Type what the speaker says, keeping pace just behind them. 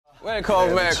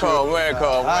welcome.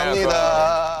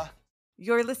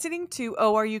 You're listening to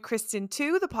Oh, Are You Kristen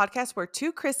 2, the podcast where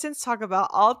two Kristens talk about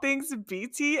all things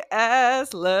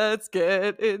BTS. Let's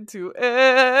get into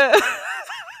it.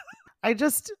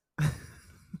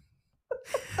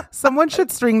 Someone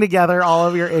should string together all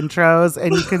of your intros,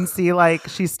 and you can see like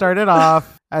she started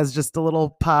off as just a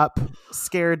little pup,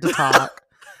 scared to talk,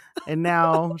 and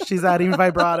now she's adding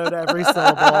vibrato to every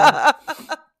syllable.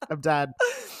 I'm dead.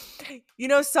 You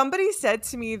know, somebody said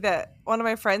to me that one of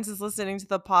my friends is listening to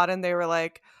the pod and they were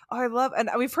like, oh, I love, and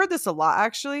we've heard this a lot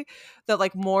actually, that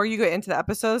like more you get into the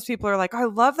episodes, people are like, I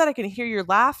love that I can hear your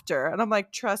laughter. And I'm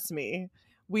like, trust me,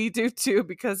 we do too,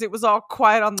 because it was all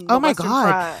quiet on the Western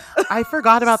front. I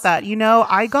forgot about that. You know,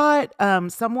 I got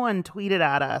someone tweeted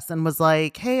at us and was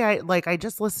like, hey, I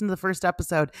just listened to the first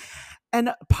episode.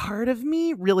 And part of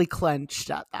me really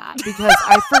clenched at that because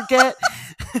I forget.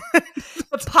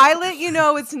 The pilot, you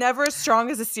know, it's never as strong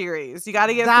as a series. You got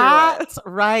to get through it. That's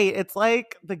right. It's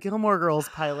like the Gilmore Girls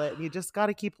pilot. You just got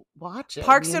to keep watching.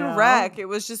 Parks and Rec. It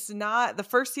was just not, the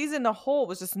first season, the whole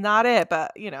was just not it.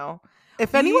 But, you know.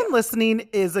 If anyone listening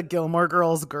is a Gilmore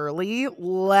Girls girly,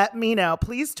 let me know.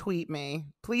 Please tweet me.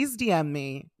 Please DM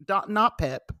me. Not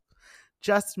Pip.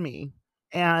 Just me.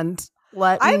 And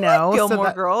let me know. Like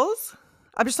Gilmore Girls.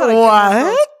 I'm just not a Gilmore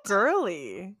Girls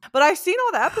girly. But I've seen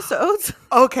all the episodes.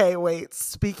 Okay, wait.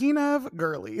 Speaking of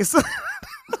girlies. We're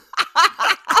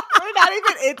not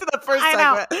even into the first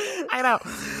segment. I know.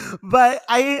 But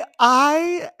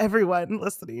everyone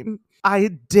listening, I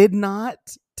did not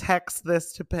text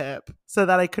this to Pip so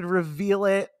that I could reveal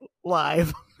it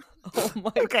live. Oh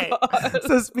my God.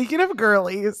 So speaking of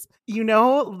girlies, you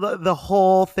know the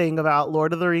whole thing about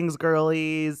Lord of the Rings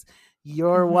girlies.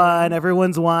 You're one,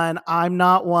 everyone's one, I'm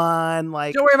not one.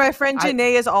 Like, don't worry, my friend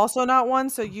Janae is also not one,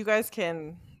 so you guys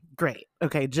can. Great.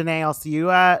 Okay, Janae, I'll see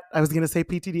you at, I was going to say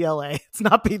PTDLA. It's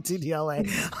not PTDLA.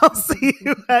 I'll see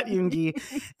you at Yoongi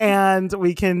and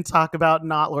we can talk about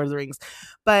not Lord of the Rings.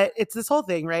 But it's this whole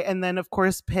thing, right? And then, of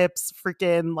course, Pip's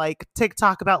freaking like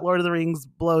TikTok about Lord of the Rings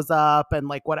blows up and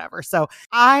like whatever. So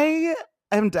I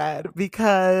am dead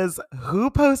because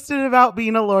who posted about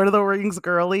being a Lord of the Rings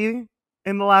girly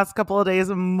in the last couple of days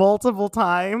multiple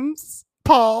times?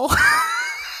 Paul.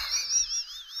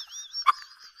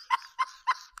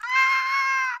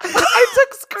 I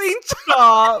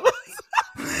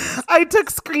took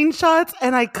screenshots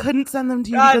and I couldn't send them to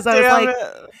you because I was like,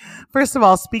 first of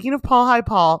all, speaking of Paul, hi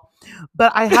Paul,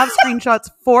 but I have screenshots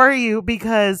for you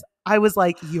because I was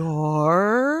like,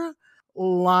 you're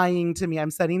lying to me.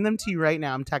 I'm sending them to you right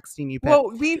now. I'm texting you, Pip.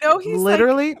 Well, we know he's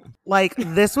literally like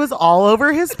this was all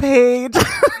over his page.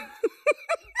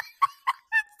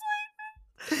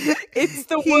 It's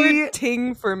the word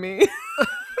ting for me.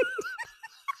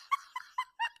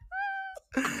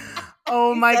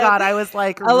 Oh my God. I was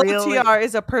like, LOTR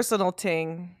is a personal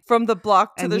ting from the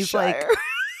block to the Shire.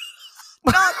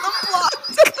 Like, not the block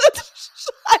to the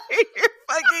Shire. You're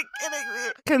fucking kidding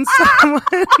me.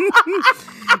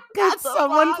 Can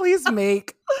someone please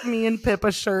make me and Pip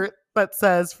a shirt that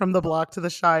says from the block to the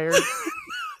Shire?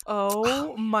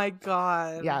 Oh my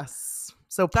God. Yes.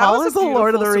 So Paul is a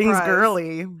Lord of the Rings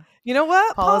girly. You know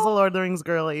what? Paul is a Lord of the Rings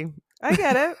girly. I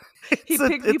get it.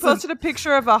 He posted a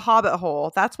picture of a hobbit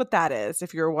hole. That's what that is,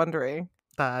 if you're wondering.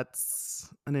 That's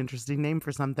an interesting name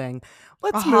for something.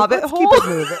 Let's keep it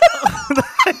moving.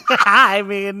 I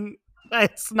mean,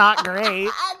 it's not great.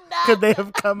 Could they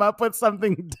have come up with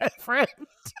something different?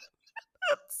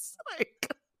 It's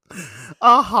like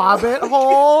a hobbit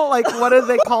hole? Like, what do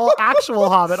they call actual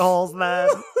hobbit holes then?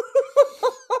 Oh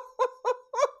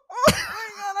my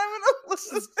God, I'm going to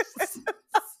listen to it.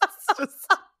 Just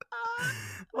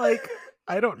like,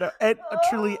 I don't know.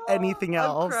 Truly anything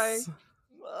else. I'm crying.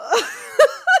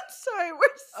 Sorry,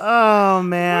 oh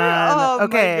man.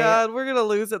 Okay. My God, we're gonna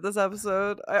lose it this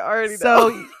episode. I already know.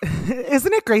 So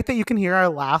isn't it great that you can hear our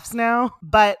laughs now?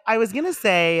 But I was gonna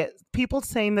say, people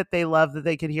saying that they love that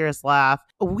they could hear us laugh.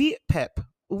 Pip,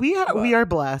 we are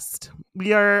blessed.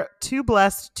 We are too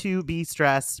blessed to be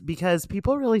stressed because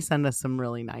people really send us some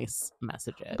really nice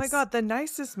messages. Oh my God, the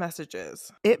nicest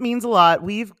messages. It means a lot.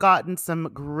 We've gotten some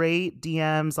great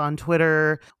DMs on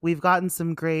Twitter. We've gotten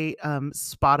some great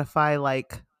Spotify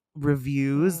like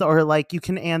reviews, or like you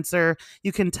can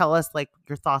tell us like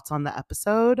your thoughts on the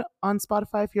episode on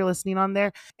Spotify if you're listening on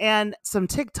there, and some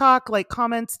TikTok like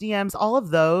comments, DMs, all of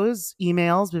those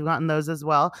emails. We've gotten those as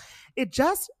well. It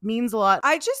just means a lot.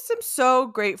 I just am so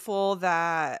grateful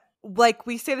that like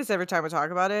we say this every time we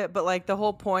talk about it, but like the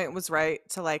whole point was right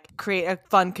to like create a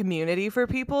fun community for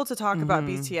people to talk about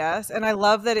BTS. And I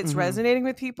love that it's resonating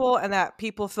with people and that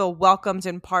people feel welcomed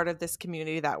and part of this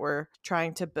community that we're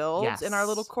trying to build in our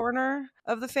little corner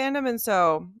of the fandom. And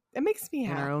so it makes me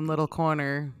happy. In our own little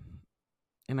corner.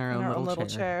 In our own little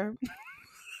chair.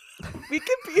 We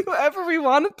can be whoever we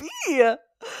want to be.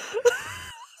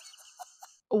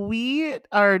 We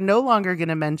are no longer going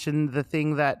to mention the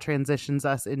thing that transitions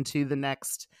us into the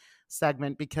next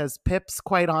segment because Pip's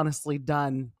quite honestly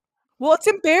done. Well, it's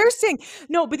embarrassing.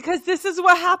 No, because this is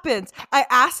what happens. I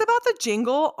asked about the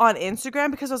jingle on Instagram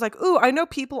because I was like, ooh, I know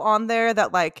people on there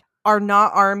that like are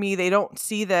not ARMY. They don't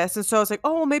see this. And so I was like,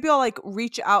 oh, well, maybe I'll like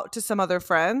reach out to some other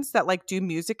friends that like do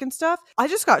music and stuff. I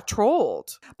just got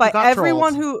trolled by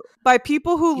everyone by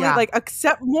people who like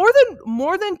accept more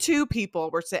than two people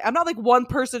were saying. I'm not like one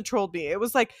person trolled me. It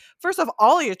was like, first off,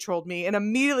 Alia trolled me. And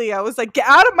immediately I was like, get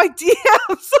out of my DMs.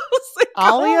 I was like,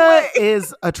 Alia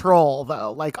is a troll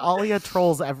though. Like Alia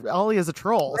trolls. Alia is a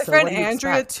troll. My friend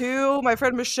Andrea too. My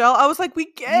friend Michelle. I was like,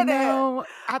 we get it.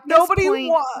 Nobody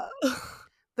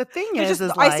The thing is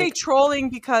I say trolling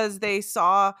because they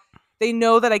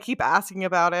know that I keep asking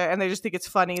about it and they just think it's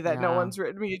funny that no one's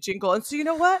written me a jingle. And so you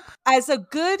know what? As a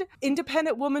good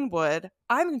independent woman would,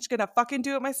 I'm just going to fucking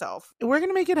do it myself. We're going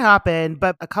to make it happen.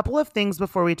 But a couple of things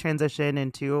before we transition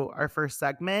into our first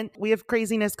segment. We have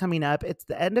craziness coming up. It's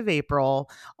the end of April.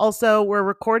 Also, we're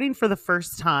recording for the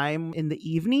first time in the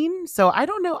evening. So I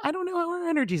don't know how our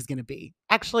energy is going to be.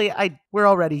 Actually, we're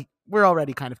already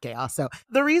kind of chaos. So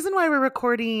the reason why we're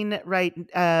recording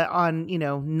on,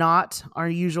 not our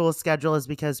usual schedule is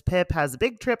because Pip has a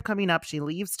big trip coming up. She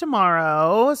leaves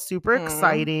tomorrow. Super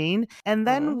exciting. And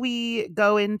then we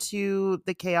go into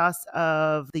the chaos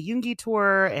of the Yoongi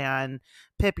tour, and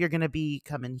Pip, you're going to be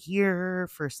coming here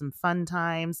for some fun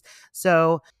times.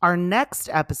 So our next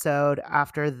episode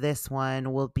after this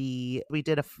one will be, we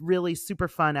did a really super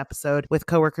fun episode with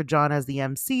coworker John as the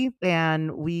MC,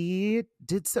 and we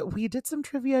did some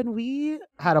trivia and we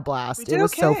had a blast. It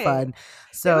was so fun.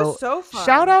 So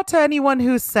shout out to anyone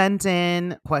who sent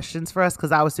in questions for us because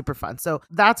that was super fun. So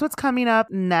that's what's coming up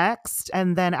next.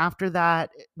 And then after that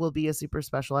will be a super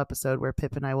special episode where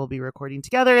Pip and I will be recording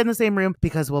together in the same room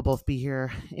because we'll both be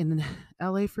here in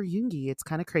LA for Yoongi. It's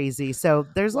kind of crazy. So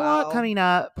there's a lot coming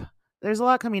up.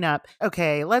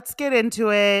 Okay, let's get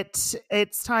into it.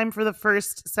 It's time for the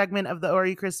first segment of the Are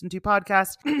You Kristen 2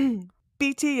 podcast.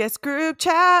 BTS group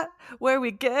chat, where we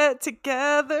get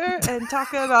together and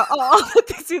talk about all the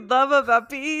things we love about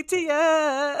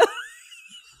BTS.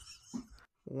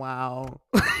 Wow.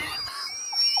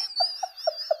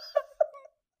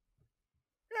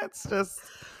 It's just...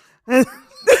 Yeah,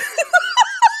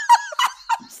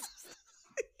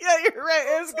 you're right.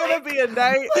 It's gonna be a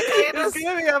night.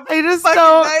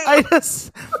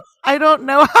 I don't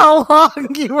know how long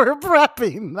you were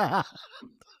prepping that.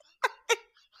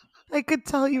 I could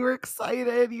tell you were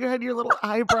excited. You had your little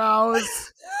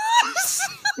eyebrows.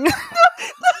 Like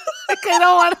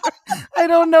I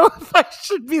don't know if I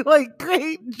should be like,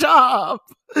 great job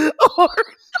or not.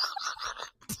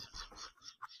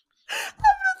 I'm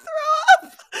gonna throw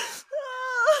up.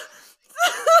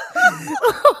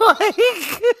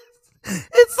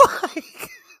 It's like,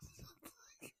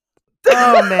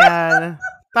 oh man,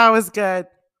 that was good.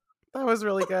 That was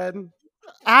really good.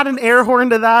 Add an air horn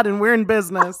to that and we're in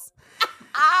business.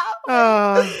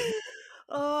 I'm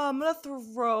gonna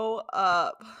throw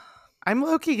up. I'm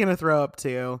low-key gonna throw up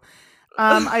too.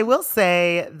 I will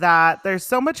say that there's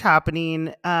so much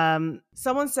happening.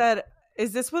 Someone said,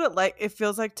 is this what it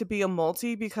feels like to be a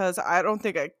multi? Because I don't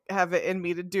think I have it in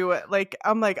me to do it. Like,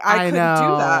 I'm like, I couldn't do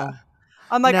that.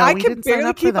 I'm like, I can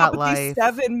barely keep up with these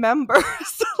 7 members.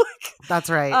 Like, that's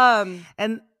right.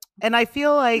 And I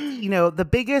feel like, the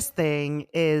biggest thing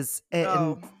is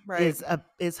our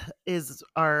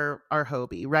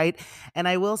Hobie, right? And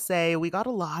I will say we got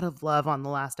a lot of love on the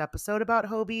last episode about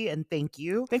Hobie, and thank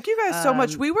you. Thank you guys so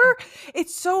much.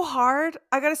 It's so hard.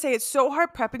 I got to say, it's so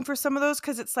hard prepping for some of those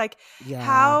because it's like,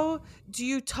 how do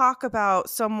you talk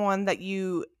about someone that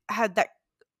you had that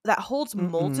holds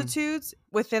multitudes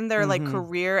within their like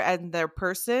career and their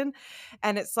person,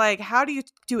 and it's like, how do you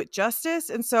do it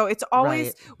justice? And so it's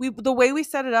always the way we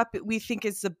set it up, we think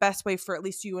is the best way for at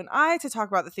least you and I to talk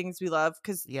about the things we love,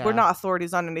 because we're not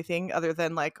authorities on anything other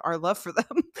than like our love for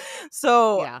them.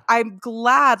 So I'm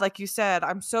glad, like you said,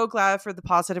 I'm so glad for the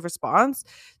positive response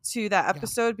to that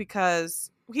episode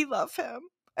because we love him.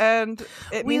 And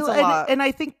it means a lot. And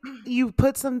I think you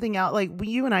put something out, like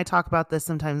you and I talk about this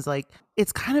sometimes, like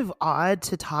it's kind of odd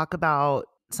to talk about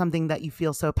something that you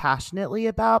feel so passionately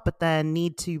about, but then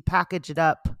need to package it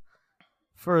up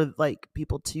for like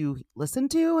people to listen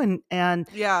to, and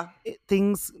Yeah.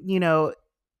 things,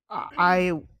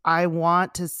 I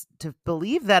want to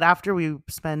believe that after we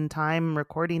spend time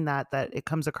recording that it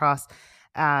comes across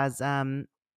as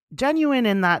genuine,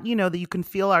 and that that you can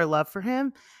feel our love for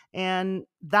him. And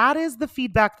that is the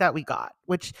feedback that we got,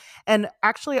 and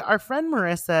actually our friend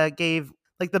Marissa gave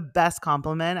like the best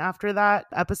compliment after that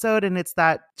episode, and it's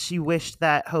that she wished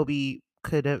that Hobie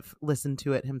could have listened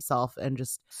to it himself and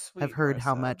just have heard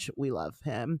how much we love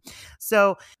him.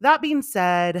 So that being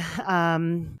said,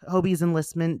 Hobie's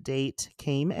enlistment date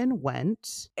came and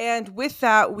went. And with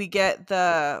that, we get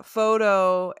the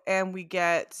photo and we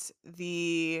get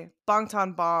the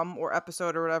Bangtan Bomb or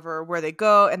episode or whatever where they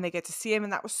go and they get to see him.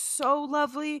 And that was so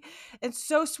lovely and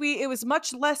so sweet. It was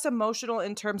much less emotional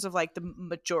in terms of like the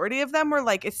majority of them were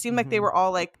like, it seemed like they were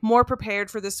all like more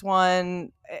prepared for this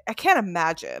one. I can't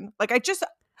imagine. Like,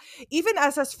 even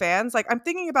as us fans, like I'm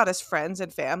thinking about as friends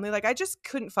and family, like I just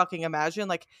couldn't fucking imagine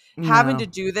like having to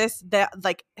do this, that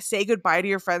like say goodbye to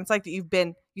your friends like that you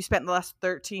spent the last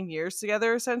 13 years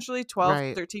together, essentially 12,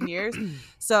 Right. 13 years.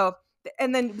 So,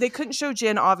 and then they couldn't show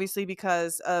Jin obviously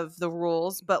because of the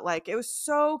rules, but like it was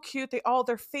so cute.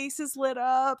 Their faces lit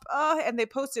up, and they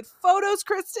posted photos,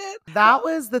 Kristen. That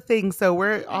was the thing. So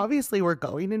we're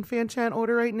going in fan chant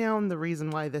order right now, and the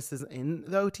reason why this is in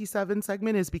the OT7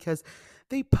 segment is because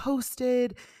they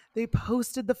posted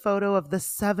the photo of the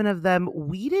 7 of them.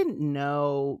 We didn't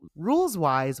know, rules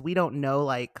wise, we don't know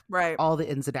like all the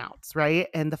ins and outs, right?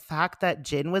 And the fact that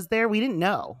Jin was there, we didn't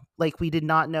know. Like we did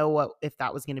not know if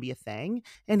that was going to be a thing,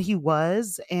 and he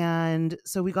was. And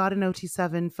so we got an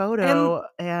OT7 photo,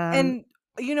 and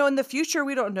in the future,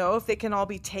 we don't know if they can all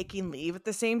be taking leave at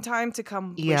the same time to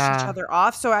come wish each other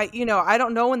off. So I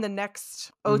don't know when the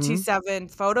next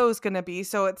OT7 photo is going to be.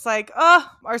 So it's like,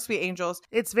 our sweet angels.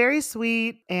 It's very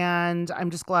sweet. And I'm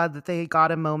just glad that they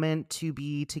got a moment to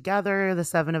be together, the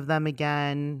 7 of them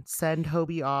again, send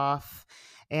Hobie off.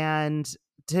 And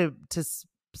to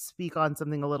speak on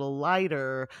something a little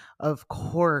lighter, of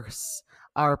course,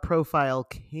 our profile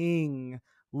king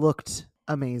looked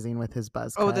amazing with his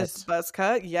buzz cut. Oh, this buzz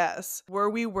cut? Yes. Were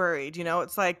we worried?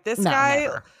 It's like this guy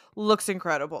looks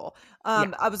incredible.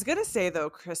 I was going to say though,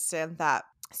 Kristen, that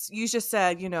you just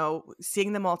said,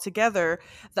 seeing them all together.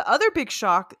 The other big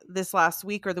shock this last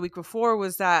week or the week before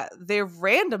was that they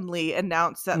randomly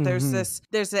announced that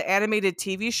there's an animated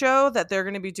TV show that they're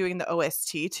going to be doing the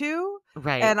OST to.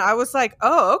 Right. And I was like,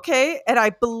 oh, okay. And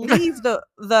I believe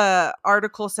the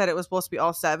article said it was supposed to be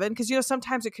all 7. Because,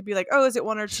 sometimes it could be like, oh, is it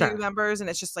 1 or 2 members? And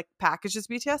it's just like packaged as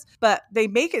BTS. But they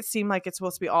make it seem like it's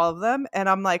supposed to be all of them. And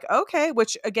I'm like, okay.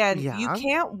 Which, again, you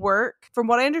can't work. From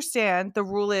what I understand, the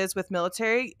rule is with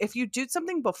military, if you do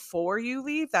something before you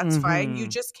leave, that's fine. You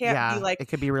just can't be like, it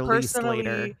could be released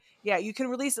later. Yeah, you can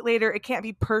release it later. It can't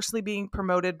be personally being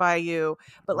promoted by you,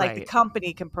 but like the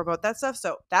company can promote that stuff.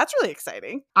 So that's really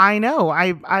exciting. I know.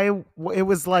 It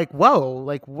was like, whoa,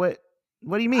 like what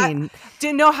do you mean? I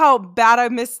didn't know how bad I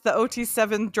missed the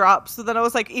OT7 drop. So then I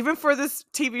was like, even for this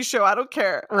TV show, I don't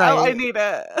care. Right. I need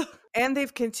it. And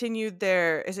they've continued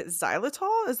is it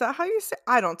xylitol? Is that how you say?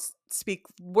 I don't speak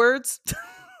words.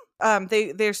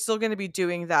 They're still going to be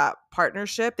doing that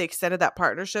partnership. They extended that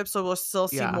partnership, so we'll still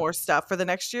see more stuff for the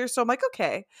next year. So I'm like,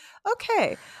 okay,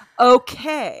 right,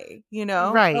 okay.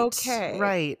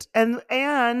 Right.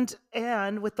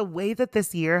 And with the way that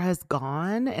this year has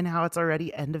gone and how it's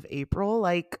already end of April,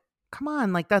 like, come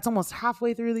on, like that's almost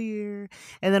halfway through the year.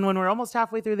 And then when we're almost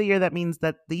halfway through the year, that means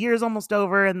that the year's almost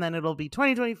over, and then it'll be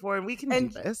 2024, and we can do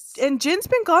this. And Jin's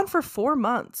been gone for 4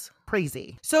 months.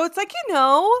 Crazy. So it's like,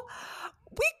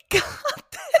 we got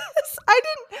this.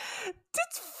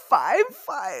 It's fine.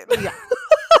 Yeah.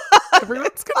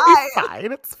 Everyone's gonna be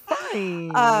fine. It's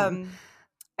fine.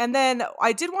 And then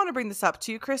I did want to bring this up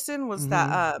to you, Kristen, was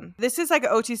that this is like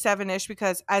an OT7-ish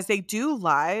because as they do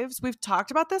lives, we've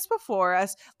talked about this before.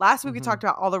 As last week we talked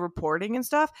about all the reporting and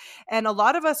stuff, and a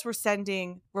lot of us were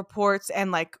sending reports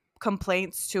and like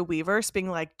complaints to Weverse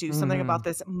being like, do something about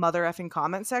this mother effing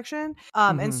comment section.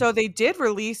 And so they did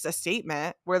release a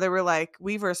statement where they were like,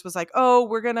 Weverse was like, oh,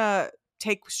 we're gonna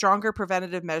take stronger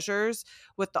preventative measures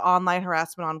with the online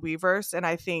harassment on Weverse. And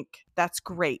I think that's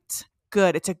great.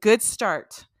 Good. It's a good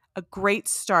start. A great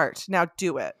start. Now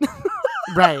do it.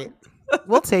 Right.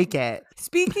 We'll take it.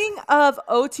 Speaking of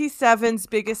OT7's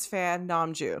biggest fan,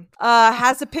 Namjoon,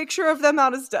 has a picture of them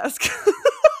on his desk.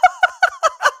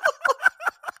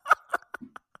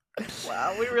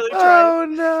 Wow, we really tried. Oh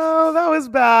no, that was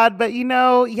bad. But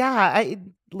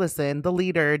listen, the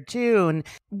leader, June,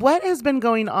 what has been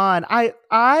going on?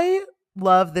 I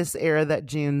love this era that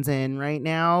June's in right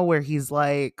now, where he's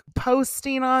like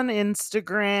posting on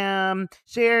Instagram,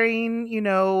 sharing,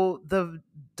 the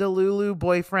Delulu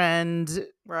boyfriend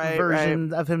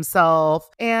version of himself,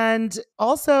 and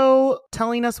also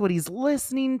telling us what he's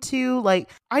listening to. Like,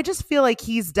 I just feel like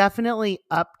he's definitely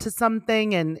up to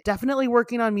something and definitely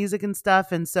working on music and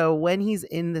stuff. And so when he's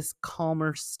in this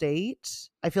calmer state,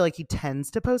 I feel like he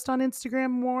tends to post on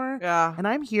Instagram more. Yeah. And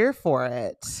I'm here for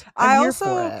it. I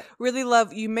also really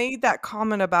love, you made that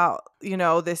comment about,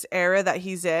 this era that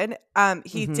he's in.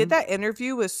 He did that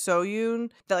interview with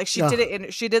Soyoon that like she did it in,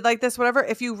 she did like this, whatever.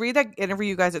 If you read that interview,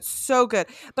 you guys, it's so good.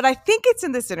 But I think it's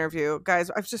in this interview,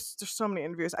 guys. There's so many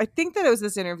interviews. I think that it was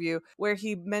this interview where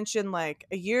he mentioned like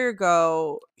a year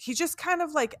ago, he just kind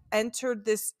of like entered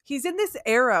this, he's in this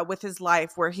era with his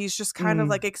life where he's just kind of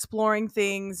like exploring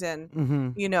things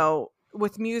and,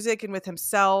 with music and with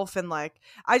himself. And like,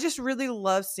 I just really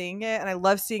love seeing it. And I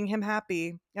love seeing him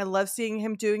happy. I love seeing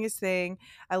him doing his thing.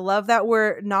 I love that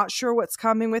we're not sure what's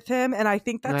coming with him. And I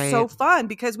think that's so fun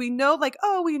because we know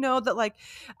that like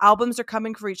albums are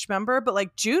coming for each member, but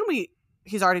like June,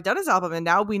 he's already done his album and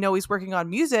now we know he's working on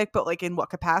music, but like in what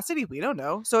capacity, we don't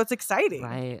know. So it's exciting.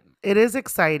 Right. It is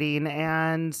exciting.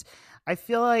 And I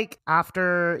feel like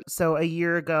a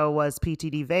year ago was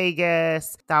PTD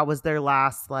Vegas. That was their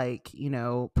last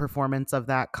performance of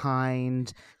that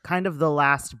kind of the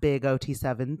last big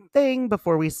OT7 thing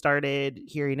before we started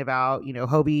hearing about,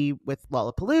 Hobie with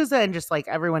Lollapalooza and just like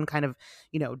everyone kind of,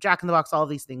 Jack in the Box, all of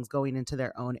these things going into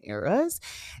their own eras.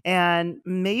 And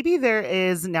maybe there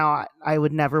is now, I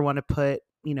would never want to put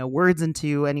words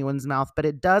into anyone's mouth, but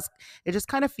it just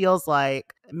kind of feels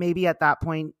like maybe at that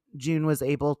point June was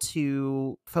able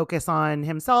to focus on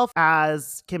himself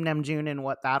as Kim Namjoon and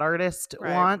what that artist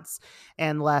wants,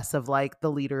 and less of like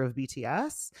the leader of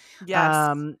BTS.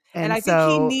 Yes. And I think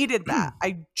he needed that.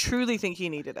 I truly think he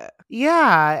needed it.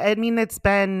 Yeah. I mean, it's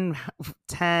been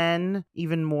 10,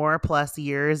 even more plus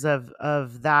years of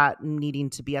that needing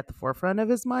to be at the forefront of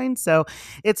his mind. So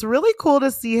it's really cool to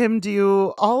see him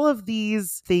do all of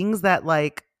these things that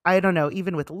like, I don't know,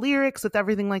 even with lyrics, with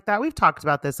everything like that. We've talked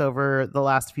about this over the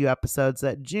last few episodes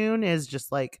that June is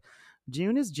just like,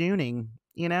 June is Juning,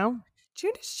 June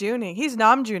is Juning. He's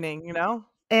Namjooning,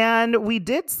 And we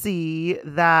did see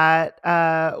that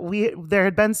there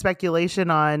had been speculation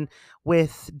on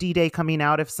with D-Day coming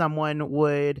out if someone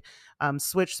would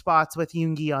switch spots with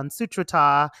Yoongi on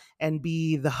Sutrata and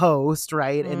be the host,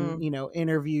 right? And,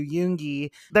 interview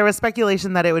Yoongi. There was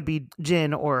speculation that it would be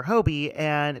Jin or Hobie,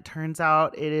 and it turns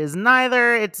out it is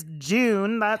neither. It's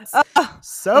June. That's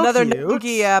so another cute.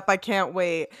 Yoongi app. I can't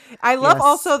wait. I love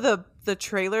also the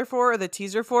trailer for it, or the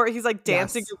teaser for it. He's like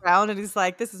dancing around and he's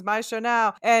like, this is my show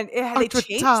now. And they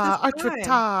changed the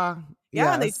sign.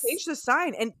 Yeah, and they changed the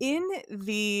sign. And in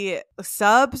the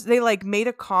subs, they like made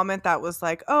a comment that was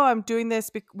like, oh, I'm doing this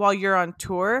while you're on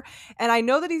tour. And I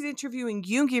know that he's interviewing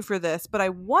Yoongi for this, but I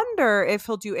wonder if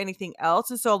he'll do anything else.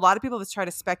 And so a lot of people have tried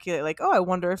to speculate like, oh, I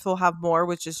wonder if he'll have more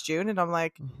with just June. And I'm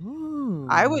like,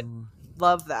 I would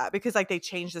love that because like they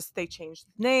changed the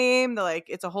name, like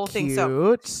it's a whole thing.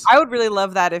 So I would really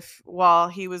love that if while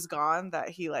he was gone that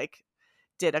he like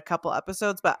did a couple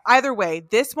episodes. But either way,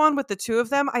 this one with the two of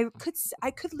them, I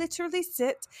could literally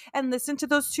sit and listen to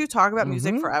those two talk about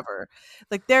music forever.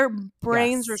 Like their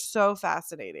brains are so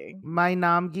fascinating. My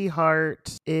Namgi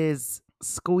heart is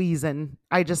squeezing.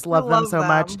 I just love them so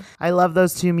much. I love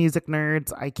those two music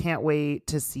nerds. I can't wait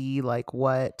to see like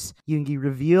what Yoongi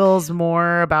reveals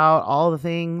more about all the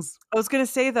things. I was gonna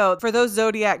say though, for those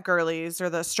zodiac girlies or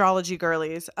the astrology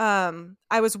girlies,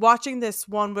 I was watching this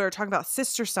one where we were talking about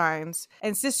sister signs,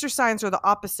 and sister signs are the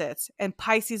opposites, and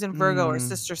Pisces and Virgo are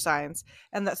sister signs,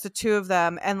 and that's the two of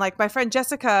them. And like my friend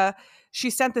Jessica, she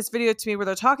sent this video to me where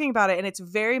they're talking about it, and it's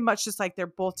very much just like they're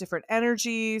both different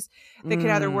energies. They can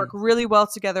either work really well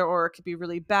together or it could be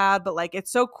really bad, but like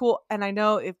it's so cool. And I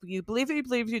know if you believe it, you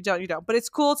believe it, you don't. But it's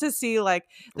cool to see like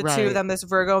the two of them, this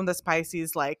Virgo and this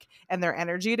Pisces, like, and their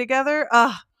energy together.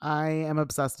 I am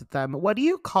obsessed with them. What do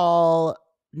you call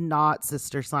not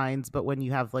sister signs, but when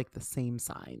you have like the same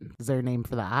sign? Is there a name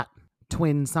for that?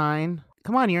 Twin sign?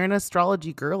 Come on, you're an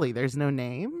astrology girly. There's no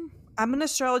name? I'm an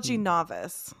astrology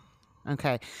novice.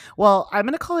 Okay. Well, I'm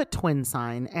going to call it twin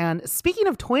sign. And speaking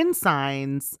of twin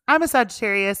signs, I'm a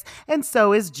Sagittarius and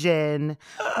so is Jin.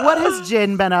 What has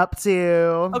Jin been up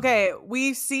to? Okay,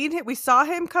 we saw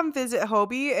him come visit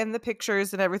Hobie in the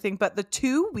pictures and everything, but the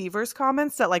two Weavers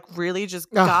comments that like really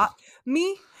just got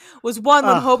me was one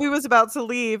when Hobie was about to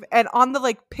leave, and on the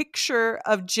like picture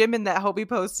of Jimin that Hobie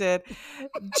posted,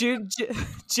 Jin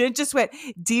just went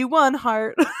D1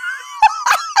 heart.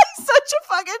 Such a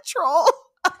fucking troll.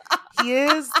 He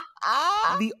is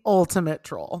the ultimate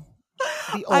troll.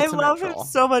 The I ultimate love troll. him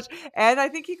so much. And I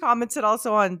think he commented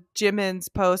also on Jimin's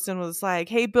post and was like,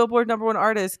 hey, Billboard #1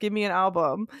 artist, give me an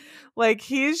album. Like,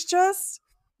 he's just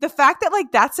the fact that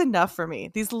like that's enough for me.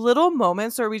 These little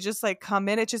moments where we just like come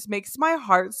in, it just makes my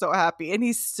heart so happy. And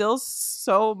he's still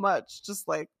so much just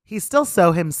like He's still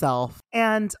so himself.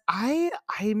 And I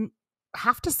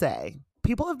have to say,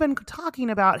 people have been talking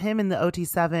about him in the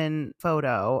OT7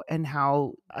 photo and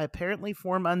how apparently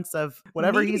 4 months of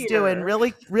whatever he's doing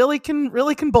really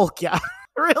can bulk you.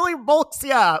 Really bulks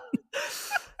you up.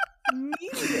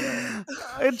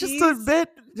 Just a bit,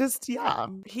 yeah.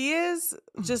 He is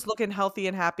just looking healthy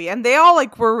and happy, and they all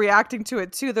like were reacting to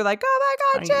it too. They're like, "Oh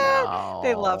my god, Jen!"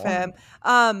 They love him.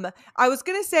 I was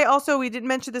gonna say also, we didn't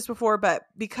mention this before, but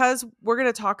because we're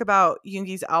gonna talk about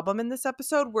Yoongi's album in this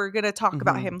episode, we're gonna talk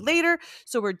about him later.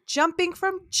 So we're jumping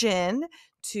from Jin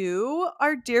to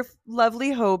our dear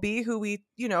lovely Hobie, who we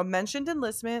mentioned in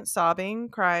Listment, sobbing,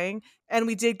 crying, and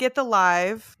we did get the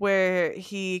live where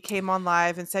he came on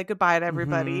live and said goodbye to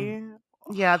everybody.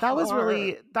 Yeah, that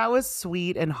was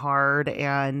sweet and hard.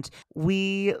 And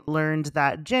we learned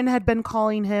that Jin had been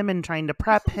calling him and trying to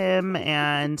prep him.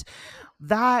 And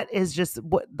that is just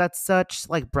that's such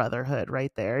like brotherhood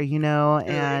right there,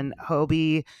 and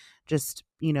Hobie just,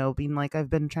 being like, I've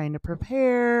been trying to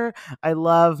prepare. I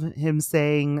love him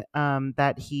saying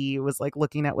that he was like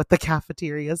looking at what the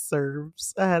cafeteria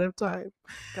serves ahead of time.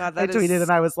 God, I tweeted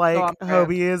and I was like,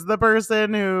 Hobie is the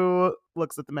person who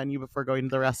looks at the menu before going to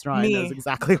the restaurant and knows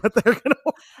exactly what they're going to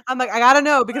order. I'm like, I got to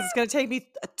know because it's going to take me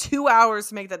 2 hours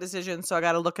to make that decision. So I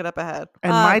got to look it up ahead.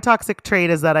 And my toxic trait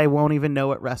is that I won't even know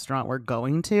what restaurant we're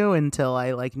going to until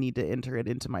I like need to enter it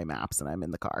into my maps and I'm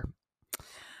in the car.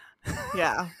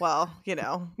 Yeah, well,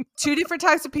 2 different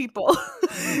types of people.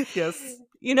 Yes.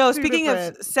 Speaking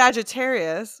of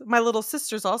Sagittarius, my little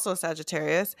sister's also a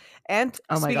Sagittarius. And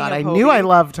oh my God, I knew I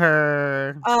loved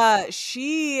her.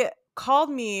 She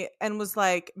called me and was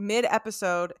like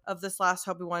mid-episode of this last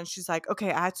Hobie one. She's like,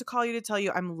 okay, I had to call you to tell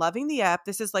you I'm loving the app.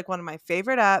 This is like one of my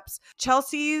favorite apps.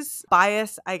 Chelsea's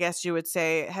bias, I guess you would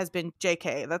say, has been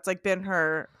JK. That's like been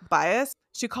her bias.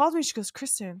 She called me. She goes,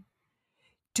 Kristen,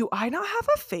 do I not have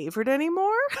a favorite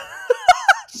anymore?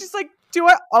 She's like, do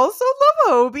I also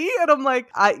love Hobie? And I'm like,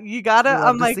 you gotta.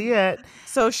 I'm like, see it.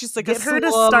 So she's like, get her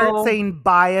to start saying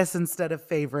bias instead of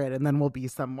favorite, and then we'll be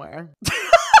somewhere.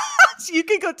 You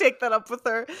can go take that up with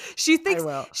her. She thinks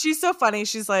she's so funny.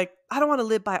 She's like, I don't want to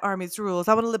live by Army's rules.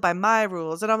 I want to live by my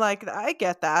rules. And I'm like, I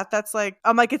get that. That's like,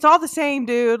 I'm like, it's all the same,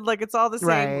 dude. Like, it's all the same.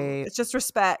 Right. It's just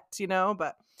respect,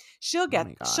 but she'll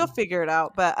figure it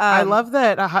out. But I love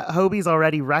that Hobie's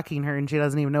already wrecking her and she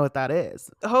doesn't even know what that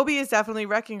is. Hobie is definitely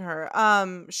wrecking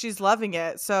her. She's loving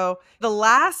it. So the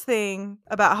last thing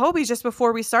about Hobie, just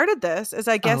before we started this, is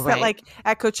I guess that like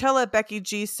at Coachella, Becky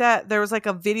G set, there was like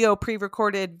a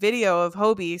pre-recorded video of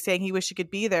Hobie saying he wished he could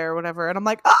be there or whatever. And I'm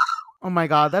like, ah! Oh my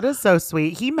God, that is so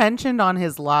sweet. He mentioned on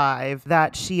his live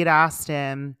that she had asked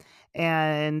him.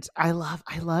 And I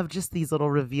love just these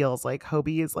little reveals. Like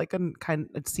Hobie is like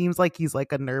it seems like he's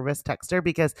like a nervous texter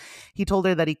because he told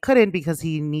her that he couldn't because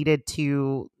he needed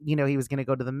to, he was going to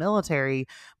go to the military.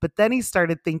 But then he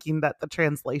started thinking that the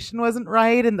translation wasn't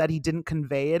right and that he didn't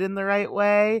convey it in the right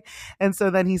way. And so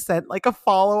then he sent like a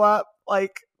follow-up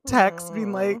like text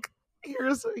being like,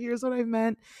 here's what I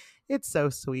meant. It's so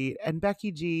sweet. And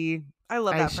Becky G, I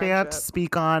love that friendship. Shan't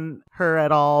speak on her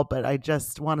at all, but I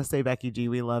just want to say, Becky G,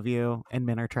 we love you, and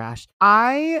men are trash.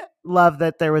 I love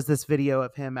that there was this video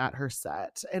of him at her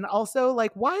set. And also,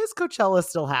 like, why is Coachella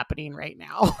still happening right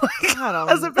now?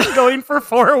 Has it been going for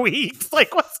 4 weeks?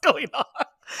 Like, what's going on?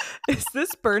 Is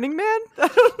this Burning Man? I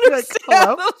don't understand.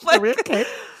 Hello? Are we okay?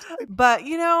 But,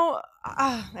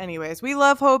 anyways, we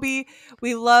love Hobie.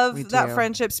 We love that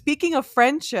friendship. Speaking of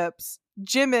friendships,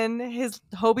 Jimin,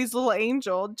 Hobie's little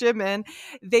angel, Jimin,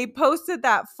 they posted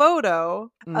that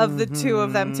photo of the 2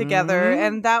 of them together.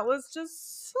 And that was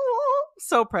just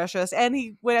so precious. And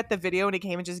he went at the video and he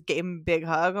came and just gave him a big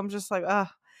hug. I'm just like,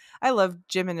 I love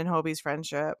Jimin and Hobie's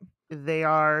friendship. They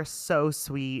are so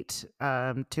sweet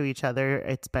to each other.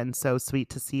 It's been so sweet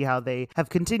to see how they have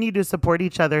continued to support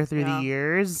each other through the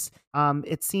years.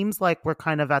 It seems like we're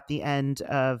kind of at the end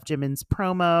of Jimin's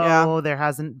promo. Yeah. There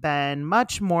hasn't been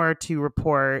much more to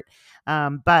report.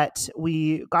 But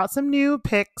we got some new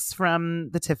pics from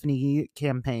the Tiffany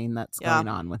campaign that's going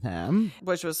on with him.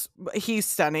 Which was, he's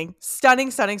stunning.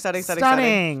 Stunning.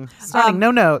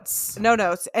 No notes.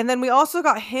 And then we also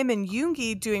got him and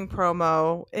Yoongi doing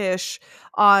promo-ish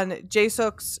on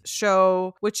Jaesuk's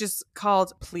show, which is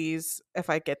called, please, if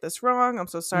I get this wrong, I'm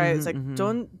so sorry. It's like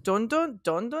Don.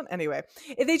 Anyway,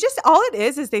 they just, all it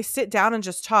is they sit down and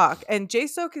just talk. And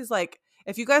Jae-suk is like,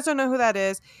 if you guys don't know who that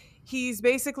is, he's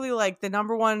basically like the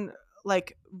number one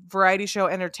like variety show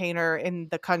entertainer in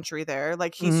the country there.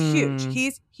 Like he's huge.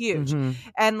 He's huge.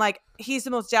 And like he's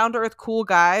the most down to earth cool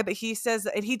guy, but he says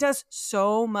that he does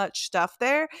so much stuff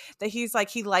there that he's like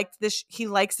he likes this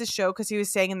show because he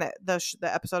was saying in the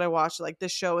episode I watched, like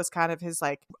this show is kind of his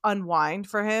like unwind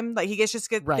for him. Like they just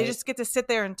get to sit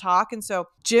there and talk. And so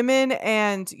Jimin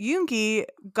and Yoongi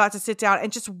got to sit down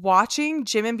and just watching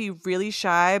Jimin be really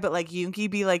shy, but like Yoongi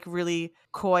be like really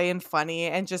coy and funny,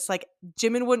 and just like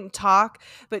Jimin wouldn't talk,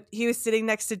 but he was sitting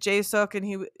next to Jae-suk and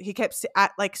he kept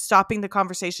like stopping the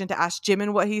conversation to ask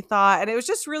Jimin what he thought, and it was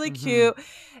just really cute.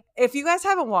 If you guys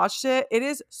haven't watched it, it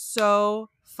is so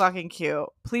fucking cute.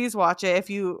 Please watch it if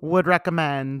you would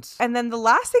recommend. And then the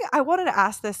last thing I wanted to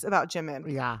ask this about Jimin.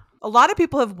 Yeah. A lot of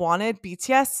people have wanted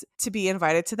BTS to be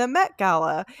invited to the Met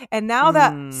Gala. And now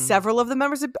that all the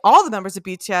members of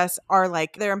BTS are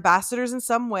like their ambassadors in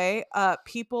some way,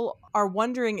 people are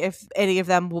wondering if any of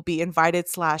them will be invited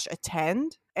 /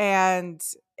 attend. And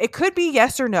it could be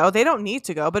yes or no. They don't need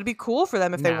to go, but it'd be cool for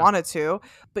them if they wanted to.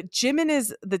 But Jimin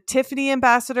is the Tiffany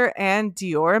ambassador and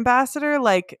Dior ambassador.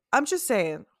 Like, I'm just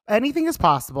saying. Anything is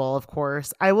possible, of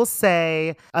course. I will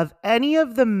say, of any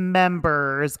of the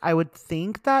members, I would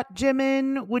think that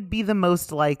Jimin would be the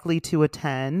most likely to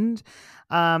attend.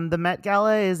 The Met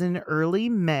Gala is in early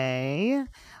May.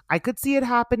 I could see it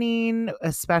happening,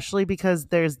 especially because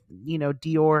there's,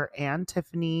 Dior and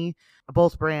Tiffany.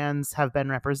 Both brands have been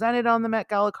represented on the Met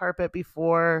Gala carpet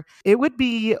before. It would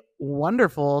be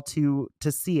wonderful to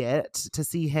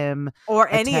see him or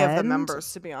any attend. of the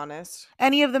members, to be honest.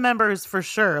 Any of the members for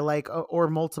sure, like or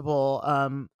multiple.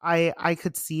 I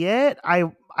could see it.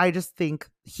 I just think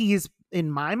he's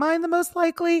in my mind the most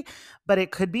likely, but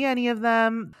it could be any of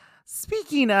them.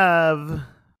 Speaking of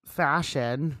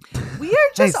fashion, we are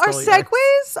just our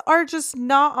segues are just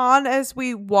not on as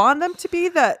we want them to be.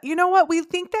 That, you know what, we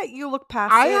think that you look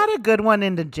past I it. had a good one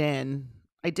into Jin.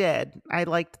 I did. I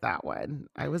liked that one.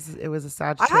 It was a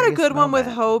Sagittarius I had a good moment. one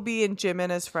with Hobie and Jimin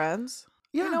as friends.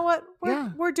 Yeah. You know what?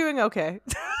 We're doing okay.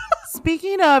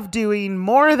 Speaking of doing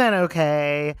more than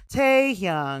okay,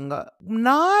 Taehyung,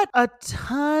 not a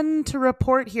ton to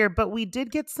report here, but we did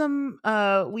get some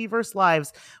Weverse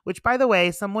lives, which, by the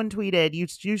way, someone tweeted,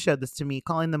 you showed this to me,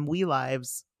 calling them We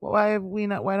Lives. Why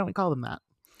don't we call them that?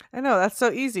 I know, that's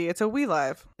so easy. It's a We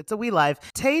Live. It's a We Live.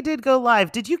 Tay did go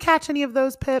live. Did you catch any of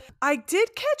those, Pip? I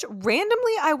did catch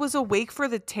randomly. I was awake for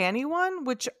the Tanny one,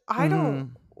 which I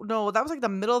don't. No, that was like the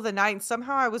middle of the night, and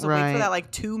somehow I was awake for that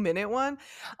like 2-minute one.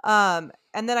 And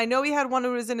then I know he had one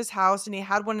who was in his house and he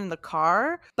had one in the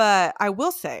car. But I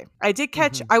will say, I did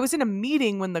catch, I was in a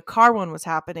meeting when the car one was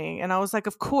happening. And I was like,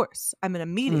 of course, I'm in a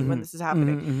meeting when this is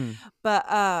happening. But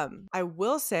I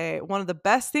will say, one of the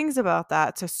best things about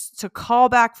that, to call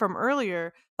back from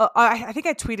earlier, I think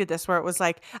I tweeted this where it was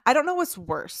like, I don't know what's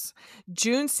worse.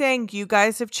 June saying you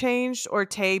guys have changed, or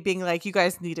Tay being like, you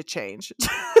guys need to change.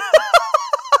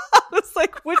 It's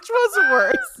like, which was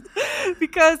worse?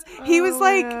 Because he was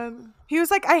like,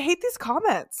 I hate these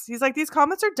comments. He's like, these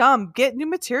comments are dumb. Get new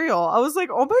material. I was like,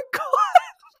 oh my God.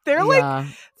 They're like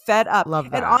fed up.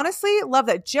 Love that. And honestly, love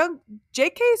that.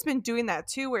 JK's been doing that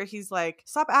too, where he's like,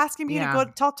 stop asking me to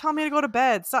go, tell me to go to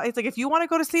bed. Stop. It's like, if you want to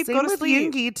go to sleep, Same go to with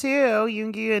sleep. Yoongi too.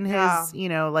 Yoongi and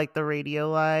his, like the radio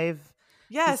live.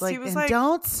 Yes, like, he was and like,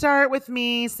 don't start with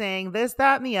me saying this,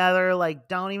 that, and the other. Like,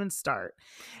 don't even start.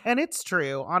 And it's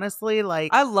true, honestly.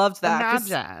 Like, I loved that.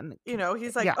 Imagine,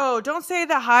 he's like, oh, don't say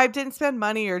that Hybe didn't spend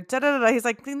money or da da da. He's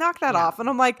like, knock that off. And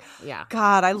I'm like,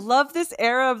 God, I love this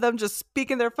era of them just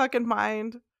speaking their fucking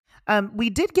mind. We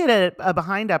did get a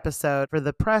behind episode for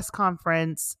the press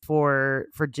conference for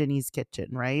Ginny's Kitchen,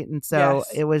 right? And so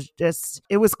it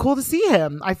was cool to see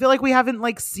him. I feel like we haven't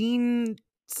like seen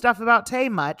stuff about Tay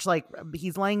much. Like,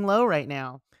 he's laying low right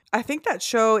now. I think that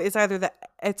show is either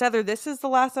this is the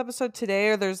last episode today,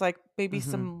 or there's like maybe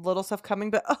some little stuff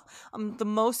coming. But I'm the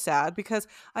most sad because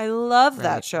I love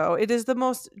that show. It is the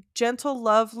most gentle,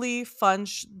 lovely, fun,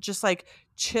 just like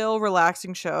chill,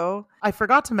 relaxing show. I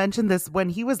forgot to mention this. When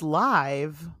he was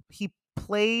live, he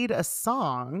played a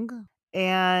song,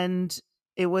 and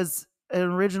it was an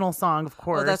original song, of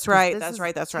course. Oh, that's right. That's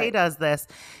right. He does this.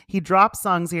 He drops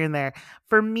songs here and there.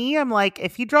 For me, I'm like,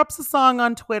 if he drops a song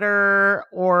on Twitter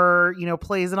or,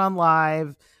 plays it on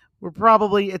live,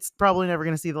 it's probably never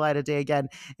going to see the light of day again.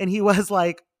 And he was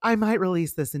like, I might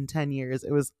release this in 10 years.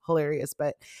 It was hilarious.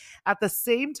 But at the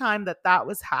same time that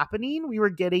was happening, we were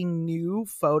getting new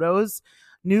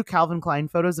Calvin Klein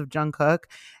photos of Jungkook.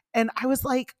 And I was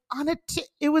like,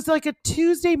 it was like a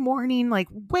Tuesday morning, like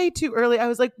way too early. I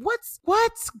was like,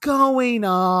 what's going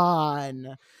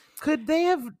on? Could they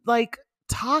have like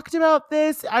talked about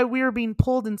this? We were being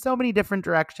pulled in so many different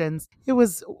directions. It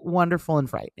was wonderful and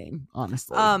frightening,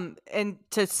 honestly. And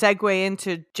to segue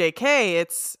into JK,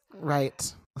 it's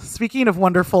right. Speaking of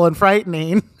wonderful and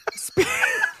frightening.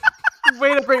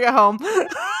 Way to bring it home.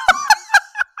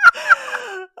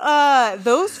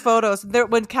 Those photos,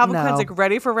 when Calvin Klein's like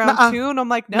ready for round 2, and I'm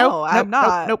like, no, I'm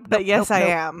not. But yes, I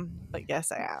am. But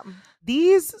yes, I am.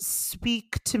 These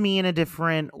speak to me in a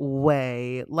different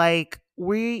way. Like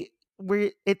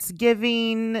it's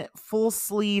giving full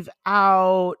sleeve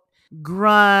out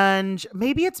grunge.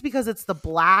 Maybe it's because it's the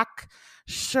black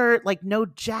shirt, like no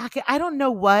jacket. I don't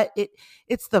know what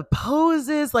it's the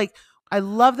poses. Like, I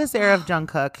love this era of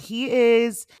Jungkook.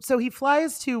 He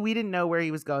flies to, we didn't know where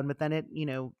he was going, but then it,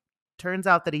 turns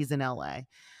out that he's in LA,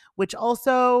 which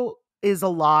also is a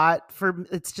lot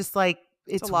it's just like,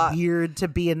 it's weird to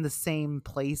be in the same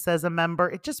place as a member.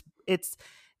 It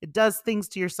does things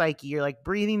to your psyche. You're like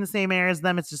breathing the same air as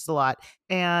them. It's just a lot.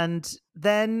 And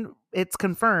then it's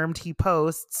confirmed. He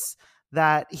posts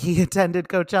that he attended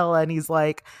Coachella and he's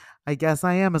like, I guess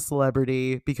I am a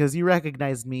celebrity because you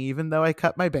recognized me even though I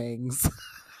cut my bangs.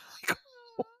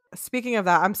 Speaking of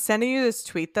that, I'm sending you this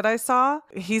tweet that I saw.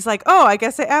 He's like, oh, I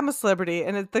guess I am a celebrity.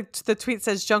 And the tweet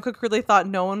says, Jungkook really thought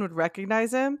no one would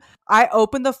recognize him. I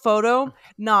opened the photo,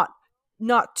 not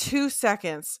 2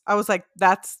 seconds. I was like,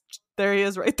 there he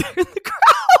is right there in the crowd.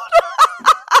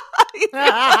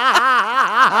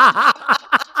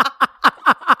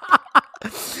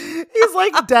 He's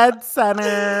like dead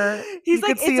center. You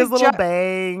can see his little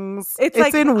bangs. It's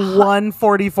like, in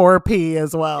 144p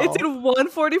as well. It's in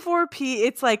 144p.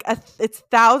 It's like it's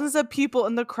thousands of people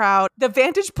in the crowd. The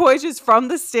vantage point is from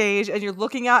the stage, and you're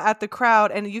looking out at the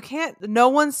crowd, and no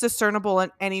one's discernible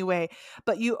in any way.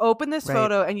 But you open this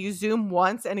photo and you zoom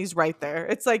once, and he's right there.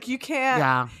 It's like you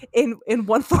can't in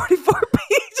 144p.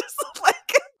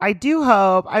 I do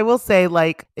hope, I will say,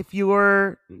 like, if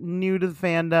you're new to the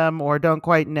fandom or don't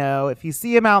quite know, if you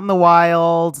see him out in the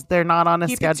wild, they're not on a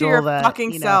schedule. Keep it to your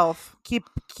fucking self.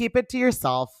 Keep it to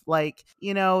yourself. Like,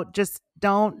 just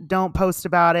don't post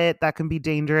about it. That can be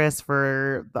dangerous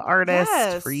for the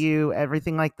artist, for you,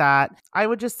 everything like that. I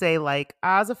would just say, like,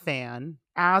 as a fan,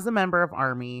 as a member of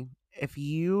ARMY, if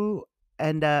you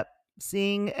end up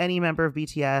seeing any member of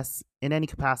BTS in any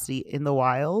capacity in the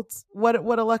wild, what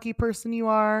a lucky person you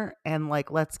are, and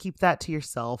like, let's keep that to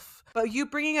yourself. But you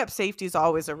bringing up safety is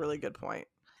always a really good point.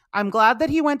 I'm glad that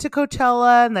he went to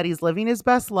Coachella and that he's living his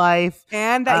best life,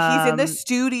 and that he's in the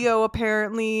studio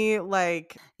apparently.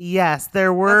 Like, yes,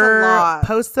 there were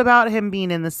posts about him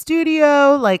being in the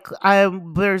studio. Like,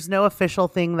 there's no official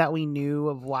thing that we knew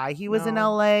of why he was in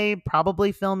LA,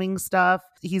 probably filming stuff.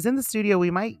 He's in the studio.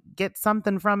 We might get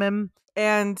something from him.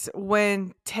 And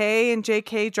when Tae and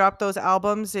JK drop those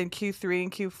albums in Q3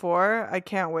 and Q4, I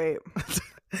can't wait.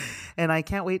 And I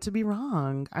can't wait to be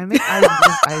wrong. I've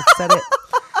said it.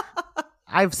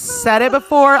 I've said it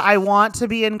before. I want to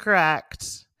be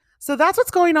incorrect. So that's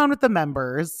what's going on with the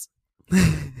members.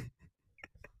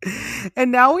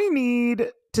 And now we need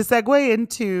to segue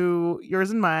into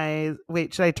yours and my.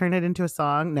 Wait, should I turn it into a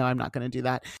song? No, I'm not going to do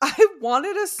that. I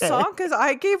wanted a song because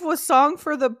I gave a song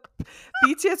for the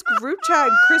BTS group chat,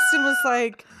 and Kristen was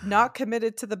like, not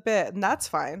committed to the bit, and that's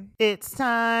fine. It's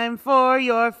time for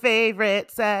your favorite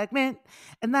segment,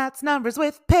 and that's Numbers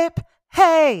with Pip.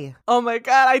 Hey! Oh my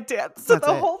God, I danced to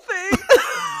the whole thing.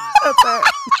 That's it.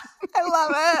 I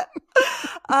love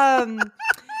it.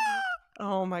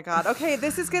 Oh my God. Okay,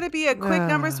 this is going to be a quick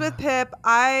Numbers with Pip.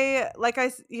 I'm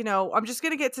just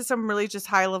going to get to some really just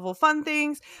high level fun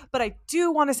things, but I do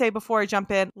want to say before I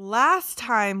jump in, last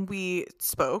time we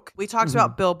spoke, we talked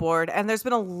about Billboard, and there's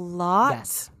been a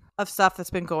lot of stuff that's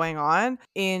been going on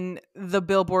in the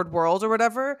Billboard world or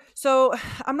whatever. So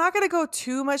I'm not going to go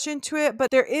too much into it, but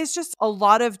there is just a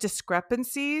lot of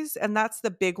discrepancies, and that's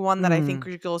the big one that I think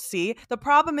you'll see. The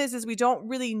problem is we don't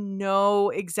really know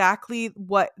exactly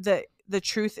what the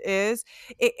truth is.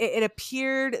 It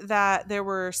appeared that there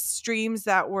were sales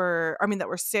that were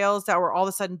all of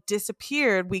a sudden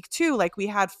disappeared week 2. Like, we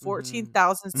had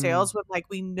 14,000 sales, but like,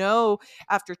 we know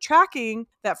after tracking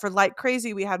that for Like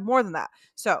Crazy, we had more than that.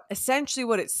 So essentially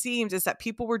what it seems is that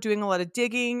people were doing a lot of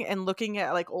digging and looking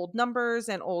at like old numbers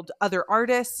and old other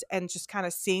artists and just kind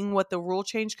of seeing what the rule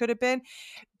change could have been.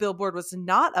 Billboard was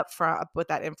not upfront with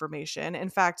that information.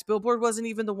 In fact, Billboard wasn't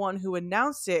even the one who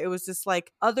announced it. It was this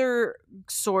like other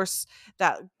source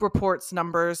that reports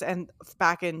numbers, and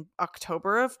back in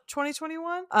October of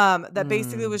 2021, that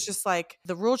basically was just like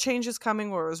the rule change is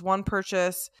coming where it was one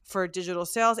purchase for digital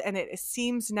sales, and it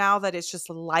seems now that it's just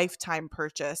a lifetime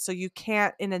purchase. So you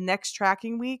can't, in a next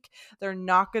tracking week, they're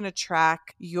not going to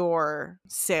track your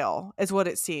sale is what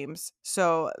it seems.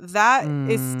 So that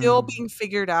is still being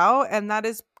figured out, and that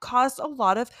has caused a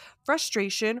lot of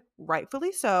frustration,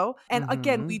 rightfully so. And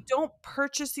again, we don't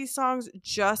purchase these songs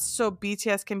just so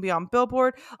BTS can be on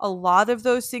Billboard. A lot of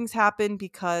those things happen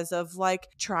because of like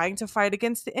trying to fight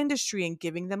against the industry and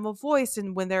giving them a voice,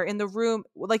 and when they're in the room,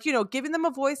 like, you know, giving them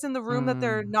a voice in the room that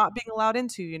they're not being allowed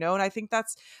into, you know. And I think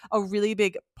that's a really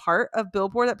big part of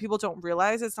Billboard that people don't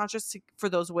realize. It's not just for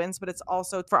those wins, but it's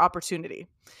also for opportunity.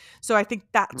 So I think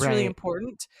that's really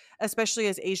important, especially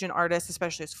as Asian artists,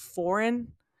 especially as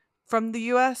foreign from the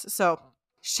US. So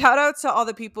shout out to all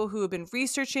the people who have been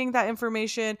researching that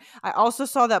information. I also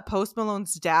saw that Post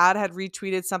Malone's dad had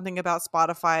retweeted something about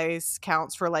Spotify's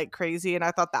counts for Like Crazy, and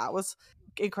I thought that was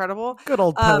incredible. Good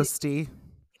old Posty.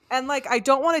 And like, I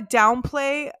don't want to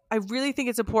downplay. I really think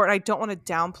it's important. I don't want to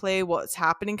downplay what's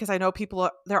happening, because I know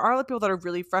there are people that are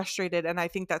really frustrated, and I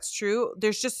think that's true.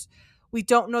 There's just, we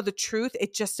don't know the truth.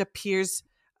 It just appears,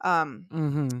 I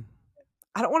don't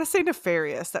want to say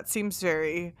nefarious. That seems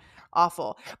very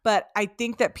awful. But I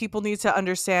think that people need to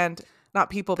understand, not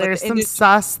people, but there's some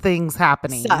sus things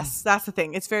happening. Sus. That's the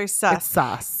thing. It's very sus. It's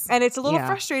sus. And it's a little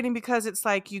frustrating because it's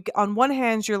like, you, on one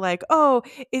hand, you're like, oh,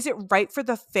 is it right for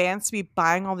the fans to be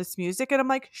buying all this music? And I'm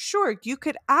like, sure, you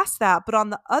could ask that. But on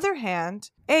the other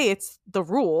hand, A, it's the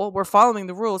rule. We're following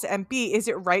the rules. And B, is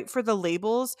it right for the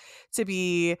labels to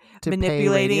be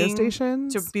manipulating radio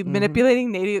stations? To be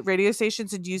manipulating radio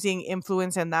stations and using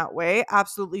influence in that way?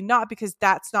 Absolutely not, because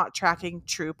that's not tracking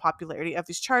true popularity of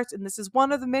these charts. And this is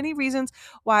one of the many reasons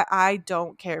why I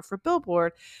don't care for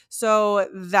Billboard. So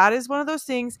that is one of those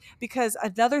things, because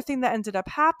another thing that ended up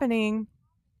happening,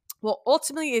 well,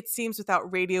 ultimately, it seems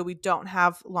without radio, we don't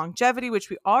have longevity, which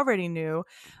we already knew.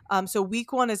 So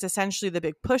week one is essentially the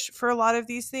big push for a lot of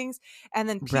these things. And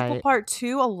then People Part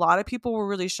 2, a lot of people were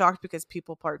really shocked because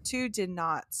People Part 2 did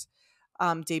not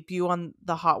debut on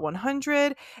the Hot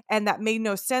 100. And that made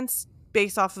no sense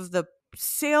based off of the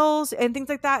sales and things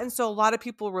like that. And so a lot of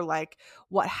people were like,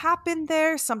 what happened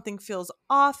there? Something feels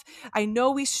off. I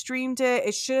know we streamed it.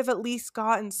 It should have at least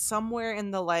gotten somewhere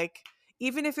in the, like,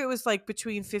 even if it was like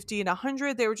between 50 and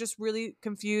 100, they were just really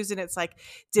confused. And it's like,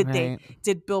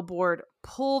 did Billboard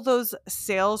pull those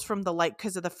sales from the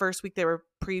because of the first week they were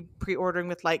pre-ordering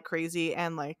with Like Crazy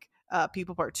and like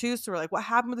People Part 2. So we're like, what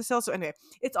happened with the sales? So anyway,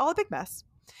 it's all a big mess.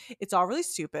 It's all really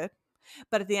stupid.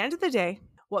 But at the end of the day,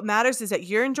 what matters is that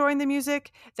you're enjoying the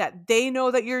music, that they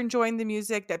know that you're enjoying the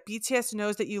music, that BTS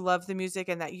knows that you love the music,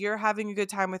 and that you're having a good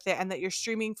time with it, and that you're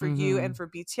streaming for you and for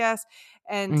BTS.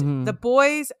 And the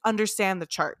boys understand the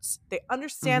charts. They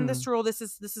understand this rule. This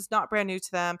is not brand new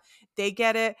to them. They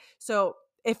get it. So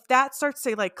if that starts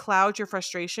to like cloud your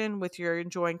frustration with your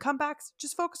enjoying comebacks,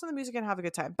 just focus on the music and have a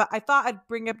good time. But I thought I'd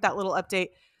bring up that little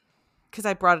update because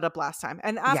I brought it up last time.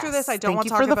 And after this, I don't want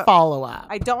to talk about the follow-up.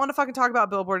 I don't want to fucking talk about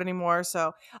Billboard anymore.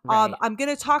 So I'm going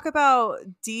to talk about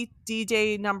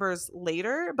D-Day numbers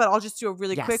later, but I'll just do a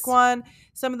really quick one.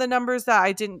 Some of the numbers that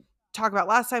I didn't talk about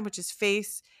last time, which is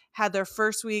Face, had their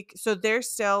first week. So their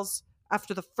sales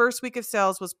after the first week of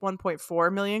sales was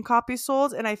 1.4 million copies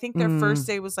sold. And I think their first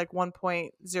day was like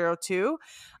 1.02.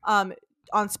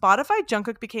 On Spotify,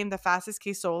 Jungkook became the fastest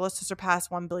K soloist to surpass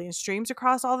 1 billion streams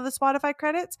across all of the Spotify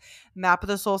credits. Map of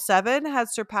the Soul 7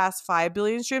 has surpassed 5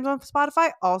 billion streams on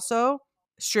Spotify. Also,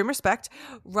 stream respect.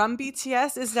 Run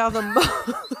BTS is now the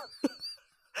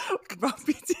Run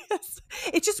BTS.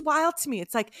 It's just wild to me.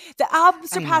 It's like the album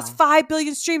surpassed 5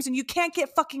 billion streams and you can't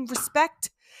get fucking respect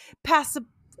past the...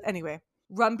 Anyway.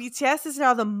 Run BTS is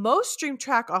now the most streamed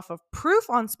track off of Proof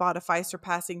on Spotify,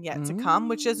 surpassing Yet to Come,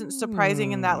 which isn't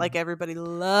surprising in that like everybody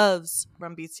loves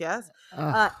Run BTS.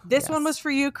 This one was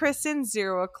for you, Kristen.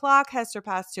 0 O'Clock has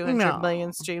surpassed 200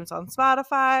 million streams on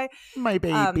Spotify. My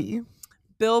baby.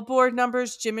 Billboard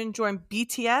numbers, Jimin joined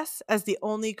BTS as the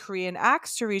only Korean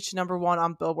acts to reach number 1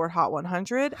 on Billboard Hot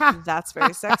 100. That's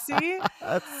very sexy.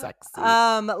 That's sexy.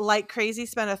 Like Crazy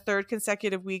spent a third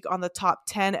consecutive week on the top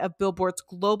 10 of Billboard's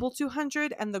Global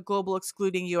 200 and the Global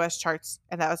excluding US charts,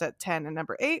 and that was at 10 and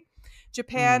number 8.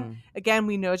 Japan, again,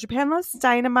 we know Japan loves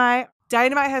Dynamite.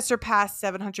 Dynamite has surpassed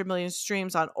 700 million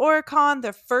streams on Oricon,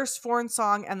 their first foreign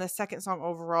song and the second song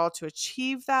overall to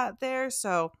achieve that there.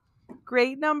 So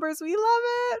great numbers. We love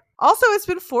it. Also, it's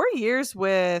been 4 years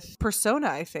with Persona,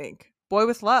 I think. Boy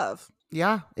with Love.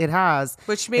 Yeah, it has.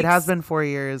 It has been 4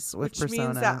 years with which Persona.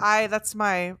 means that that's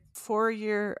my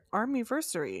 4-year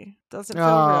Armyversary. Doesn't feel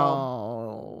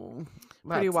real.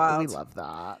 Pretty wild. We love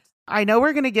that. I know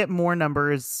we're going to get more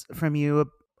numbers from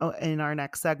you in our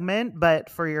next segment, but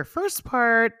for your first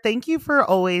part, thank you for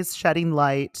always shedding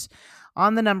light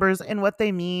on the numbers and what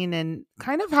they mean and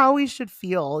kind of how we should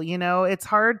feel. You know, it's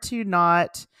hard to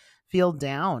not feel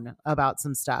down about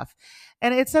some stuff.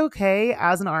 And it's okay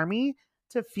as an Army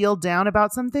to feel down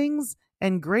about some things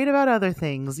and great about other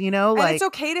things, you know, and it's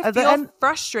okay to feel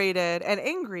frustrated and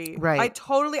angry. Right.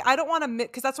 I don't want to,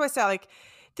 because that's why I say, like,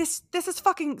 this is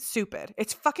fucking stupid.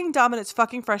 It's fucking dumb and it's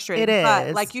fucking frustrating. It is.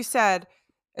 But like you said,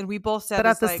 and we both said, but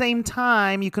at the same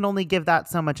time, you can only give that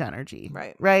so much energy.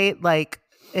 Right. Like,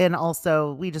 and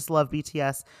also we just love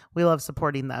BTS. We love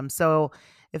supporting them. So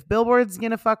if Billboard's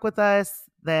going to fuck with us,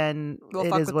 then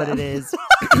it is what it is.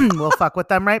 We'll fuck with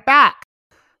them right back.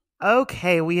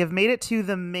 Okay, we have made it to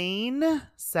the main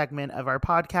segment of our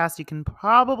podcast. You can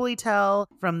probably tell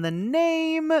from the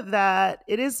name that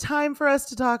it is time for us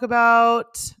to talk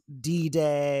about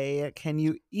D-Day. Can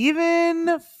you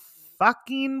even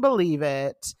fucking believe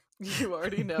it? You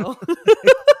already know.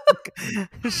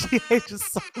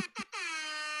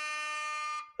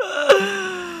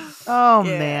 Oh,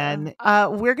 yeah. Man.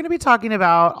 We're going to be talking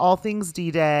about all things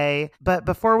D-Day. But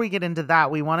before we get into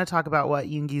that, we want to talk about what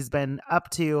Yoongi's been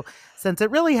up to, since it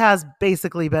really has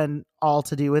basically been all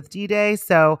to do with D-Day.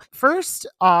 So first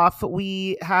off,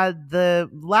 we had the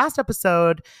last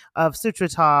episode of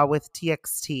Sutrata with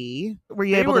TXT. Were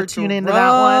you able to tune into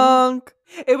that one?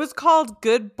 It was called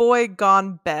Good Boy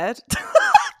Gone Bed.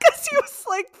 Because he was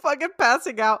like fucking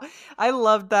passing out. I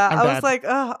loved that. I was like,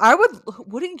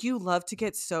 wouldn't you love to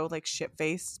get so like shit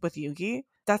faced with Yoongi?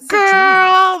 That's the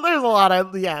girl. There's a lot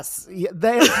of yes. Yes.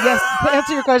 To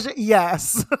answer your question,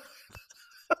 yes.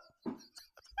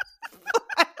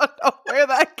 I don't know where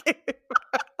that came from.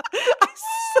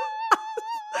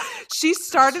 She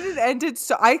started and ended,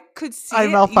 so I could see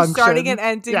you starting and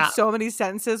ending so many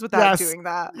sentences without doing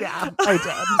that. Yeah,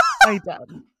 I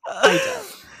did.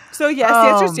 So yes, the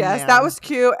answer is yes. Man. That was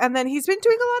cute. And then he's been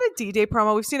doing a lot of D-Day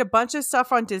promo. We've seen a bunch of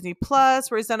stuff on Disney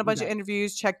Plus where he's done a bunch of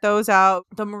interviews. Check those out.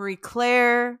 The Marie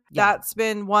Claire, that's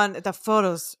been one. The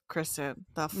photos, Kristen.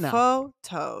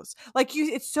 Photos. Like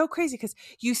it's so crazy because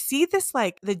you see this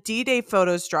like the D-Day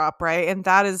photos drop, right? And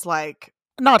that is like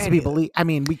not to be believed. I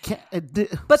mean, we can't.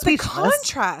 But the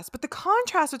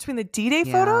contrast between the D-Day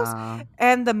photos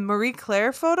and the Marie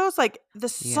Claire photos, like the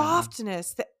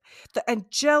softness, the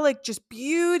angelic just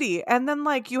beauty, and then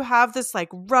like you have this like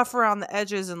rough around the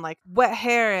edges and like wet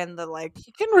hair and the like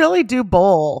you can really do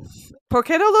both. ¿Por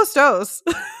qué no los dos?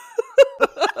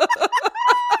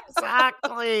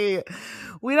 Exactly.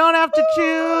 We don't have to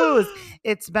choose.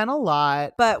 It's been a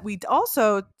lot. But we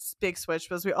also, big switch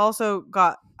was we also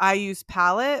got IU's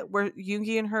palette where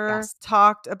Yoongi and her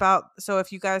talked about. So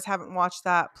if you guys haven't watched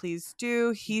that, please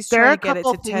do. He's trying to get it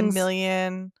to 10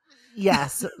 million.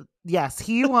 Yes. Yoongi's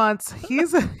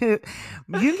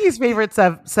favorite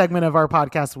segment of our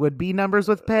podcast would be Numbers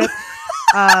with Pip.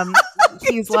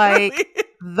 He's like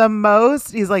the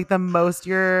most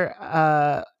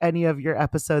your any of your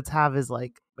episodes have is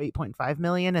like 8.5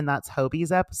 million, and that's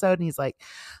Hobie's episode, and he's like,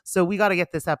 so we got to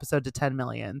get this episode to 10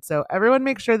 million. So everyone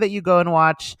make sure that you go and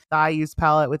watch the IU's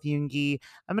palette with Yoongi.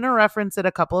 I'm going to reference it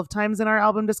a couple of times in our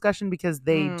album discussion because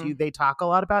they talk a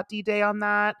lot about D-Day on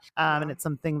that, and it's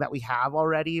something that we have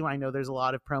already. I know there's a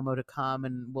lot of promo to come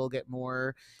and we'll get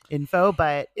more info,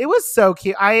 but it was so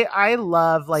cute. I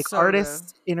love like so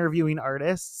artists interviewing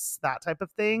artists, that type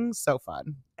of thing. So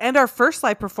fun. And our first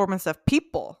live performance of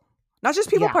People. Not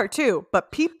just People Part 2,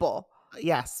 but People.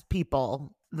 Yes,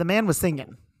 People. The man was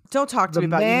singing. Don't talk to me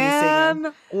about Yoongi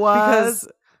singing. Because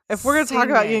if we're going to talk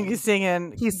about Yoongi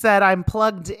singing. He said, I'm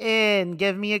plugged in.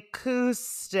 Give me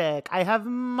acoustic. I have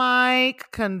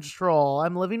mic control.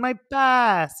 I'm living my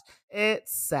best.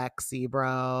 It's sexy,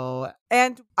 bro.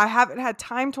 And I haven't had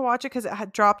time to watch it because it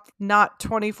had dropped less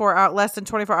than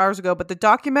 24 hours ago. But the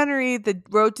documentary, The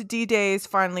Road to D-Day, is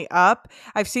finally up.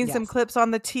 I've seen some clips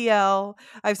on the TL.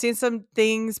 I've seen some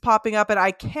things popping up, and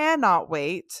I cannot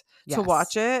wait to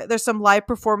watch it. There's some live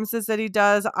performances that he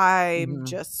does. I'm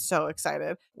just so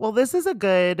excited. Well, this is a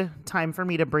good time for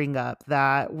me to bring up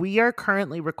that we are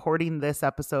currently recording this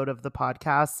episode of the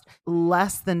podcast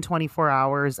less than 24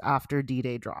 hours after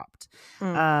D-Day dropped.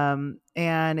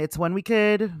 And it's when we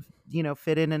could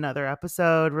fit in another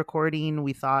episode recording.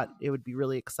 We thought it would be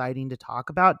really exciting to talk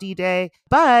about D-Day.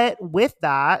 But with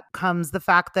that comes the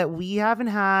fact that we haven't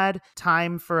had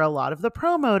time for a lot of the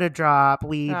promo to drop.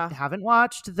 We haven't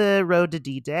watched the Road to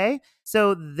D-Day.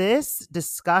 So this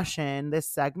discussion, this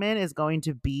segment is going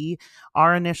to be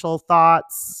our initial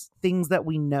thoughts, things that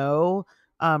we know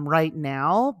right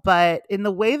now, but in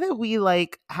the way that we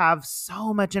have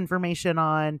so much information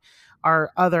on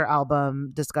our other album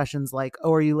discussions, like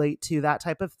 "Oh, are you late to?" that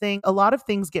type of thing. A lot of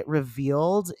things get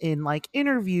revealed in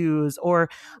interviews, or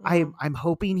I'm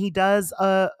hoping he does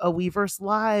a Weverse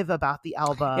live about the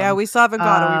album. Yeah, we still haven't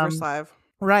got a Weverse live,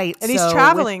 right? And he's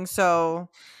traveling, so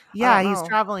yeah, he's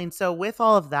traveling. So with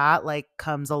all of that,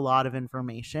 comes a lot of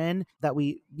information that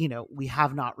we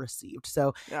have not received.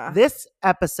 So this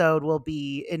episode will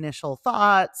be initial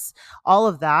thoughts, all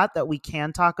of that we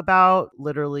can talk about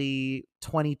literally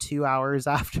 22 hours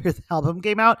after the album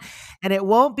came out. And it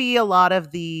won't be a lot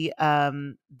of the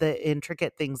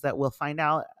intricate things that we'll find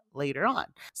out later on.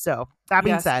 So that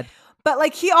being said.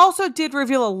 But he also did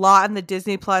reveal a lot in the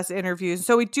Disney Plus interviews.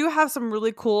 So we do have some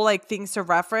really cool things to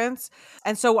reference.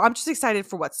 And so I'm just excited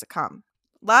for what's to come.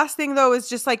 Last thing, though, is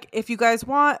just if you guys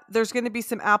want, there's going to be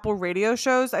some Apple radio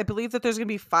shows. I believe that there's going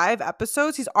to be 5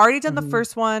 episodes. He's already done the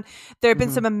first one. There have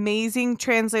been some amazing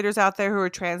translators out there who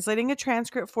are translating a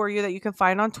transcript for you that you can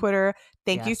find on Twitter.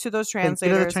 Thank you to those translators.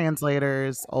 Thank you to the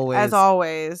translators, always. As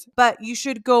always. But you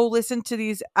should go listen to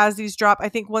these as these drop. I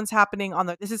think one's happening on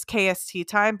this is KST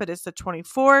time, but it's the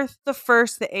 24th, the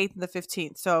 1st, the 8th, and the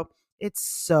 15th. So it's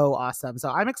so awesome.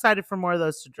 So I'm excited for more of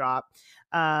those to drop.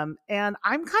 And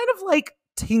I'm kind of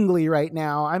tingly right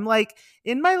now. I'm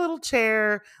in my little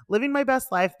chair living my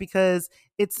best life because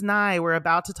it's nigh. We're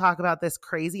about to talk about this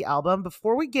crazy album.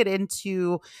 Before we get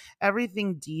into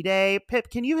everything D-Day, Pip,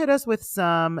 can you hit us with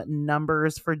some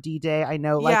numbers for D-Day? I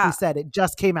know, like we said, it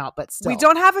just came out, but still. We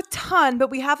don't have a ton, but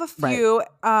we have a few.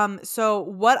 Right. So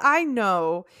what I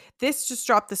know, this just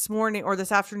dropped this morning or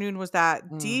this afternoon, was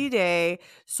that D-Day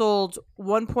sold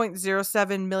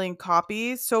 1.07 million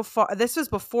copies so far. This was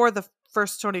before the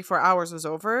first 24 hours was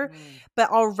over, but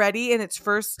already in its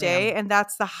first day, and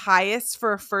that's the highest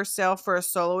for a first sale for a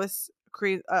soloist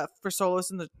for soloists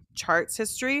in the charts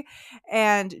history.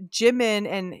 And Jimin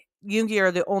and Yoongi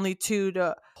are the only two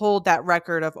to hold that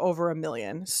record of over 1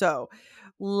 million. So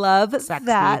love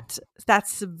that.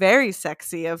 That's very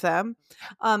sexy of them.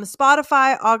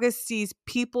 Spotify, Auguste's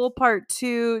People Part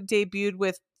 2 debuted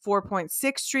with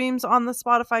 4.6 streams on the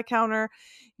Spotify counter.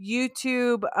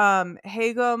 YouTube,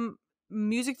 Hagum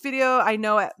music video, I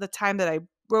know at the time that I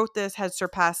wrote this, had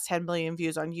surpassed 10 million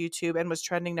views on YouTube and was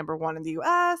trending #1 in the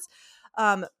US.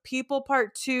 People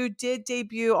Part 2 did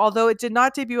debut, although it did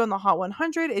not debut on the Hot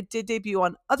 100. It did debut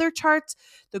on other charts,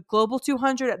 the Global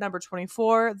 200 at number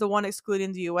 24, the one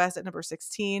excluding the US at number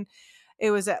 16.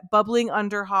 It was at bubbling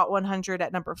under Hot 100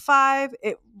 at number 5.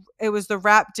 It was the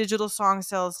rap digital song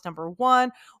sales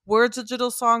 #1, words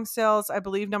digital song sales, I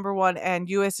believe, #1, and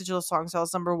US digital song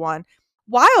sales #1.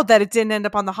 Wild that it didn't end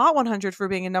up on the Hot 100 for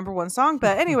being a #1 song,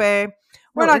 but anyway,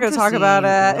 we're not going to talk about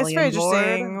it. It's very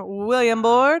interesting. William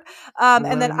Board.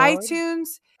 And then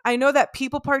iTunes, I know that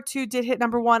People Part 2 did hit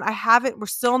 #1. We're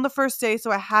still in the first day, so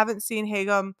I haven't seen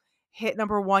Hagum hit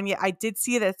 #1 yet. I did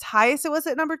see it as high as it was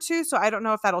at #2, so I don't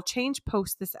know if that'll change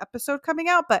post this episode coming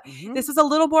out, but this is a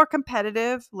little more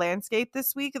competitive landscape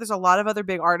this week. There's a lot of other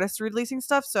big artists releasing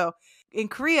stuff. So in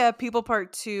Korea, People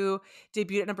Part 2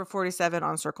 debuted at number 47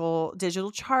 on Circle Digital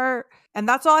Chart. And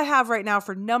that's all I have right now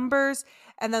for numbers.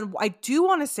 And then I do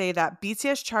want to say that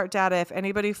BTS chart data, if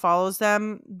anybody follows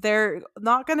them, they're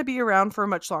not going to be around for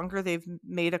much longer. They've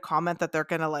made a comment that they're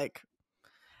going to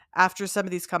after some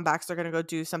of these comebacks, they're going to go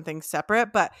do something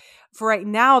separate. But for right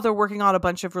now, they're working on a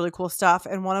bunch of really cool stuff.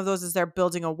 And one of those is they're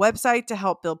building a website to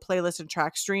help build playlists and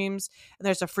track streams. And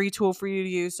there's a free tool for you to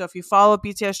use. So if you follow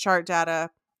BTS chart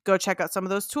data, go check out some of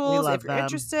those tools if you're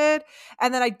interested.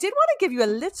 And then I did want to give you a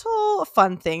little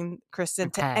fun thing, Kristen,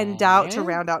 to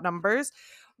round out numbers,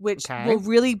 which will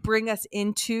really bring us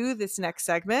into this next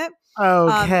segment.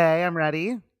 Okay, I'm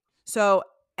ready. So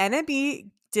NME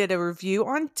did a review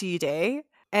on D-Day,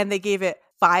 and they gave it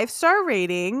 5-star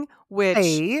rating,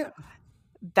 which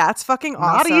that's fucking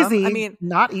awesome. Not easy. I mean,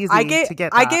 not easy to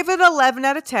get that. I gave it 11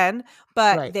 out of 10,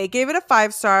 but they gave it a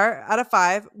 5-star out of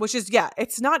 5, which is,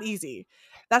 it's not easy.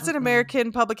 That's an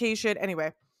American publication.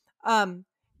 Anyway,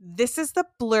 this is the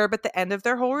blurb at the end of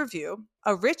their whole review.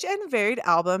 A rich and varied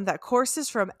album that courses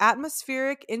from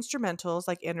atmospheric instrumentals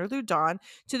like Interlude Dawn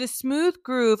to the smooth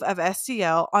groove of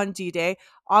STL on D-Day.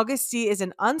 August D is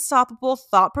an unstoppable,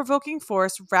 thought-provoking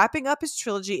force wrapping up his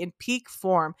trilogy in peak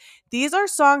form. These are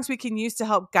songs we can use to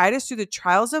help guide us through the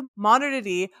trials of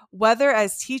modernity, whether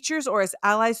as teachers or as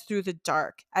allies through the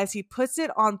dark. As he puts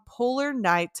it on Polar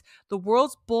Night, the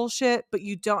world's bullshit, but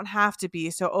you don't have to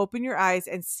be, so open your eyes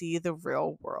and see the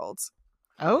real world.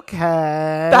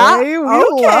 Okay. Okay.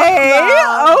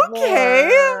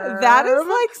 That is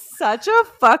like such a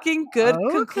fucking good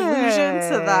conclusion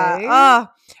to that.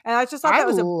 And I just thought that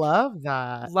was love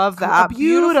that. Love that. A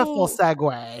beautiful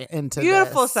segue into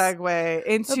beautiful this. segue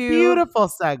into a beautiful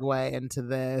segue into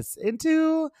this,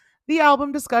 into the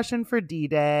album discussion for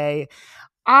D-Day.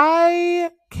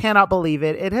 I cannot believe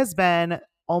it. It has been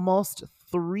almost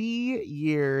 3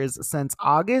 years since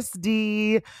August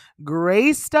D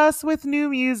graced us with new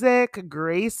music,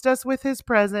 graced us with his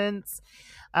presence.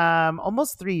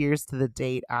 Almost 3 years to the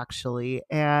date, actually.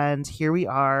 And here we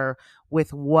are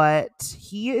with what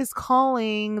he is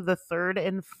calling the third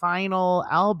and final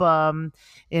album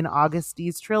in August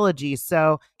D's trilogy.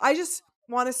 So I just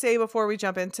want to say before we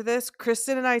jump into this,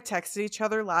 Kristen and I texted each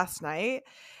other last night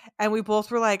and we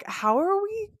both were like, how are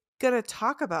we gonna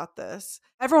talk about this?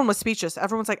 Everyone was speechless.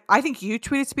 Everyone's like, I think you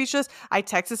tweeted speechless. I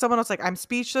texted someone, I was like, I'm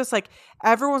speechless. Like,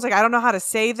 everyone's like, I don't know how to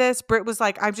say this. Britt was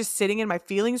like, I'm just sitting in my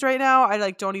feelings right now. I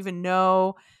like don't even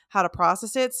know how to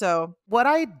process it. So what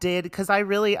I did, because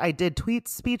I did tweet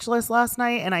speechless last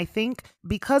night, and I think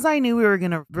because I knew we were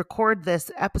going to record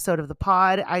this episode of the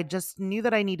pod, I just knew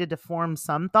that I needed to form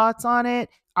some thoughts on it.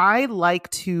 I like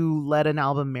to let an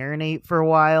album marinate for a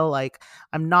while. Like,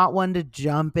 I'm not one to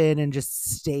jump in and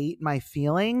just state my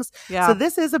feelings. Yeah. So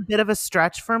this is a bit of a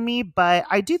stretch for me, but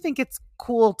I do think it's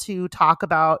cool to talk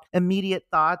about immediate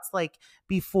thoughts, like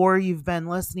before you've been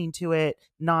listening to it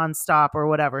nonstop or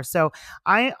whatever. So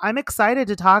I'm excited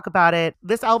to talk about it.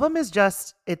 This album is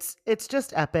just, it's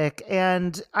just epic.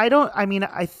 And I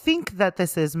think that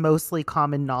this is mostly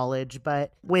common knowledge,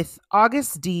 but with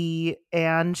August D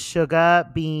and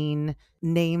Suga being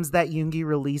names that Yoongi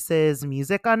releases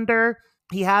music under,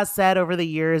 he has said over the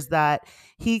years that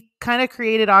he kind of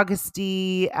created August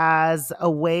D as a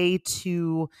way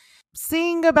to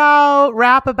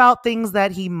rap about things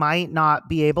that he might not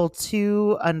be able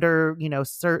to under,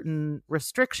 certain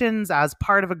restrictions as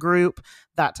part of a group,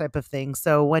 that type of thing.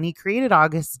 So when he created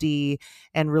August D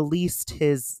and released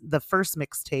the first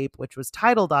mixtape, which was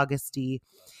titled August D,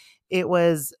 it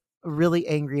was really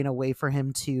angry in a way for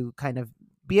him to kind of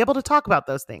be able to talk about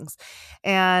those things.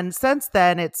 And since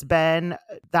then, it's been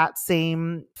that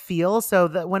same feel. So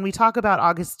that when we talk about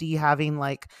August D having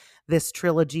like this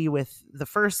trilogy with the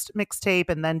first mixtape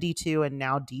and then D2 and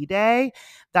now D-Day,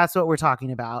 that's what we're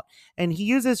talking about. And he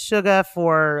uses Suga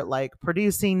for like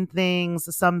producing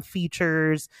things, some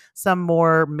features, some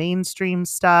more mainstream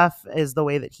stuff is the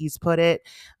way that he's put it.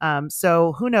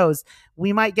 So who knows?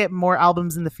 We might get more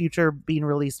albums in the future being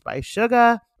released by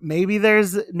Suga. Maybe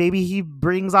he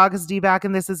brings August D back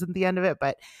and this isn't the end of it,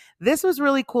 but this was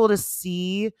really cool to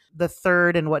see the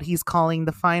third and what he's calling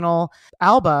the final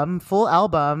album, full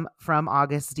album from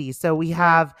August D. So we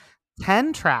have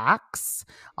 10 tracks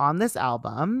on this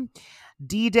album.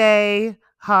 D-Day,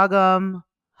 Hagum,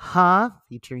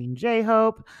 featuring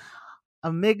J-Hope,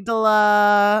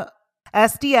 Amygdala,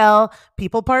 SDL,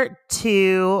 People Part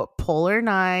 2, Polar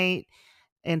Night,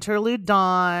 Interlude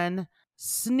Dawn,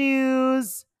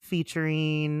 Snooze,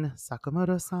 featuring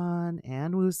Sakamoto-san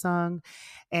and Woo-sung,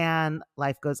 and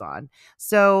Life Goes On.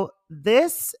 So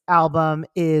this album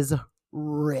is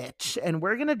rich, and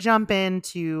we're going to jump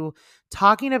into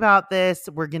talking about this.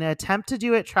 We're going to attempt to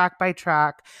do it track by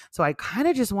track. So I kind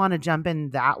of just want to jump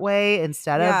in that way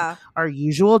instead of our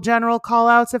usual general call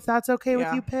outs, if that's okay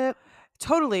with you, Pip.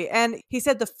 Totally. And he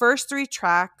said the first 3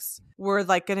 tracks were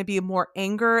like going to be more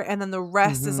anger, and then the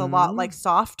rest is a lot like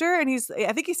softer. And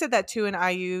I think he said that too in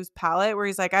IU's palette, where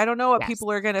he's like, I don't know what people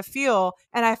are going to feel.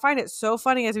 And I find it so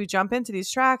funny as we jump into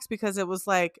these tracks, because it was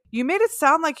like, you made it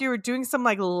sound like you were doing some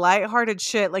like lighthearted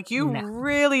shit. Like you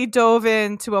really dove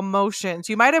into emotions.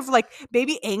 You might have like,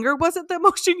 maybe anger wasn't the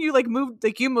emotion you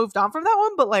moved on from that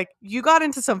one, but like you got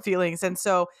into some feelings. And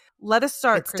so let us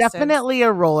start. It's definitely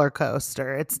a roller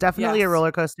coaster. It's definitely a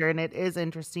roller coaster. And it is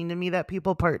interesting to me that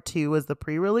People Part 2 was the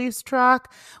pre-release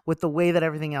track with the way that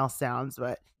everything else sounds.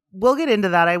 But we'll get into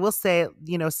that. I will say,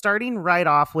 starting right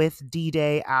off with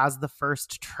D-Day as the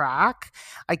first track,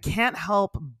 I can't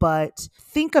help but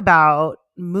think about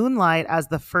Moonlight as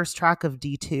the first track of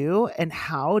D2 and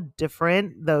how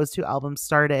different those two albums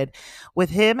started,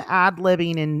 with him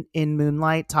ad-libbing in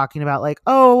Moonlight, talking about like,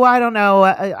 oh, I don't know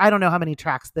how many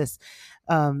tracks this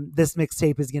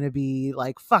mixtape is gonna be,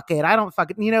 like, fuck it, I don't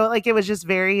fucking, like, it was just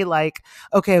very like,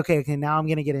 okay, now I'm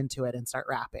gonna get into it and start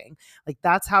rapping. Like,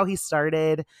 that's how he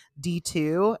started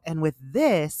D2. And with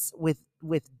this, with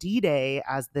D-Day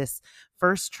as this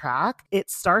first track,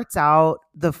 it starts out,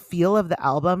 the feel of the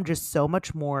album just so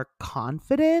much more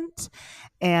confident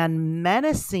and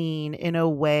menacing in a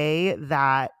way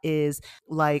that is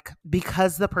like,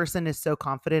 because the person is so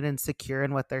confident and secure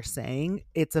in what they're saying,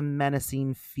 it's a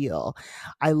menacing feel.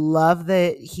 I love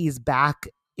that he's back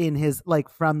in his, like,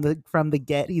 from the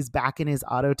get, he's back in his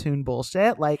auto-tune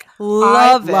bullshit. Like,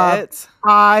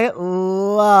 I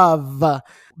love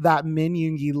that Min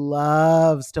Yoongi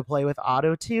loves to play with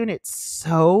auto-tune. It's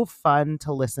so fun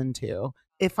to listen to.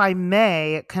 If I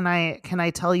may, can I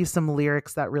tell you some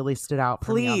lyrics that really stood out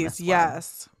for me on this Please,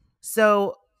 yes. one?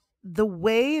 So the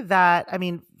way that, I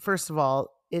mean, first of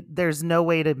all, there's no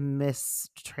way to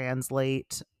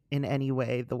mistranslate in any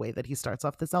way the way that he starts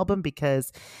off this album,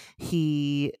 because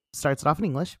he starts it off in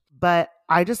English. But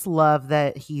I just love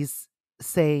that he's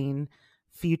saying,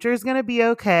 future's gonna be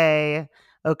okay.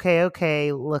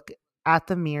 Okay, look at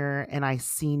the mirror and I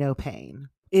see no pain.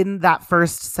 In that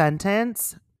first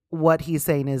sentence, what he's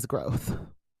saying is growth.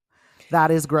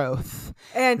 That is growth.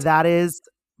 And that is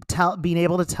being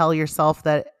able to tell yourself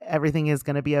that everything is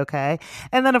going to be okay.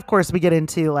 And then, of course, we get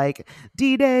into like,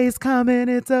 D-Day's coming,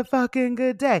 it's a fucking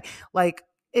good day. Like,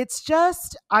 it's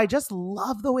just, I just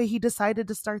love the way he decided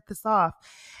to start this off.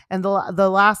 And the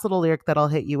last little lyric that I'll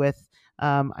hit you with,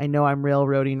 I know I'm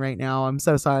railroading right now, I'm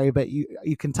so sorry, but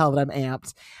you can tell that I'm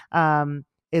amped,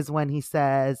 is when he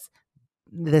says,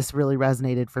 this really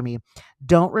resonated for me,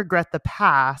 don't regret the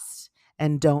past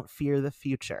and don't fear the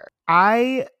future.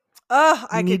 I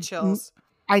get chills.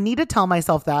 I need to tell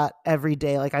myself that every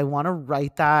day. Like, I want to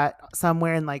write that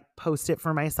somewhere and like post it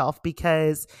for myself,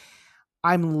 because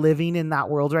I'm living in that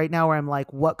world right now where I'm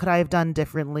like, what could I have done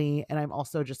differently? And I'm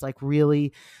also just like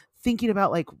really thinking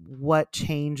about like what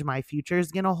change my future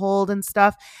is going to hold and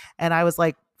stuff. And I was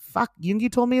like, fuck,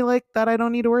 Yoongi told me like that I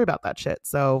don't need to worry about that shit.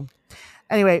 So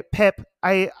anyway, Pip,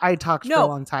 I talked for a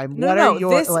long time.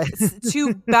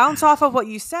 To bounce off of what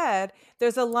you said,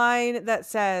 there's a line that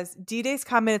says, D-Day's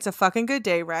coming, it's a fucking good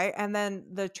day, right? And then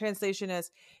the translation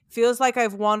is, feels like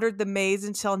I've wandered the maze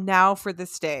until now for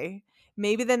this day.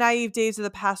 Maybe the naive days of the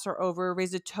past are over.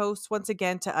 Raise a toast once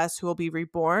again to us who will be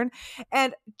reborn.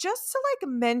 And just to like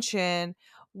mention,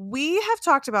 we have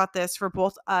talked about this for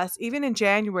both us. Even in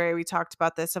January, we talked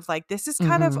about this of like, this is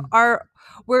kind of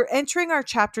we're entering our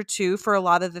chapter 2 for a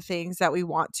lot of the things that we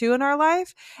want to in our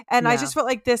life. And I just felt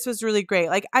like this was really great.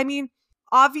 Like, I mean,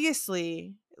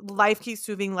 obviously life keeps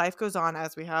moving, life goes on,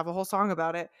 as we have a whole song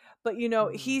about it. But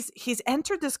he's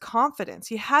entered this confidence.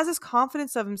 He has this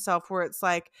confidence of himself where it's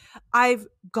like, I've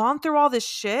gone through all this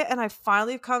shit and I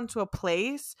finally come to a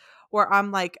place where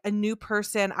I'm like a new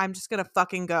person. I'm just going to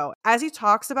fucking go. As he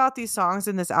talks about these songs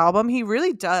in this album, he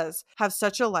really does have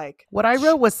such a like... What I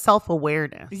wrote was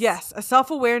self-awareness. Yes, a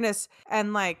self-awareness.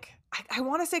 And like, I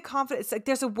want to say confidence. Like,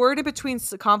 there's a word in between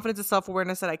confidence and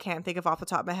self-awareness that I can't think of off the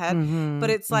top of my head. But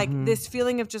it's like this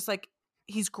feeling of just like,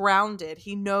 he's grounded.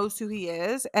 He knows who he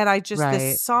is. And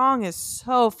this song is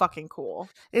so fucking cool.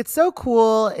 It's so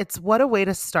cool. It's what a way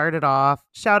to start it off.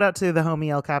 Shout out to the homie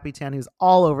El Capitan, who's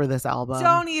all over this album.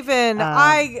 Don't even.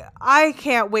 I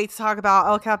can't wait to talk about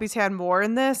El Capitan more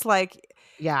in this. Like,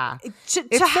 yeah,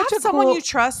 to have someone you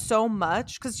trust so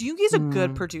much, because Yoongi's a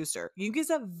good producer. Yoongi's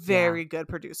a very good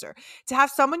producer. To have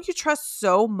someone you trust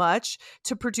so much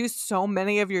to produce so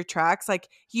many of your tracks, like,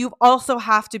 you also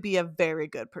have to be a very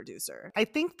good producer. I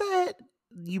think that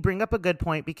you bring up a good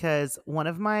point, because one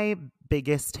of my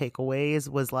biggest takeaways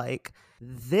was like,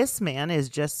 this man is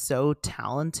just so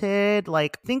talented.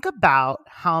 Like, think about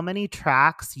how many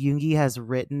tracks Yoongi has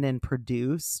written and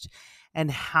produced,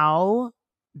 and how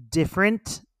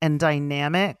different and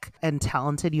dynamic and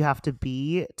talented you have to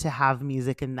be to have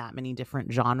music in that many different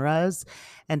genres,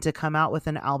 and to come out with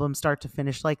an album start to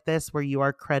finish like this, where you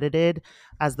are credited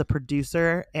as the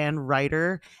producer and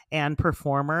writer and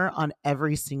performer on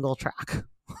every single track.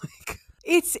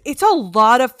 It's a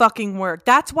lot of fucking work.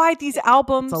 That's why these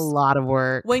albums, it's a lot of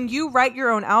work. When you write your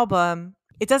own album,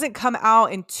 it doesn't come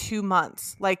out in 2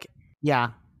 months. Like,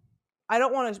 yeah, I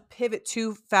don't want to pivot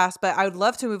too fast, but I would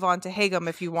love to move on to Hagum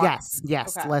if you want.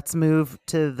 Yes. Okay. Let's move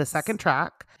to the second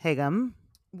track, Hagum.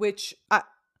 Which,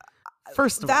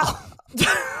 first of all,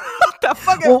 That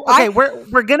fucking Well, okay,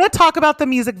 we're gonna talk about the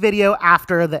music video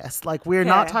after this. Like, we're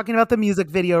not Okay. talking about the music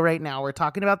video right now. We're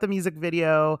talking about the music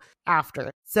video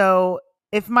after. So,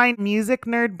 if my music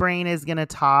nerd brain is gonna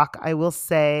talk, I will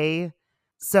say.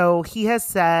 So he has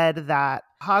said that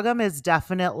Hagam is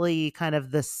definitely kind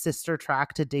of the sister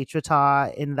track to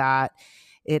Daechwita in that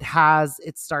it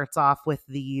starts off with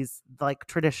these like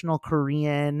traditional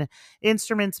Korean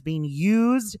instruments being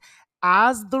used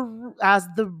as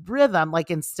the rhythm,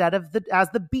 like instead of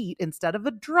the beat, instead of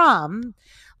a drum.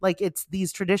 Like, it's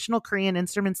these traditional Korean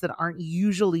instruments that aren't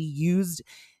usually used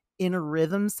in a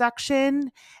rhythm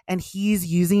section, and he's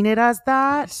using it as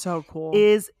that. So cool.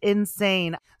 Is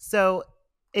insane. So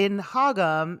in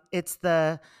Hagam, it's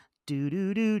the do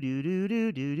do do do do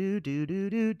do do do do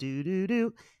do do do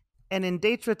do, and in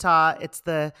Daechwita, it's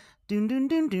the dun dun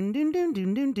dun dun dun dun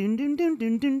dun dun dun dun dun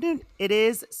dun dun dun. It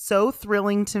is so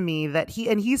thrilling to me that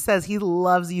he says he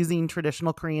loves using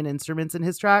traditional Korean instruments in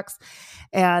his tracks,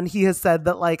 and he has said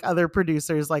that like other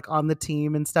producers like on the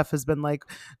team and stuff has been like,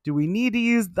 do we need to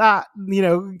use that? You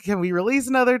know, can we release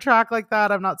another track like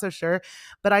that? I'm not so sure,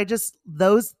 but I just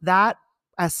that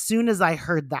as soon as I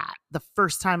heard that the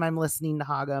first time I'm listening to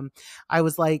Hagam, I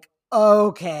was like,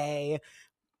 okay.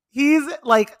 He's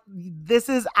like, this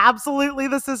is absolutely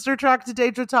the sister track to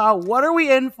Daechwita. What are we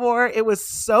in for? It was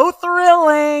so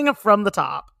thrilling from the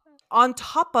top. On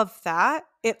top of that,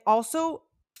 it also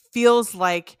feels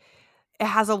like it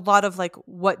has a lot of like,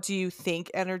 what do you think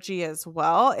energy as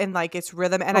well, and like its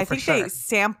rhythm. And I think they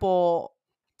sample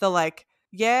the like,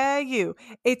 yeah, you.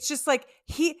 It's just like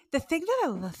the thing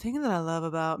that I love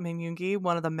about Min Yoongi,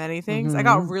 one of the many things. I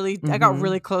got really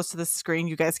close to the screen.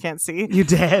 You guys can't see. You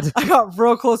did. I got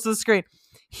real close to the screen.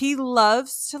 He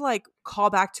loves to like call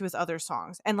back to his other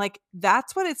songs, and like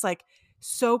that's what it's like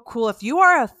so cool. If you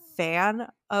are a fan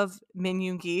of Min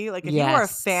Yoongi, like if you are a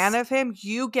fan of him,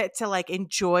 you get to like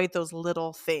enjoy those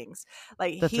little things.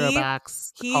 Like the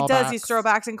throwbacks. He does these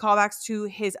throwbacks and callbacks to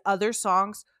his other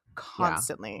songs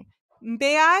constantly. Yeah.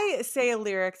 May I say a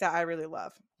lyric that I really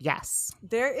love? Yes.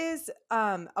 There is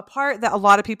a part that a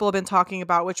lot of people have been talking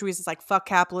about, which was like fuck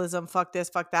capitalism, fuck this,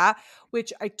 fuck that,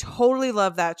 which I totally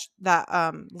love that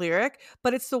lyric,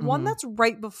 but it's the one that's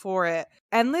right before it.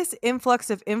 Endless influx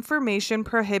of information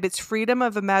prohibits freedom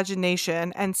of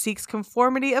imagination and seeks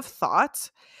conformity of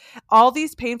thought. All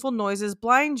these painful noises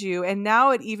blind you, and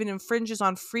now it even infringes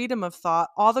on freedom of thought.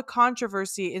 All the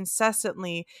controversy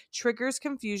incessantly triggers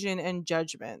confusion and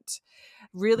judgment.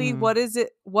 Really, what is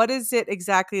it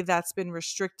exactly that's been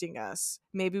restricting us?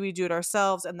 Maybe we do it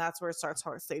ourselves, and that's where it starts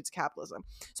slaves to capitalism.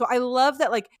 So I love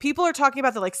that like people are talking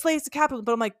about the like slaves to capitalism,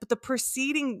 but I'm like, but the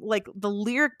preceding, like the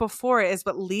lyric before it is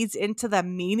what leads into the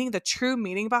meaning, the true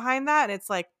meaning behind that. And it's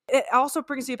like, it also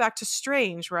brings you back to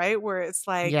Strange, right? Where it's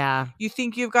like, you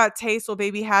think you've got taste, well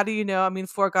baby, how do you know? I mean,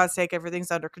 for God's sake,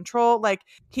 everything's under control. Like,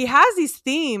 he has these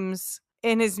themes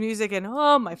in his music, and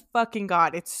oh my fucking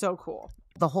God, it's so cool.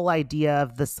 The whole idea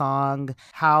of the song,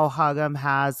 how Hagam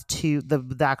has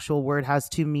the actual word has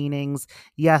two meanings.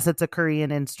 Yes, it's a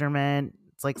Korean instrument.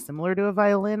 It's like similar to a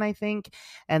violin, I think.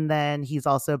 And then he's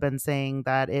also been saying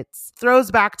that it throws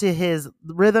back to his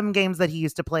rhythm games that he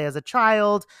used to play as a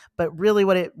child. But really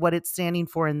what it's standing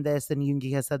for in this, and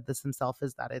Yoongi has said this himself,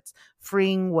 is that it's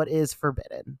freeing what is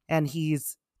forbidden. And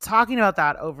he's talking about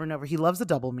that over and over. He loves a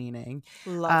double meaning.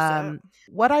 Loves it.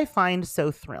 What I find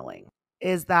so thrilling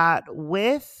is that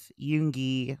with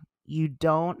Yoongi, you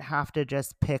don't have to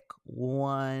just pick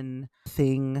one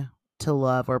thing to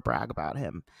love or brag about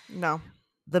him. No.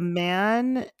 The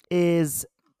man is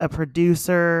a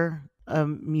producer, a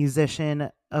musician,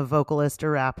 a vocalist, a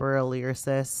rapper, a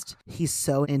lyricist. He's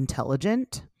so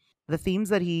intelligent. The themes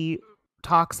that he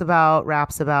talks about,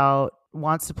 raps about,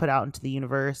 wants to put out into the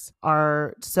universe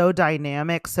are so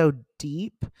dynamic, so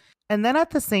deep. And then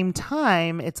at the same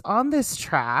time, it's on this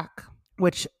track,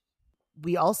 which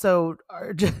we also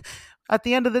are just, at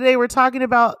the end of the day, we're talking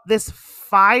about this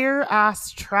fire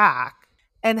ass track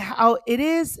and how it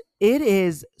is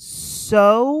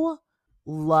so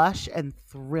lush and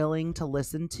thrilling to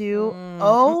listen to.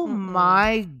 Oh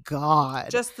my God.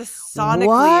 Just the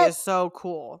sonically is so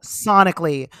cool.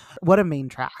 Sonically, what a main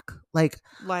track. Like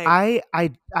I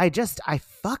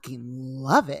fucking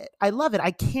love it. I love it.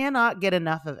 I cannot get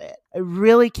enough of it. I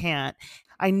really can't.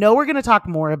 I know we're going to talk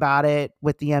more about it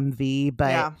with the MV,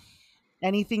 but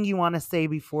anything you want to say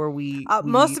before we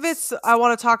most of it's I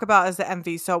want to talk about is the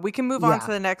MV, so we can move on to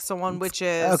the next one, which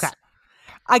is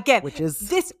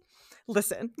this.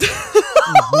 Listen,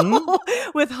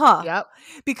 with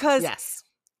because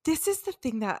this is the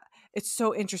thing that It's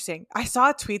so interesting. I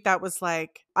saw a tweet that was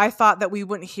like, I thought that we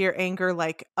wouldn't hear anger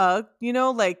like,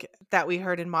 like that we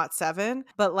heard in Mott 7,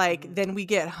 but like then we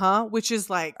get which is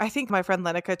like, I think my friend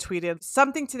Lenica tweeted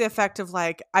something to the effect of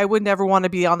like, I would never want to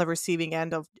be on the receiving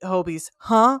end of Hobie's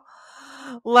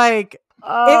like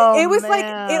it was like,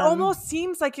 it almost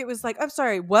seems like it was like, I'm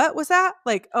sorry, what was that?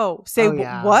 Like,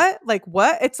 what? Like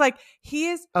what? It's like he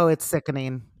is. Oh, it's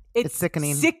sickening. It's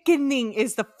sickening. Sickening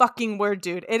is the fucking word,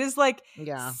 dude. It is like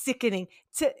sickening.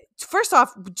 First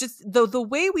off, just the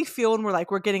way we feel when we're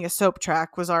like, we're getting a soap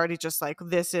track was already just like,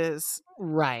 this is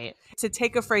right. To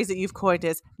take a phrase that you've coined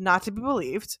is not to be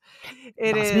believed.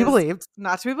 Not to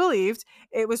be believed.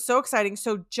 It was so exciting.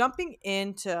 So jumping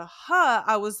into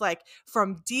I was like,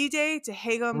 from D-Day to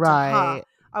Hagum to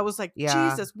I was like,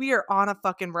 Jesus, we are on a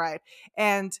fucking ride.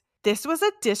 And this was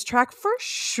a diss track for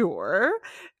sure.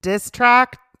 Diss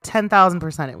track.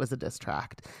 10,000% it was a diss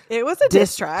track. It was a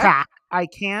diss track. I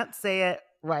can't say it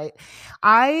right.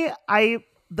 The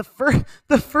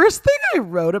first thing I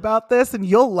wrote about this, and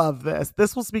you'll love this.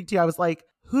 This will speak to you. I was like,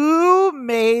 who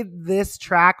made this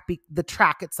track the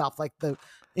track itself, like the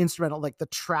instrumental, like the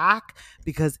track,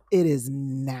 because it is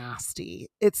nasty.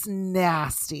 It's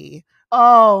nasty.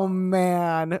 Oh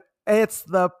man. It's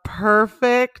the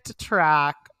perfect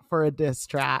track for a diss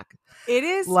track. It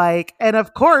is like, and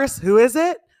of course, who is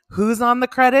it? Who's on the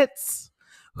credits?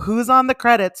 Who's on the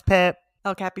credits, Pip?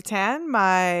 El Capitan,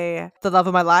 the love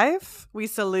of my life. We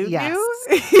salute you.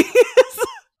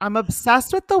 I'm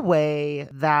obsessed with the way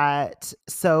that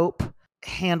Soap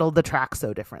handled the track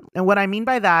so differently. And what I mean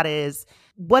by that is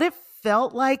what it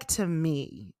felt like to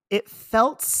me. It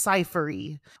felt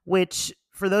ciphery, which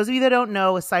for those of you that don't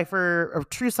know, a cipher or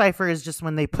true cipher is just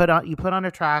when you put on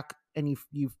a track and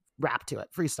you rap to it,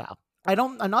 freestyle.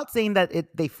 I'm not saying that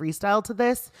they freestyle to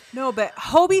this. No, but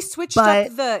Hobie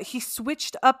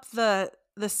switched up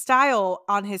the style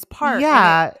on his part.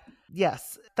 Yeah.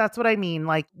 Yes. That's what I mean.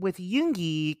 Like with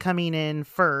Yoongi coming in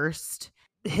first,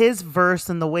 his verse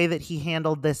and the way that he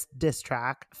handled this diss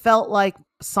track felt like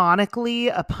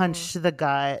sonically a punch to the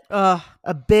gut.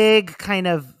 A big kind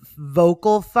of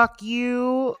vocal fuck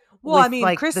you. Well, I mean,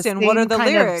 like Kristen, what are the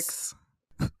lyrics?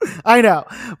 I know,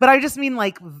 but I just mean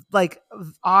like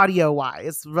audio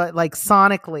wise, right? Like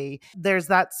sonically, there's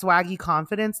that swaggy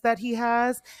confidence that he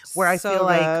has where I feel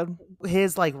like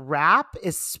his like rap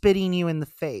is spitting you in the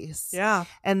face. Yeah.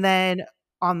 And then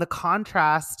on the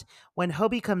contrast, when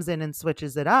Hobie comes in and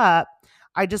switches it up,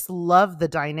 I just love the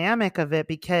dynamic of it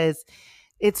because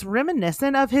it's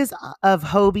reminiscent of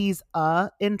Hobie's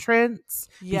entrance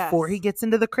before he gets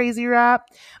into the crazy rap,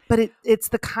 but it's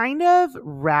the kind of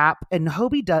rap, and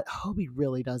Hobie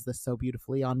really does this so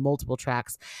beautifully on multiple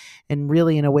tracks, and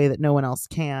really in a way that no one else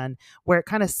can, where it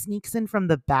kind of sneaks in from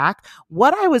the back.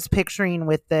 What I was picturing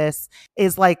with this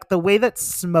is like the way that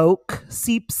smoke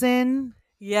seeps in.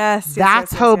 Yes,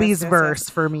 that's Hobie's verse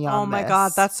for me on this. Oh my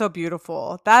God, that's so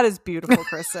beautiful. That is beautiful,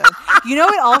 Kristen.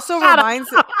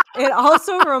 It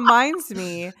also reminds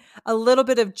me a little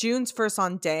bit of June's verse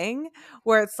on Dang,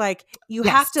 where it's like you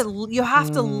have to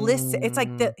listen. It's like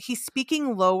he's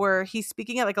speaking lower, he's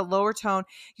speaking at like a lower tone.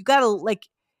 You gotta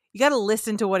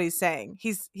listen to what he's saying.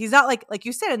 He's not like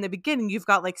you said in the beginning, you've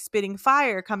got like spitting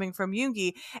fire coming from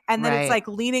Yoongi, and then it's like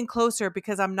leaning closer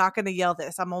because I'm not going to yell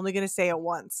this. I'm only going to say it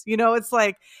once. It's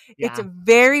like, it's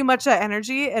very much that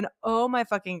energy. And oh my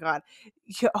fucking God,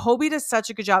 Hobie does such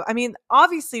a good job. I mean,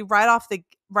 obviously right off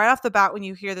the bat, when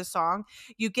you hear the song,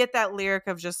 you get that lyric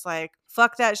of just like,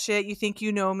 fuck that shit. You think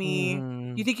you know me.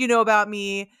 You think you know about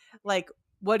me. Like,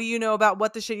 what do you know about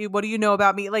what do you know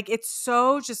about me? Like, it's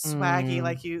so just swaggy.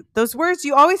 Like those words,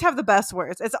 you always have the best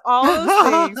words. It's all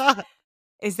those things.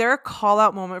 Is there a call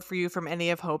out moment for you from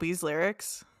any of Hobie's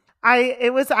lyrics?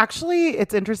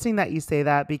 It's interesting that you say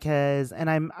that because, and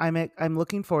I'm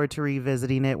looking forward to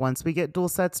revisiting it once we get dual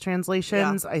sets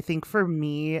translations. I think for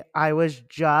me, I was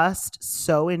just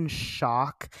so in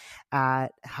shock at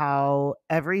how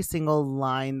every single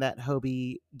line that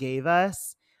Hobie gave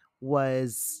us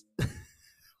was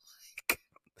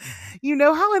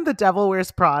how in The Devil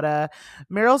Wears Prada,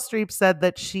 Meryl Streep said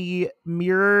that she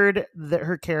mirrored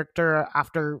her character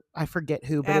after, I forget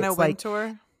who, but Anna it's Wintour?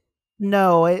 Like,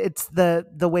 no, it's the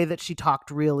way that she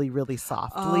talked really, really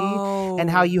softly,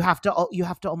 and how you have to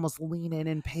almost lean in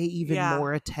and pay even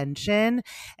more attention,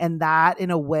 and that in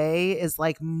a way is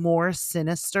like more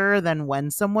sinister than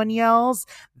when someone yells.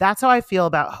 That's how I feel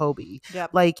about Hobie.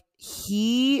 Yep. Like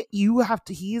he's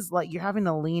like, you're having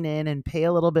to lean in and pay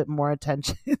a little bit more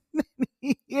attention than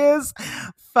he is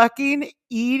fucking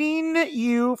eating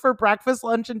you for breakfast,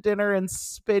 lunch, and dinner and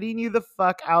spitting you the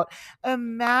fuck out.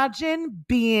 Imagine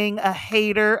being a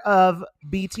hater of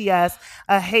BTS,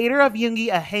 a hater of Yoongi,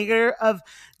 a hater of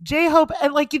J-Hope,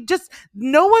 and like you just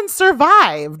no one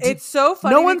survived. It's so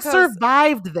funny. No one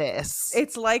survived this.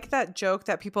 It's like that joke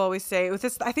that people always say with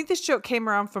this. I think this joke came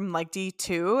around from like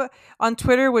D2 on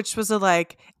Twitter, which was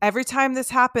like, every time this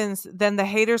happens, then the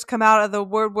haters come out of the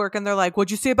woodwork and they're like,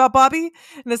 "What'd you say about Bobby?"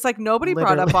 And it's like, nobody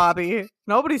brought up Bobby.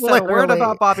 Nobody said a word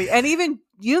about Bobby. And even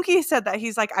Yoongi said that.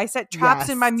 He's like, I set traps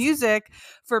in my music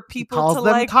for people to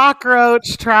like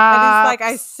cockroach traps. And he's like,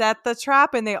 I set the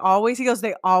trap and they always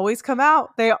come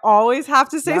out. They always have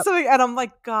to say something. And I'm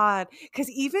like, God. Because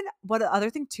even what the other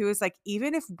thing too is like,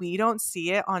 even if we don't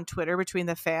see it on Twitter between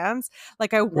the fans,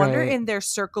 like I wonder in their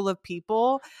circle of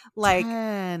people, like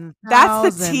 10,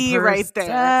 that's the tea right there.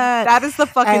 That is the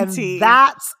fucking tea.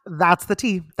 That's the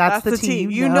tea. That's the tea.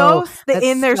 You know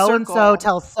in their circle.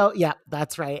 Yeah,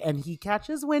 that's right. And he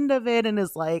catches wind of it and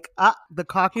is like, the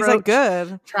cockroach He's like,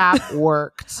 good. Trap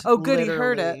worked. Oh, good. Literally. He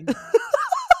heard it.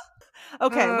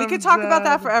 Okay, we could talk about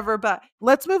that forever, but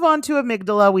let's move on to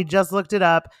amygdala. We just looked it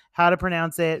up, how to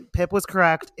pronounce it. Pip was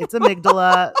correct. It's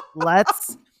amygdala.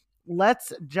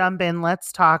 Let's jump in.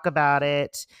 Let's talk about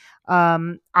it.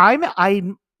 I'm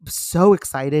so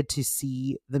excited to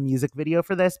see the music video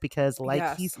for this because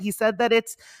he said that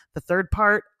it's the third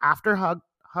part after Hug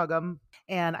 'em,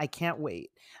 and I can't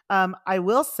wait. I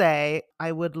will say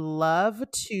I would love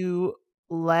to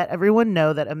let everyone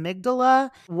know that amygdala,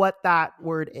 what that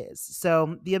word is.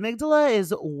 So the amygdala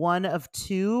is one of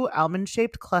two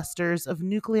almond-shaped clusters of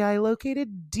nuclei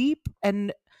located deep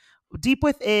within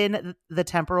the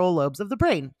temporal lobes of the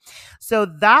brain. So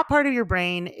that part of your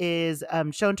brain is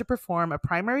shown to perform a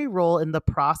primary role in the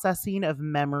processing of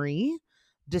memory,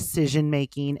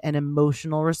 decision-making, and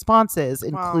emotional responses,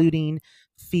 including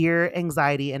fear,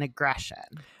 anxiety, and aggression.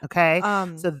 Okay?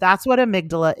 So that's what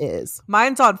amygdala is.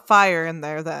 Mine's on fire in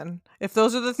there then. If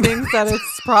those are the things that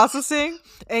it's processing,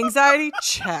 anxiety,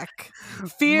 check.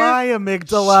 Fear, my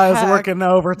amygdala is working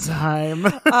overtime.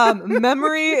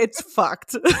 Memory, it's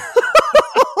fucked.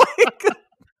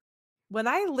 When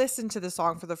I listened to the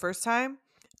song for the first time,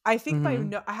 I think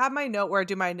I have my note where I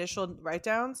do my initial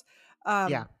write-downs.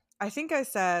 I think I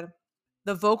said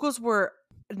the vocals were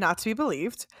not to be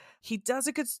believed. He does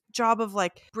a good job of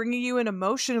like bringing you in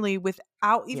emotionally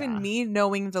without even me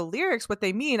knowing the lyrics, what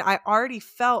they mean. I already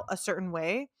felt a certain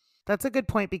way. That's a good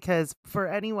point because for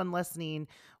anyone listening,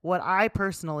 what I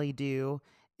personally do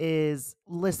is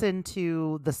listen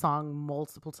to the song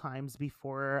multiple times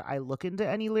before I look into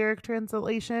any lyric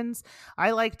translations.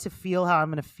 I like to feel how I'm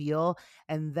going to feel.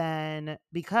 And then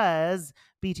because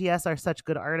BTS are such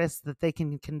good artists that they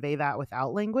can convey that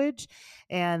without language.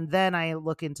 And then I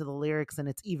look into the lyrics and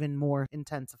it's even more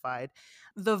intensified.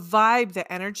 The vibe,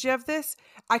 the energy of this,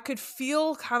 I could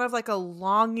feel kind of like a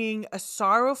longing, a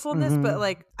sorrowfulness, but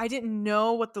like I didn't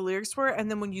know what the lyrics were.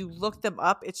 And then when you look them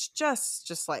up, it's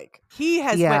just like he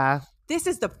has this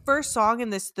is the first song in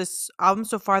this album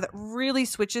so far that really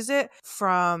switches it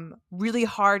from really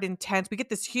hard, intense. We get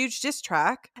this huge diss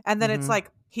track, and then it's like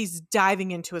he's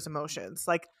diving into his emotions,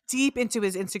 like deep into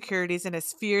his insecurities and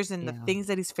his fears and the things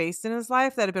that he's faced in his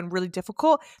life that have been really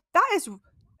difficult. That is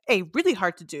really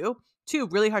hard to do.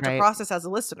 Really hard to process as a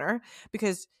listener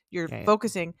because you're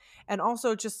focusing, and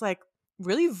also just like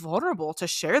really vulnerable to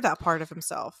share that part of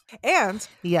himself. And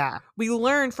we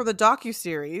learned from the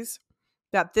docuseries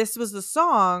that this was the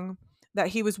song that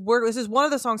he was this is one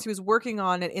of the songs he was working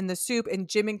on in the soup, and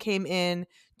Jimin came in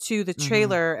to the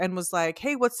trailer and was like,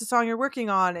 "Hey, what's the song you're working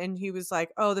on?" And he was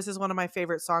like, "Oh, this is one of my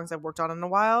favorite songs I've worked on in a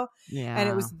while." And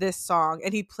it was this song,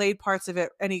 and he played parts of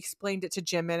it and he explained it to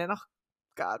Jimin, and oh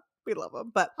God, we love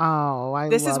him. But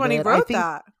this is when he wrote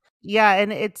that. Yeah,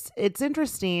 and it's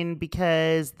interesting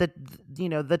because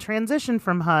the transition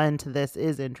from Hun to this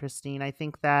is interesting. I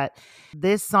think that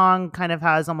this song kind of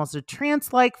has almost a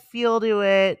trance-like feel to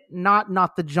it,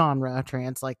 not the genre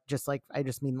trance, I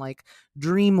just mean like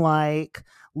dreamlike,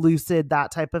 lucid,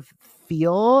 that type of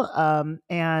feel.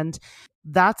 And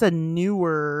that's a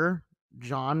newer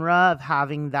genre of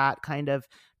having that kind of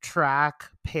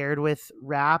track paired with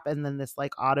rap and then this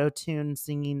like auto-tune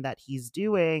singing that he's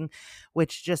doing,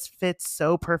 which just fits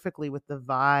so perfectly with the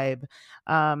vibe.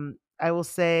 I will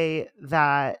say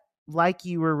that, like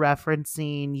you were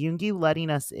referencing, Yoongi letting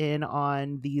us in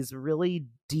on these really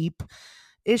deep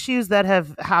issues that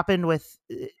have happened with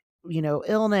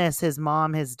illness, his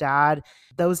mom, his dad,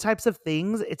 those types of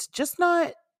things. It's just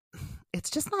not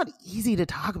easy to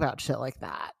talk about shit like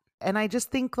that. And I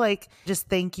just think just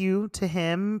thank you to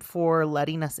him for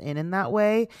letting us in that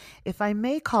way. If I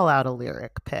may call out a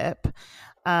lyric, Pip,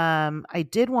 I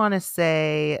did want to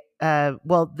say, there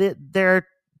are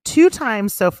 2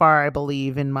 times so far, I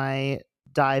believe, in my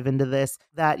dive into this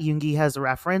that Yoongi has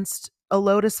referenced a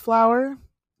lotus flower.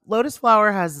 Lotus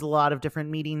flower has a lot of different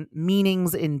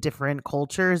meanings in different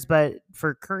cultures, but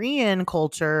for Korean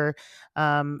culture,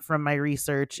 from my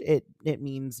research, it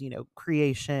means,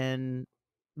 creation,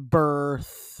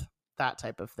 birth, that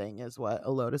type of thing is what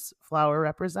a lotus flower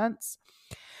represents.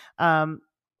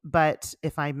 But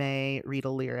if I may read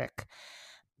a lyric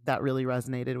that really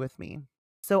resonated with me.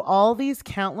 So all these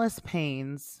countless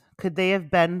pains, could they have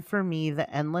been for me the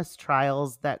endless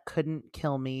trials that couldn't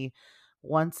kill me?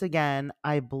 Once again,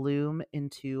 I bloom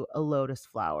into a lotus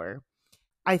flower.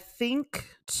 I think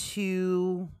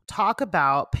to talk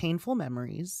about painful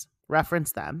memories,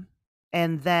 reference them,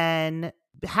 and then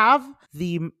have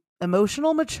the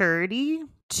emotional maturity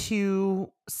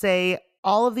to say,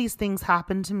 all of these things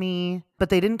happened to me, but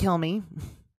they didn't kill me.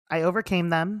 I overcame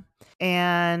them.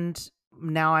 And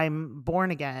now I'm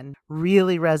born again.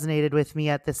 Really resonated with me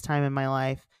at this time in my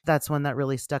life. That's one that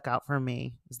really stuck out for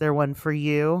me. Is there one for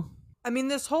you? I mean,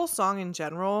 this whole song in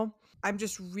general, I'm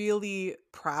just really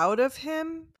proud of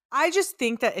him. I just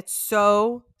think that it's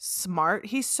so smart.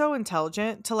 He's so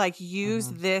intelligent to use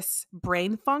this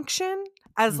brain function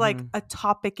as a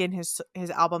topic in his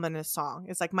album and his song.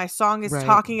 It's like, my song is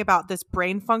talking about this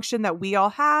brain function that we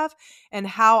all have and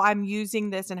how I'm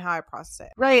using this and how I process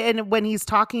it. Right. And when he's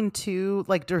talking to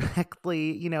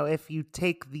directly, if you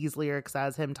take these lyrics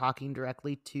as him talking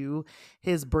directly to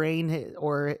his brain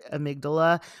or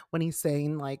amygdala, when he's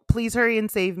saying please hurry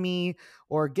and save me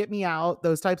or get me out,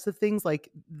 those types of things,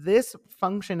 this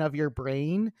function of your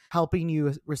brain helping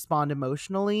you respond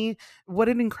emotionally. What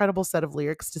an incredible set of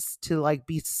lyrics to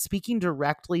be speaking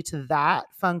directly to that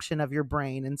function of your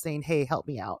brain and saying, hey, help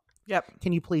me out. Yep.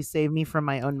 Can you please save me from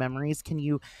my own memories? Can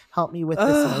you help me with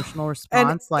this emotional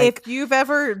response? And if you've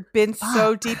ever been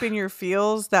so deep in your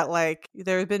feels that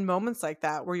there have been moments like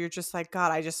that where you're just like,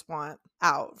 God, I just want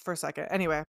out for a second.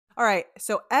 Anyway. All right.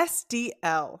 So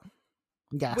SDL.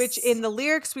 Yes. Which in the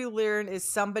lyrics we learn is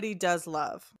somebody does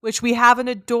love, which we have an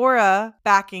Adora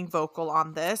backing vocal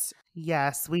on this.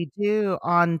 Yes, we do.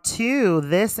 On 2,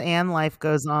 This and Life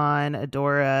Goes On,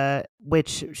 Adora,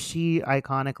 which she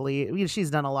iconically,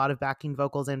 she's done a lot of backing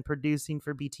vocals and producing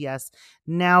for BTS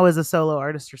now as a solo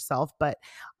artist herself, but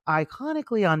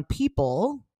iconically on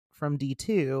People from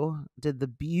D2 did the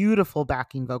beautiful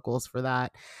backing vocals for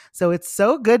that. So it's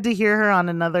so good to hear her on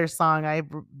another song. I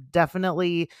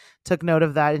definitely took note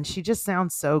of that, and she just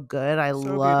sounds so good. I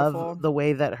love beautiful. The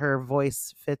way that her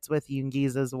voice fits with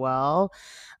Yoongi's as well.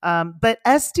 But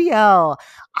SDL,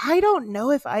 I don't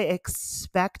know if I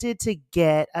expected to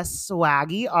get a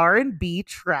swaggy R&B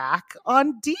track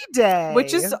on D-Day.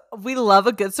 Which is, we love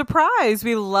a good surprise.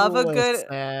 We love a good,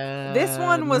 this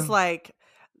one was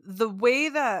the way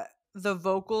that the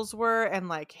vocals were and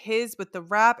his with the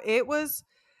rap, it was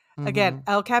again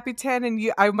El Capitan and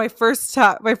you. My first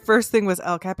thing was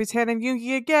El Capitan and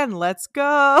Yoongi again. Let's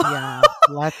go. Yeah,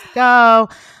 let's go.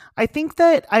 I think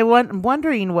that I'm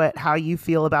wondering how you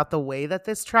feel about the way that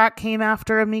this track came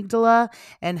after Amygdala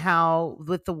and how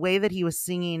with the way that he was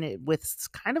singing it with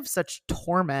kind of such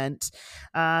torment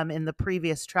in the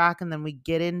previous track, and then we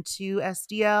get into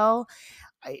SDL.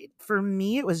 For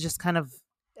me, it was just kind of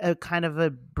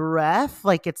a breath.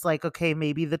 It's okay,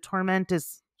 maybe the torment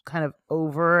is kind of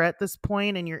over at this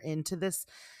point and you're into this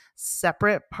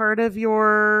separate part of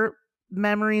your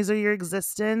memories or your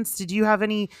existence. Did you have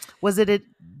any,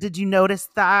 did you notice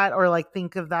that or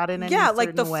think of that in any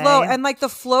certain way? Flow and the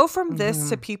flow from this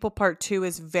to People Part 2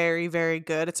 is very, very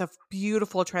good. It's a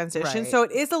beautiful transition. So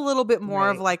it is a little bit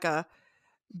more of a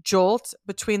jolt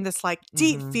between this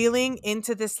deep feeling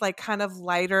into this kind of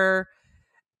lighter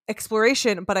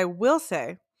exploration. But I will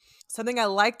say something I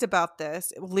liked about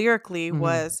this lyrically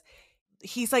was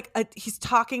he's he's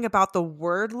talking about the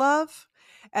word love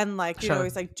and he's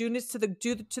due to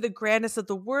the grandness of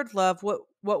the word love,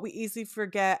 what we easily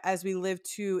forget as we live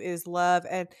to is love.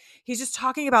 And he's just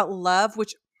talking about love,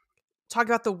 which talk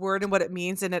about the word and what it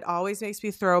means, and it always makes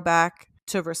me throw back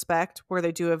to Respect, where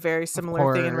they do a very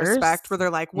similar thing in Respect, where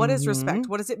they're like, what is respect?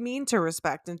 What does it mean to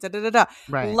respect? And da-da-da-da.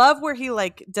 Right. Love where he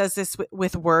does this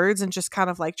with words and just kind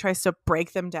of tries to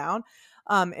break them down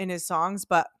in his songs.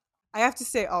 But I have to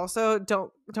say also,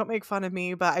 don't make fun of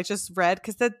me, but I just read,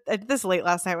 because I did this late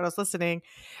last night when I was listening,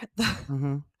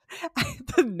 the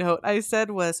note I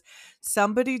said was,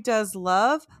 somebody does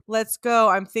love, let's go,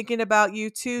 I'm thinking about you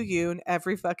too, Yoon,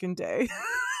 every fucking day.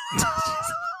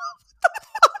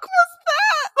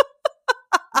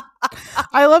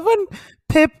 I love when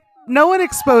Pip, no one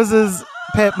exposes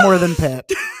Pip more than Pip.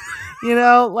 You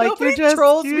know, like Nobody you're just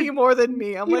trolls me more than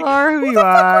me. I'm you like, are who who you the fuck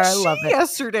are. I was love she it.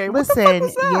 yesterday? What the fuck Listen,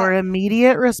 was that? your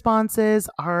immediate responses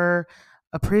are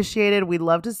appreciated. We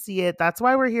love to see it. That's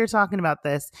why we're here talking about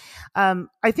this.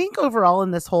 I think overall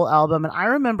in this whole album, and I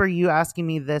remember you asking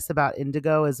me this about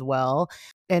Indigo as well,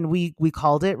 and we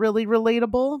called it really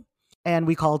relatable, and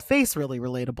we called Face really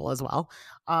relatable as well.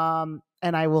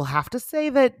 And I will have to say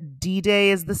that D-Day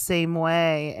is the same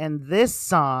way, and this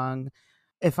song,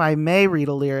 if I may read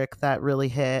a lyric that really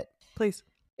hit, Please.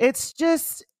 it's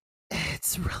just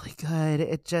it's really good.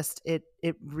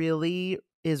 It really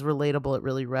is relatable. It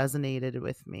really resonated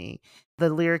with me. The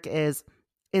lyric is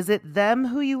it them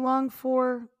who you long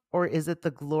for, or is it the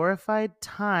glorified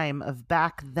time of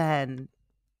back then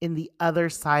in the other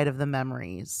side of the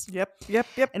memories? Yep.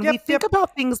 And we think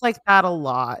about things like that a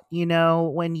lot. You know,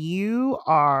 when you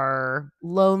are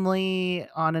lonely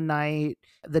on a night,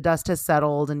 the dust has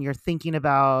settled, and you're thinking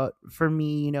about, for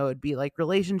me, you know, it'd be like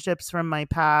relationships from my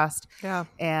past. Yeah.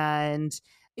 And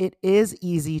it is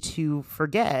easy to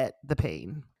forget the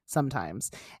pain sometimes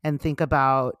and think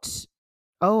about,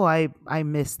 oh, I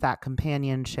miss that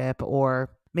companionship,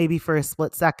 or maybe for a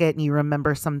split second you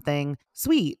remember something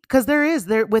sweet, because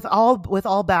there with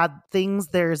all bad things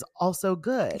there's also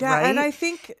good, Yeah, right? and I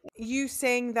think you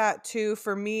saying that too,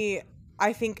 for me,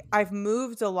 I think I've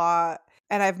moved a lot,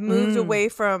 and I've moved away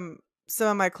from some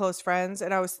of my close friends,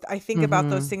 and I think about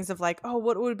those things of like, oh,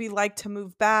 what would it be like to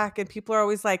move back? And people are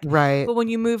always like, Right. but when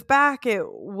you move back, it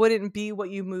wouldn't be what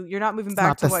you move. You're not moving It's back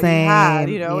not to the what you had,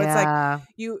 same. It's like Yeah.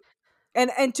 you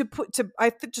and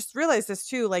just realized this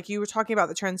too, like you were talking about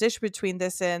the transition between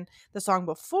this and the song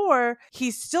before.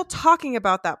 He's still talking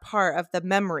about that part of the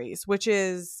memories, which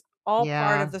is all part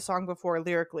Yeah. of the song before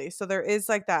lyrically. So there is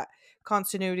like that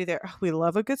continuity there. We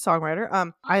love a good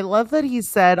songwriter. I love that he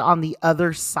said on the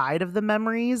other side of the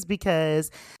memories,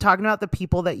 because talking about the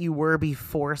people that you were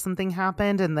before something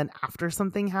happened and then after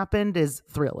something happened is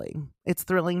thrilling. It's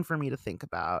thrilling for me to think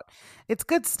about. It's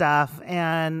good stuff.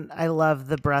 And I love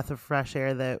the breath of fresh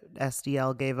air that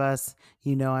SDL gave us.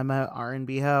 You know, I'm a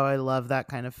R&B hoe. I love that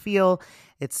kind of feel.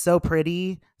 It's so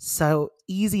pretty, so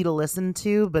easy to listen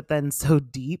to, but then so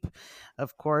deep,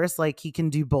 of course. Like he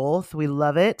can do both. We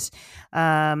love it.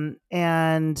 And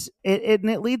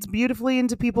it leads beautifully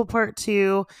into People Part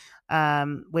 2,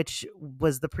 which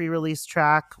was the pre-release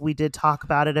track. We did talk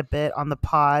about it a bit on the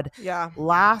pod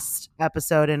last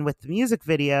episode and with the music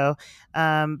video.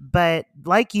 But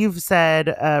like you've said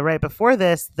right before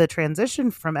this, the transition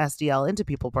from SDL into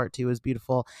People Part 2 is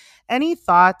beautiful. Any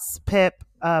thoughts, Pip,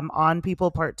 on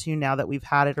People Part 2 now that we've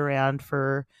had it around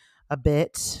for a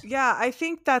bit? Yeah, I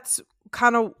think that's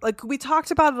kind of like we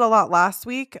talked about it a lot last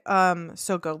week.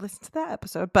 So go listen to that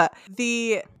episode. But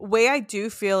the way I do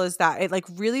feel is that it like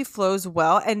really flows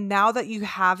well. And now that you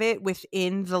have it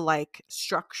within the like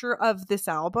structure of this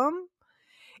album,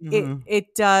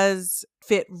 it does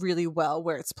fit really well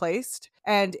where it's placed,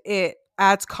 and it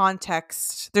adds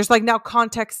context. There's like now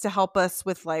context to help us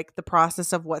with like the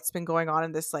process of what's been going on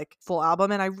in this like full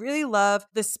album. And I really love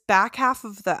this back half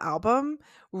of the album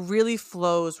really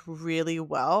flows really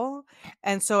well.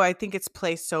 And so I think it's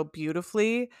placed so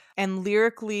beautifully. And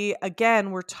lyrically, again,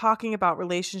 we're talking about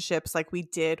relationships like we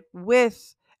did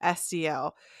with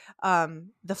SDL.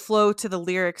 The flow to the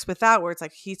lyrics with that, where it's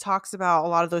like he talks about a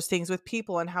lot of those things with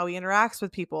people and how he interacts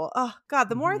with people. Oh God,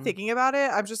 the more I'm thinking about it,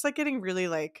 I'm just like getting really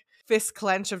like fist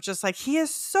clench of just like he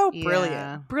is so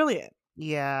brilliant.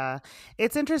 Yeah.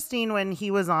 It's interesting, when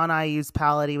he was on IU's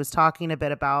Palette, he was talking a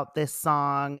bit about this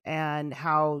song and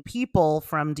how People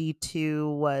from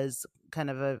D2 was kind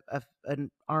of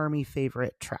an army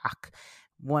favorite track,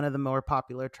 one of the more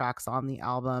popular tracks on the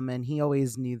album, and he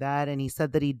always knew that. And he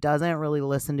said that he doesn't really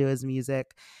listen to his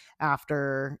music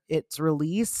after it's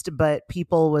released, but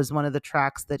People was one of the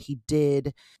tracks that he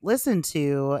did listen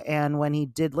to, and when he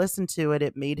did listen to it,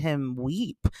 it made him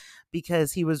weep,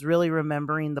 because he was really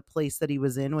remembering the place that he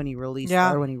was in when he released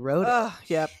or when he wrote it.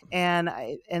 Yep. And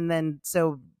then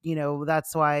so, you know,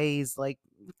 that's why he's like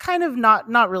kind of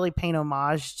not really paying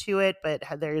homage to it, but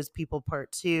there's People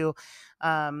Part 2,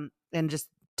 and just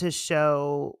to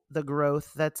show the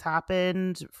growth that's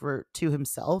happened to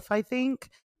himself. I think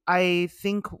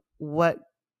what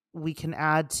we can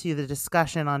add to the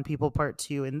discussion on People Part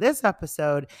 2 in this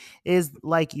episode is,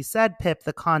 like you said, Pip,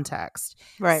 the context,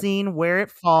 Right. seeing where it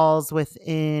falls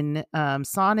within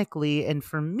sonically. And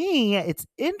for me, it's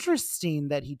interesting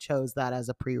that he chose that as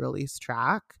a pre-release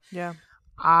track. Yeah.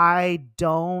 I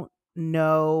don't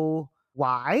know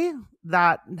why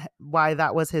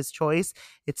that was his choice.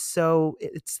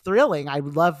 It's thrilling. I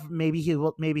love, maybe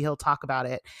he'll talk about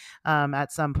it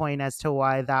at some point as to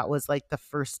why that was like the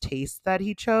first taste that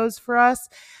he chose for us.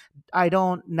 I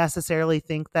don't necessarily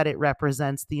think that it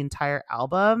represents the entire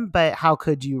album, but how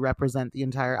could you represent the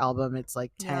entire album? It's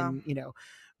like 10,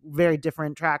 very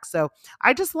different tracks. So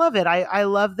I just love it. I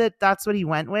love that that's what he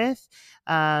went with.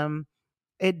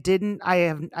 It didn't, I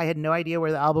had no idea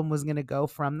where the album was going to go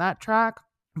from that track,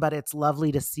 but it's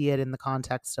lovely to see it in the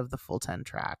context of the full 10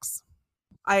 tracks.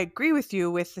 I agree with you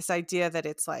with this idea that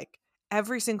it's like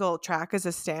every single track is a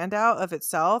standout of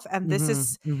itself. And this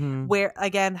is where,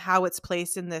 again, how it's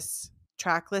placed in this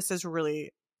track list is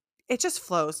really, it just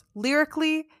flows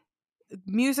lyrically,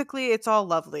 musically, it's all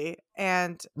lovely.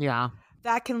 And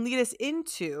that can lead us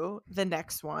into the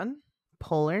next one.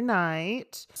 Polar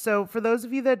Night. So for those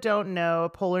of you that don't know, a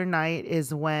polar night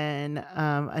is when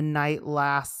a night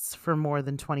lasts for more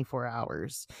than 24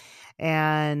 hours.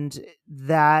 And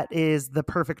that is the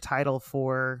perfect title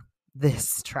for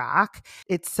this track.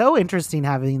 It's so interesting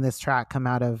having this track come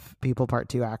out of People Part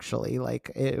 2, actually.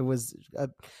 Like, it was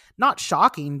not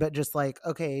shocking, but just like,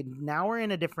 okay, now we're in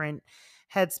a different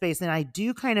headspace. And I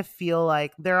do kind of feel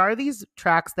like there are these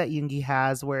tracks that Yoongi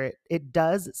has where it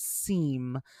does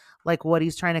seem like what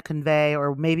he's trying to convey,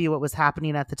 or maybe what was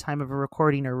happening at the time of a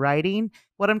recording or writing.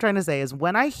 What I'm trying to say is,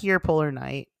 when I hear Polar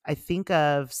Night, I think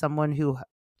of someone who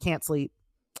can't sleep,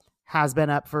 has been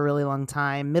up for a really long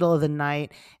time, middle of the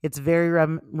night. It's very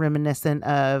reminiscent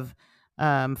of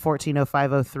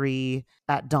 14:05:03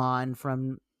 at dawn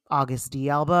from August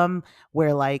D album,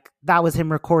 where like that was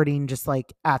him recording just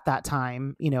like at that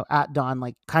time, at dawn,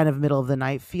 like kind of middle of the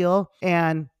night feel.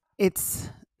 And it's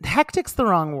hectic's the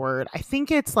wrong word. I think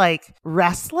it's like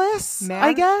restless,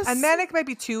 I guess. And manic might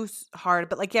be too hard,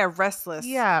 but like, restless.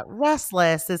 Yeah,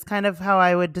 restless is kind of how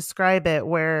I would describe it,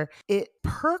 where it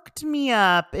perked me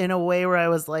up in a way where I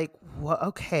was like,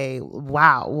 okay,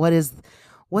 wow,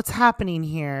 what's happening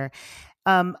here?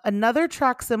 Another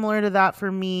track similar to that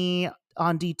for me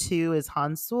on D2 is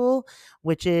Hansul,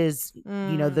 which is,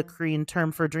 the Korean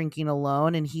term for drinking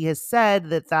alone. And he has said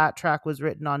that track was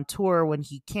written on tour when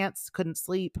he couldn't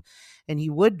sleep, and he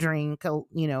would drink,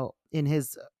 in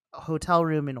his hotel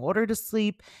room in order to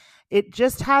sleep. It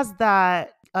just has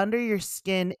that under your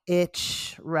skin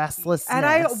itch, restlessness. And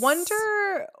I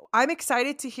wonder, I'm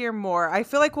excited to hear more. I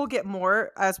feel like we'll get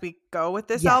more as we go with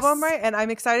this album, right? And I'm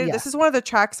excited. This is one of the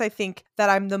tracks I think that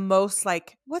I'm the most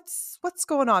like, what's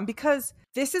going on? Because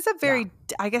this is a very,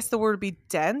 I guess the word would be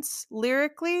dense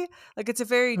lyrically. Like it's a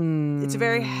very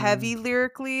heavy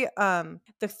lyrically.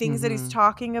 The things that he's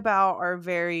talking about are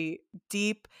very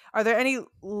deep. Are there any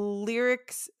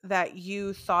lyrics that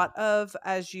you thought of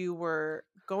as you were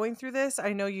going through this?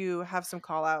 I know you have some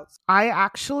call outs. I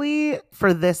actually,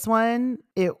 for this one,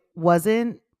 it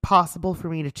wasn't possible for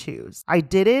me to choose. I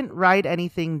didn't write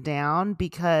anything down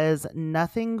because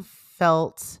nothing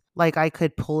felt like I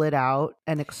could pull it out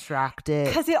and extract it,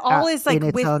 because it all is like in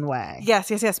its own way. Yes.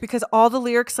 Because all the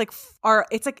lyrics like are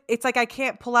it's like I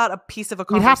can't pull out a piece of a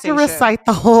conversation. You'd have to recite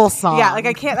the whole song. Yeah, like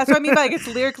I can't. That's what I mean by like it's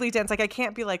lyrically dense. Like I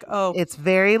can't be like, oh, it's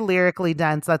very lyrically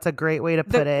dense. That's a great way to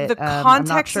put it. The context I'm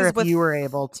not sure is if you were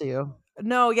able to.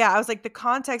 No, I was like the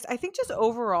context. I think just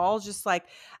overall, just like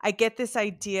I get this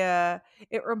idea.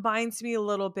 It reminds me a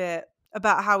little bit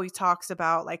about how he talks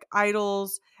about like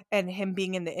idols and him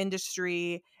being in the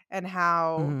industry and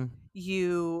how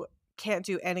you can't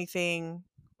do anything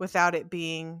without it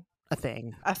being a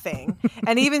thing.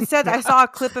 And he even said, I saw a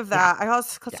clip of that. I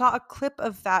also saw a clip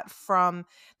of that from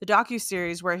the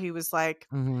docuseries where he was like,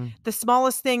 the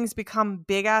smallest things become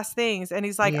big ass things. And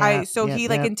he's like, he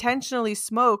intentionally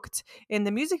smoked in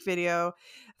the music video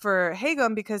for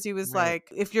Hagum because he was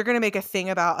like, if you're going to make a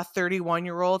thing about a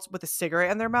 31-year-old with a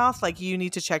cigarette in their mouth, like you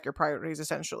need to check your priorities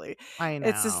essentially. I know.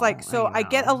 It's just like, so I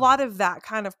get a lot of that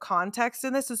kind of context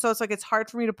in this. And so it's like, it's hard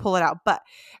for me to pull it out, but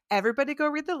everybody go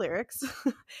read the lyrics.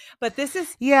 But this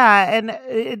is. Yeah.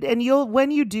 And when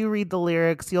you do read the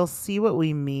lyrics, you'll see what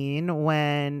we mean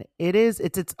when it's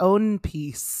its own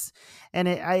piece. And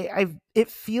it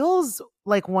feels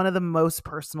like one of the most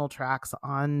personal tracks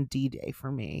on D-Day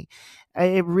for me.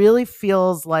 It really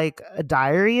feels like a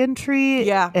diary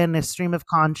entry and a stream of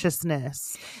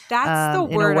consciousness. That's the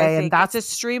word, I think. It's a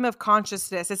stream of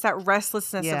consciousness. It's that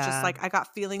restlessness of just like, I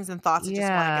got feelings and thoughts. I just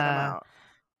want to get them out.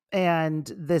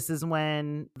 And this is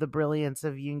when the brilliance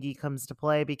of Yoongi comes to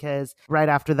play, because right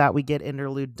after that, we get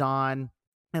interlude Dawn.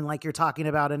 And like you're talking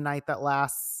about a night that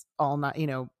lasts all night,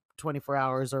 24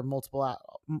 hours or multiple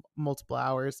multiple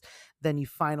hours. Then you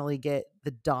finally get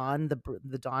the dawn,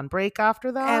 the dawn break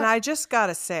after that. And I just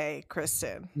gotta say,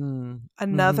 Kristen, Mm.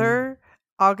 another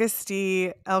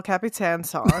Augusti El Capitan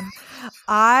song.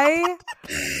 I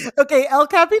Okay, El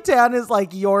Capitan is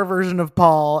like your version of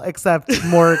Paul, except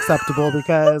more acceptable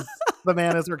because the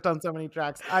man has worked on so many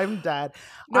tracks. I'm dead.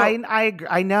 No. I agree.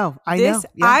 I know. This,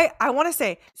 Yeah. I want to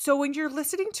say, so when you're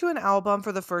listening to an album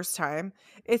for the first time,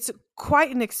 it's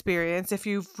quite an experience if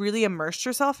you've really immersed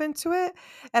yourself into it.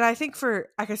 And I think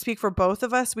I can speak for both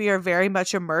of us, we are very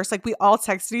much immersed. Like we all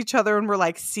texted each other and we're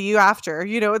like, see you after.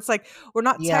 You know, it's like we're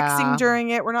not texting during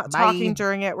it. We're not talking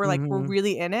during it. We're like, we're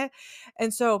really in it.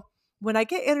 And so when I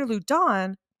get Interlude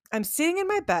Dawn, I'm sitting in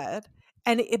my bed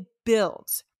and it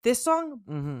builds. This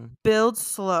song builds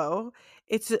slow.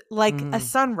 It's like a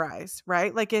sunrise,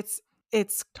 right? Like it's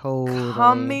totally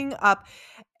coming up.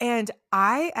 And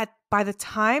by the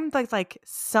time like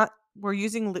sun, we're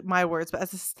using my words, but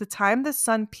as the time the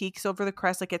sun peaks over the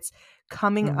crest, like it's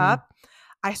coming up,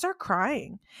 I start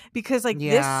crying because like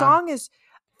this song is,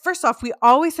 first off, we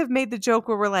always have made the joke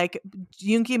where we're like,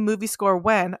 Yoongi movie score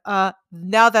when?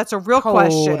 Now that's a real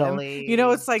question. You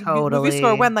know, it's like movie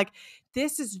score when? Like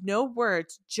this is no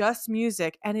words, just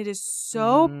music, and it is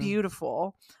so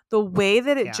beautiful. The way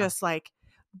that it just like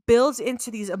builds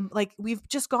into these like we've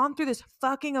just gone through this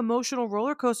fucking emotional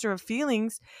roller coaster of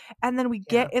feelings, and then we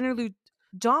get Interlude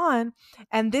Dawn,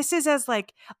 and this is as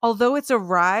like, although it's a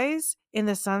rise in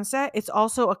the sunset, it's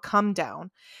also a come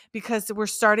down because we're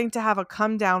starting to have a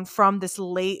come down from these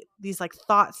like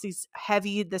thoughts, this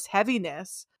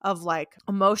heaviness of like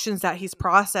emotions that he's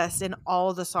processed in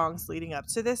all the songs leading up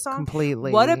to this song.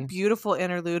 Completely. What a beautiful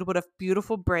interlude. What a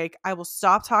beautiful break. I will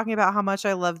stop talking about how much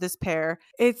I love this pair.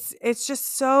 It's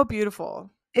just so beautiful.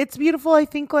 It's beautiful. I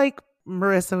think like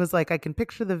Marissa was like, I can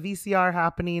picture the VCR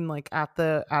happening like at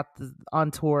the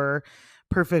on tour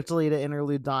perfectly to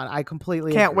Interlude Dawn. I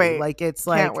completely can't agree. wait. Like it's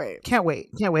like can't wait.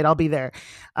 I'll be there.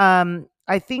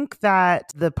 I think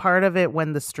that the part of it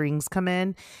when the strings come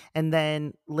in and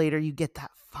then later you get that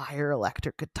fire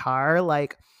electric guitar,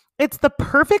 like it's the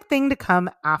perfect thing to come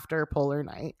after Polar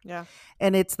Night. Yeah.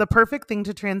 And it's the perfect thing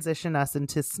to transition us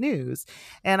into Snooze.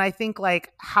 And I think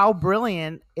like how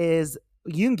brilliant is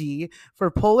Yoongi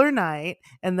for Polar Night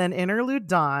and then Interlude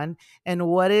Dawn, and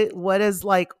what is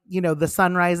like, you know, the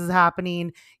sunrise is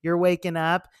happening, you're waking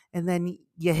up, and then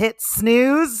you hit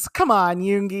snooze. Come on,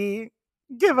 Yoongi,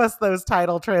 give us those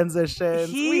title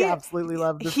transitions. We absolutely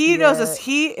love this. He knows us.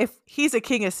 If he's a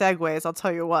king of segues, I'll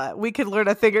tell you what, we could learn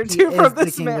a thing or two from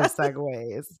this man. The king of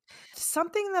segues.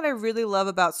 Something that I really love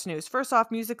about Snooze, first off,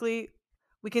 musically,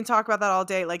 we can talk about that all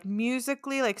day. Like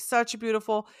musically, like such a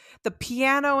beautiful, the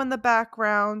piano in the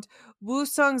background,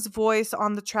 Woo-sung's voice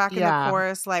on the track in the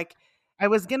chorus. Like I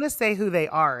was going to say who they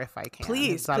are if I can.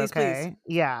 Please, Is that okay?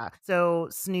 Please. Yeah. So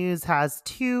Snooze has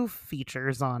 2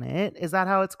 features on it. Is that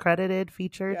how it's credited?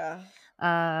 Featured? Yeah.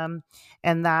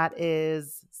 And that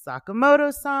is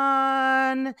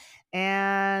Sakamoto-san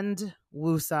and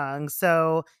Woo-sung.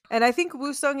 So, and I think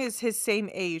Woo-sung is his same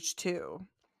age too.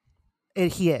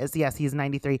 He is. Yes, he's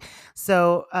 93.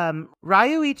 So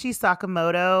Ryuichi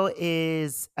Sakamoto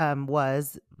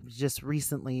was just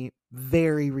recently,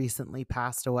 very recently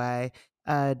passed away.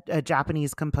 A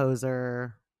Japanese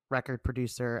composer, record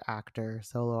producer, actor,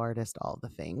 solo artist, all the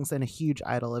things, and a huge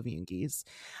idol of Yoongi's,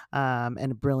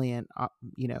 and a brilliant,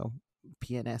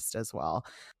 pianist as well.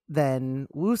 Then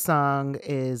Woo-sung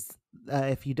is,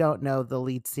 if you don't know, the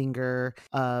lead singer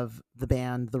of the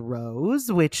band The Rose,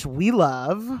 which we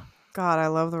love. God, I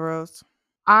love The Rose.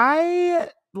 I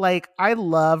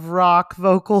love rock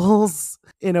vocals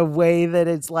in a way that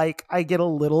it's like I get a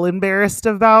little embarrassed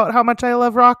about how much I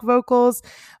love rock vocals.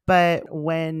 But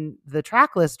when the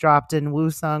track list dropped and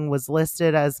Woo-sung was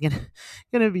listed as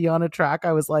gonna be on a track,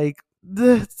 I was like,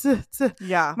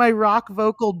 yeah, my rock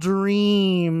vocal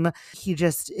dream.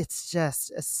 It's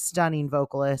just a stunning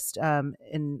vocalist. And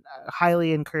I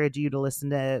highly encourage you to listen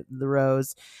to The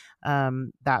Rose.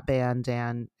 That band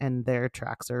and their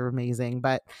tracks are amazing.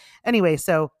 But anyway,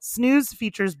 so Snooze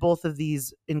features both of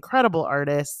these incredible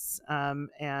artists,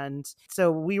 and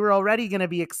so we were already going to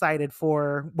be excited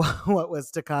for what was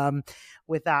to come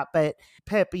with that. But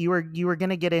Pip, you were going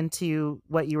to get into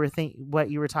what you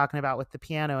were talking about with the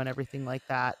piano and everything like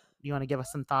that. You want to give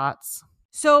us some thoughts?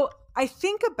 So I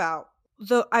think about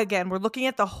again, we're looking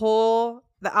at the whole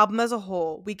the album as a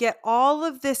whole, we get all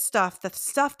of this stuff, the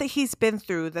stuff that he's been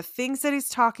through, the things that he's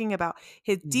talking about,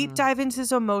 his deep dive into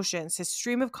his emotions, his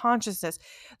stream of consciousness,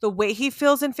 the way he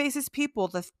feels and faces people,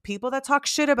 the people that talk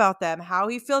shit about them, how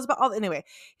he feels about all. Anyway,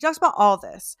 he talks about all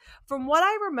this. From what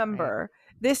I remember,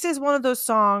 this is one of those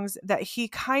songs that he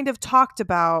kind of talked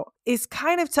about is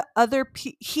kind of to other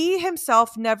people. He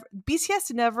himself never,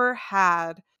 BTS never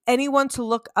had anyone to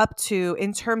look up to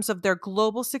in terms of their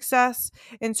global success,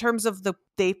 in terms of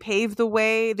they paved the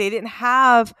way. They didn't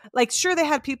have, like, sure, they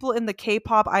had people in the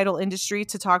K-pop idol industry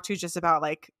to talk to just about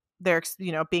like their,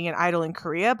 being an idol in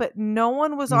Korea, but no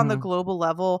one was on the global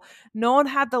level. No one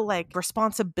had the like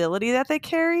responsibility that they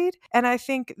carried. And I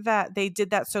think that they did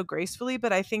that so gracefully,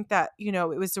 but I think that,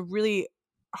 it was a really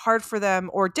hard for them,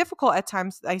 or difficult at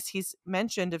times, as he's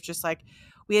mentioned, of just like,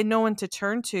 we had no one to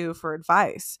turn to for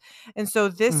advice. And so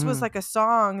this was like a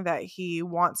song that he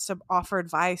wants to offer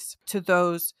advice to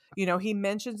those, he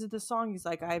mentions in the song, he's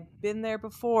like, I've been there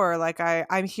before. Like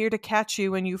I'm here to catch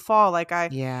you when you fall.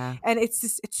 And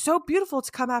it's so beautiful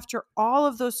to come after all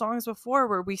of those songs before,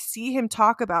 where we see him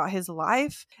talk about his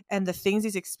life and the things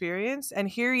he's experienced. And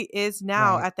here he is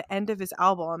now at the end of his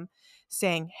album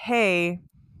saying, hey,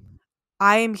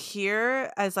 I am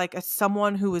here as like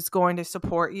someone who is going to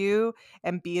support you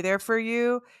and be there for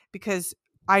you, because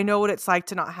I know what it's like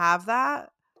to not have that.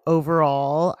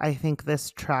 Overall, I think this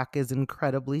track is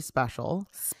incredibly special.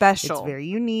 It's very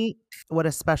unique. What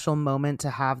a special moment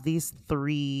to have these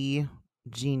three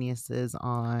geniuses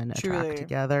on a track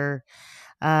together.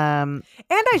 And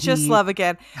I just love,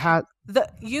 again, the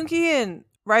Yoongi and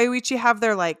Ryuichi have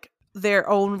their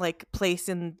own like place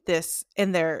in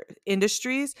their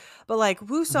industries, but like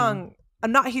Woo-sung,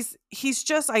 he's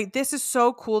just like, this is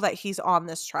so cool that he's on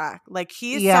this track. Like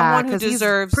he is someone who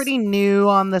deserves, he's pretty new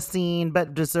on the scene,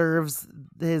 but deserves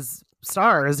his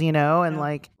stars, and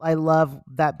like I love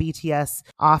that BTS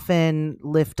often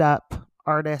lift up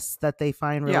artists that they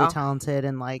find really talented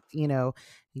and like,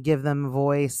 give them a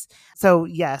voice. So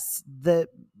yes, the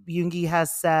Yoongi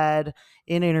has said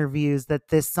in interviews that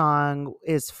this song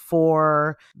is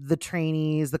for the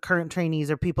trainees, the current trainees,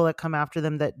 or people that come after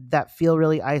them that feel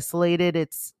really isolated.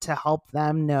 It's to help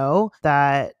them know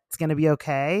that it's going to be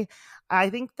okay. I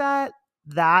think that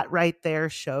right there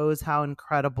shows how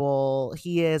incredible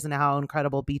he is and how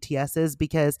incredible BTS is,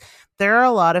 because there are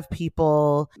a lot of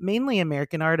people, mainly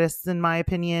American artists in my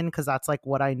opinion, because that's like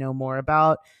what I know more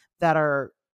about, that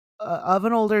are of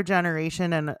an older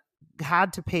generation and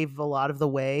had to pave a lot of the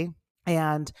way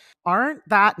and aren't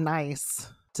that nice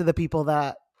to the people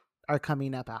that are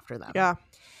coming up after them. Yeah.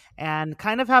 And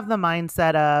kind of have the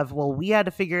mindset of, well, we had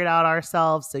to figure it out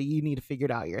ourselves, so you need to figure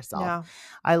it out yourself. Yeah.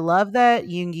 I love that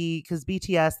Yoongi, because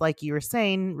BTS, like you were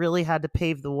saying, really had to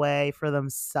pave the way for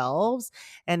themselves,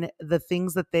 and the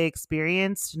things that they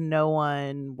experienced, no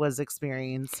one was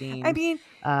experiencing. I mean,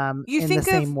 you in think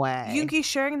the same way. Yoongi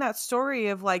sharing that story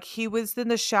of like, he was in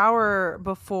the shower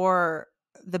before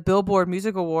the Billboard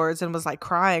Music Awards and was like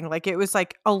crying. Like it was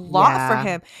like a lot for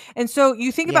him. And so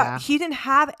you think about, he didn't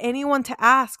have anyone to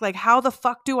ask, like, how the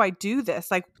fuck do I do this?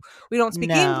 Like, we don't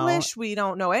speak English. We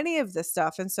don't know any of this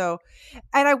stuff. And so,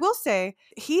 and I will say,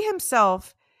 he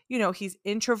himself, he's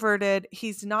introverted.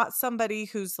 He's not somebody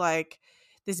who's like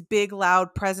this big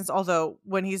loud presence, although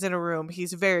when he's in a room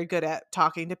he's very good at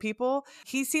talking to people.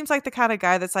 He seems like the kind of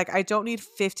guy that's like, I don't need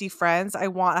 50 friends, I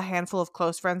want a handful of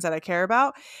close friends that I care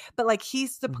about. But like,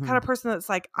 he's the kind of person that's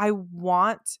like, I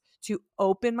want to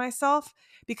open myself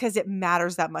because it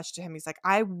matters that much to him. He's like,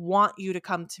 I want you to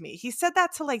come to me. He said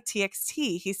that to like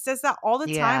TXT. He says that all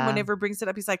the time whenever brings it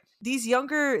up. He's like, these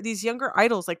younger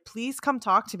idols, like, please come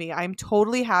talk to me. I'm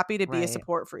totally happy to be a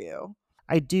support for you.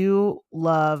 I do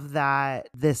love that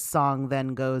this song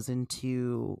then goes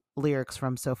into lyrics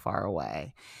from So Far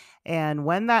Away. And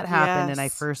when that happened and I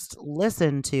first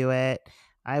listened to it,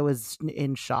 I was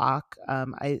in shock.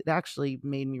 It actually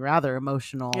made me rather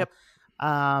emotional. Yep.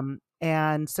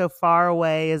 And So Far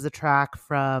Away is a track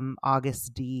from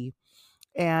August D.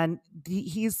 And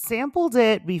he's sampled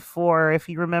it before. If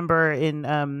you remember in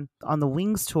on the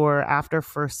Wings tour after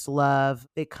First Love,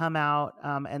 they come out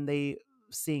and they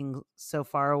sing So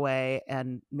Far Away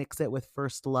and mix it with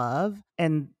First Love.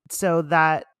 And so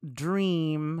that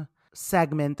dream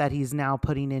segment that he's now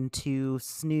putting into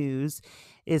Snooze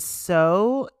is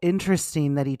so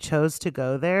interesting that he chose to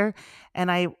go there.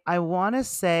 And I want to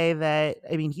say that,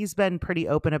 I mean, he's been pretty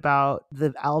open about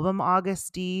the album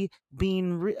August D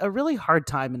being a really hard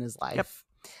time in his life. Yep.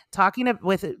 Talking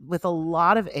with a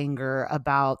lot of anger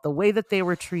about the way that they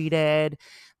were treated,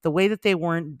 the way that they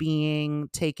weren't being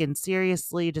taken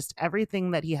seriously, just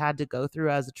everything that he had to go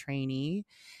through as a trainee.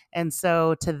 And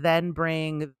so to then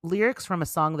bring lyrics from a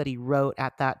song that he wrote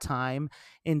at that time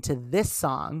into this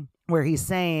song, where he's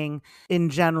saying, in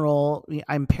general,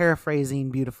 I'm paraphrasing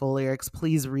beautiful lyrics,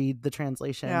 please read the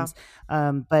translations.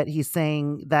 But he's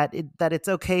saying that it's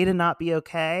okay to not be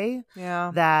okay.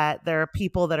 Yeah. That there are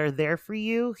people that are there for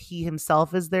you. He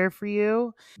himself is there for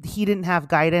you. He didn't have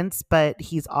guidance, but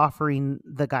he's offering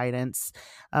the guidance.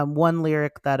 One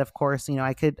lyric that, of course,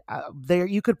 I could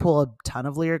you could pull a ton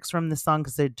of lyrics from this song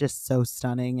because they're just so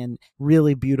stunning and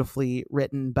really beautifully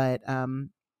written. But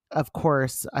of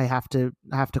course, I have to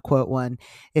quote one.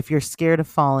 If you're scared of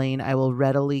falling, I will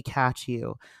readily catch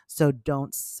you. So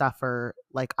don't suffer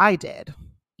like I did.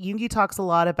 Yoongi talks a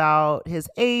lot about his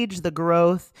age, the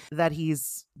growth that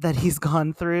he's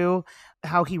gone through,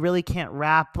 how he really can't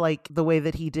rap like the way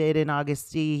that he did in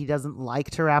Augusty. He doesn't like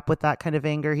to rap with that kind of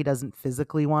anger. He doesn't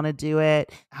physically want to do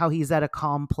it. How he's at a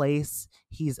calm place.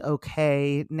 He's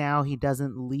okay now. He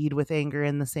doesn't lead with anger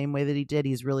in the same way that he did.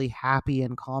 He's really happy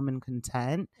and calm and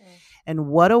content. And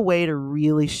what a way to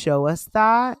really show us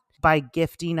that, by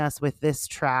gifting us with this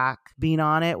track, being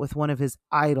on it with one of his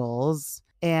idols.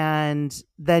 And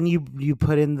then you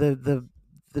put in the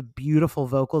beautiful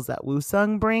vocals that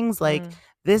Woo-sung brings. Like,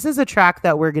 this is a track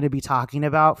that we're going to be talking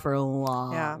about for a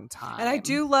long time. And I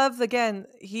do love, again,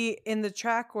 he in the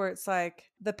track where it's like,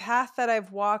 the path that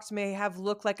I've walked may have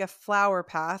looked like a flower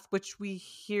path, which we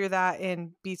hear that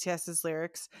in BTS's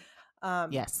lyrics.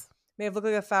 Yes. May have looked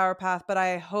like a flower path, but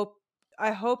I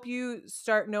hope you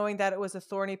start knowing that it was a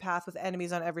thorny path with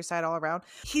enemies on every side all around.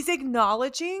 He's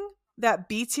acknowledging that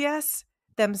BTS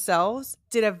themselves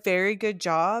did a very good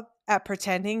job at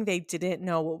pretending they didn't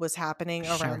know what was happening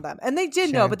around them. And they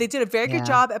did know, but they did a very good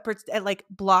job at like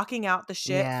blocking out the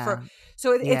shit.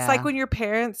 It's like when your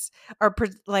parents are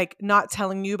like not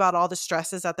telling you about all the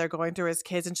stresses that they're going through as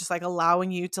kids and just like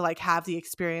allowing you to like have the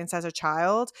experience as a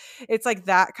child. It's like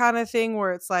that kind of thing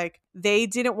where it's like they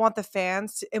didn't want the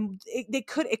fans to, and it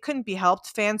couldn't be helped.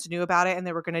 Fans knew about it and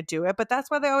they were going to do it, but that's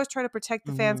why they always try to protect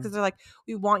the fans, because they're like,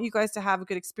 we want you guys to have a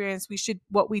good experience.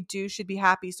 What we do should be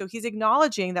happy. So he's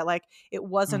acknowledging that like it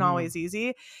wasn't always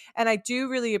easy. And I do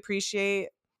really appreciate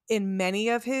in many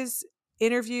of his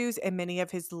interviews and many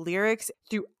of his lyrics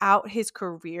throughout his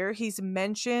career, he's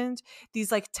mentioned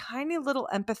these like tiny little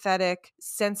empathetic,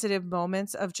 sensitive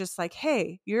moments of just like,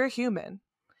 hey, you're a human.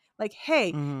 Like,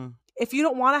 hey, if you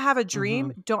don't want to have a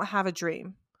dream, don't have a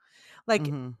dream.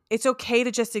 Like, it's okay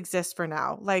to just exist for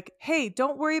now. Like, hey,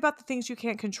 don't worry about the things you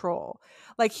can't control.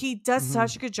 Like, he does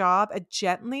such a good job at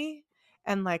gently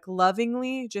and like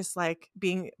lovingly just like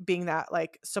being that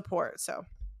like support. So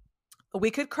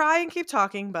we could cry and keep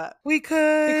talking, but we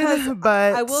could.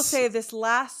 But I will say this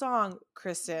last song,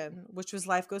 Kristen, which was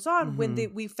Life Goes On, when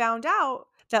we found out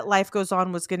that Life Goes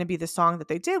On was going to be the song that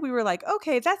they did, we were like,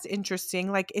 okay, that's interesting.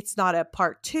 Like, it's not a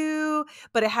part 2,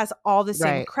 but it has all the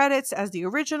same credits as the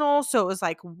original. So it was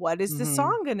like, what is this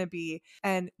song going to be?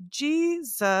 And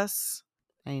Jesus,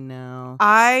 I know.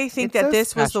 I think that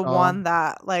this was the one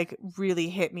that like really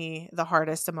hit me the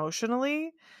hardest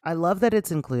emotionally. I love that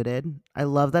it's included. I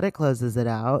love that it closes it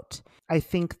out. I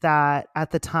think that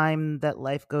at the time that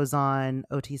Life Goes On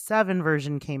OT7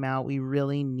 version came out, we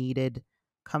really needed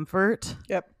comfort.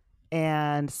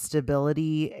 And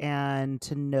stability, and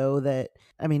to know that,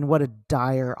 I mean, what a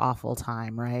dire, awful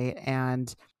time, right?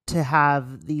 And to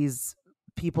have these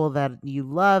people that you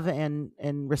love and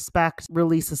respect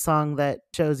release a song that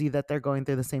shows you that they're going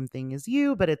through the same thing as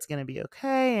you, but it's going to be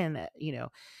okay. And,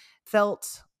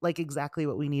 felt like exactly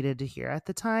what we needed to hear at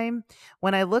the time.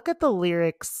 When I look at the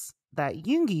lyrics that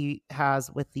Yoongi has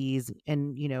with these,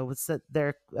 and,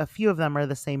 there, a few of them are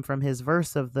the same from his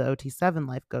verse of the OT7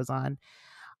 Life Goes On.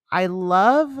 I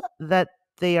love that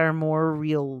they are more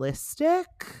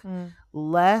realistic,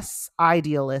 less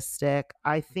idealistic.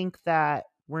 I think that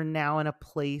we're now in a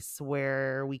place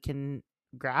where we can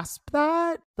grasp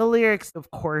that. The lyrics,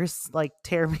 of course, like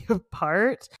tear me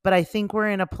apart, but I think we're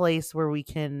in a place where we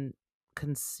can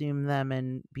consume them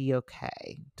and be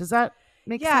okay. Does that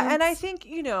make sense? And I think,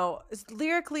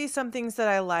 lyrically, some things that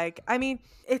I like, I mean,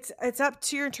 it's up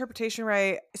to your interpretation,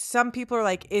 right? Some people are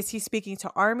like, is he speaking to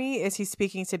ARMY? Is he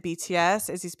speaking to BTS?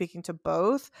 Is he speaking to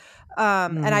both?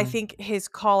 And I think his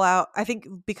call out, I think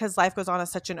because Life Goes On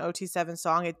is such an OT7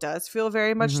 song, it does feel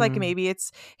very much like maybe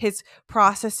it's his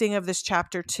processing of this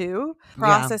chapter 2,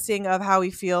 processing of how he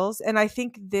feels. And I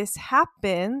think this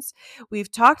happens,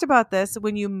 we've talked about this,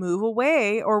 when you move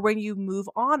away or when you move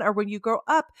on or when you grow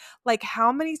up, like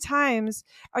how many times,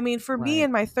 I mean, for me Right.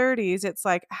 in my 30s, it's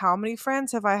like, how many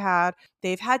friends have I had?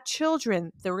 They've had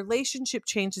children. The relationship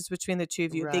changes between the two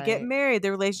of you. They get Right. married.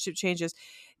 The relationship changes.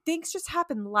 Things just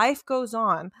happen. Life goes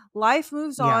on. Life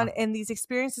moves Yeah. on, and these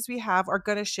experiences we have are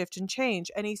going to shift and change.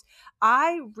 And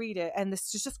I read it, and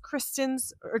this is just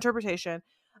Kristen's interpretation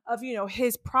of, you know,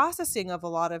 his processing of a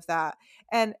lot of that.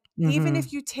 And even Mhm.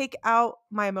 if you take out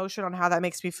my emotion on how that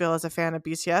makes me feel as a fan of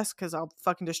BTS, because I'll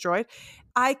fucking destroyed,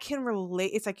 I can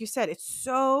relate. It's like you said, it's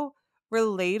so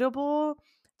relatable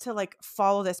to like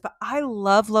follow this. But I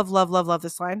love, love, love, love, love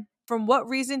this line. From what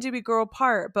reason did we grow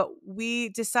apart? But we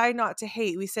decide not to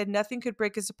hate. We said nothing could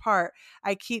break us apart.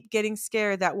 I keep getting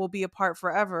scared that we'll be apart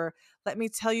forever. Let me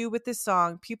tell you with this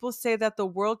song, people say that the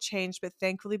world changed, but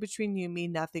thankfully between you and me,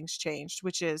 nothing's changed,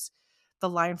 which is the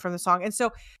line from the song. And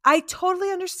so I totally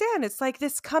understand. It's like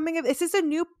this coming of, this is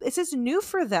new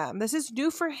for them. This is new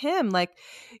for him. Like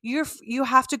you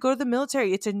have to go to the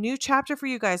military. It's a new chapter for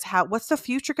you guys. What's the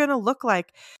future going to look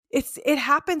like? It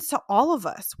happens to all of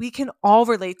us. We can all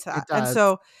relate to that. It does. And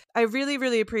so I really,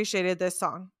 really appreciated this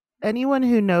song. Anyone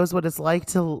who knows what it's like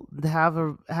to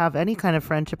have any kind of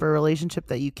friendship or relationship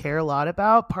that you care a lot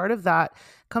about, part of that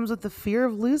comes with the fear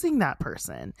of losing that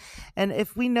person. And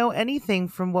if we know anything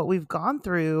from what we've gone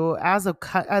through as a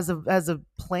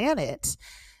planet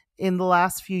in the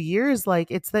last few years,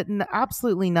 like it's that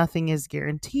absolutely nothing is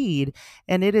guaranteed,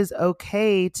 and it is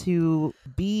okay to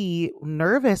be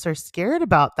nervous or scared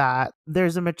about that.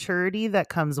 There's a maturity that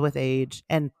comes with age,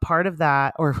 and part of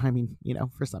that, or I mean, you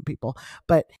know, for some people,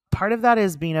 but part of that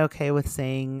is being okay with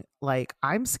saying like,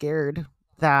 I'm scared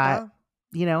that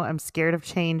you know, I'm scared of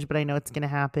change, but I know it's going to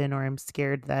happen. Or I'm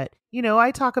scared that, you know,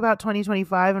 I talk about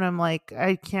 2025 and I'm like,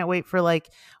 I can't wait for like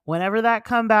whenever that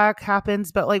comeback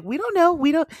happens. But like, we don't know.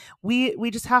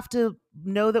 We just have to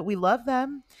know that we love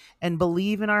them and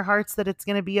believe in our hearts that it's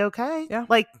going to be okay. Yeah.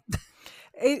 Like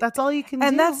that's all you can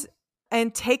do.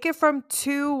 And take it from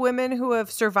two women who have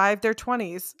survived their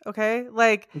 20s. Okay.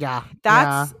 Like Yeah.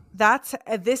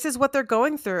 This is what they're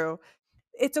going through.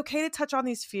 It's okay to touch on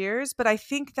these fears, but I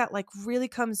think that like really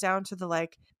comes down to the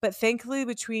like, but thankfully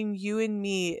between you and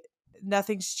me,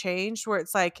 nothing's changed, where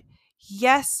it's like,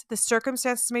 yes, the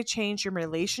circumstances may change, your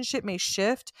relationship may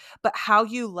shift, but how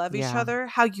you love each other,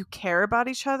 how you care about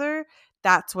each other,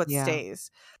 that's what stays.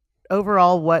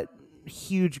 Overall, what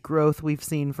huge growth we've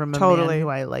seen from a man who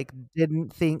I like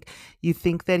didn't think. You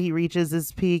think that he reaches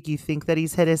his peak, you think that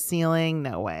he's hit his ceiling.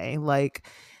 No way. Like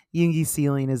Yoongi's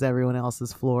ceiling is everyone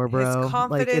else's floor, bro. His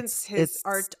confidence, like his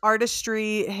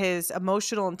artistry, his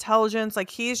emotional intelligence, like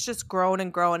he's just grown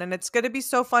and grown. And it's going to be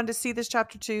so fun to see this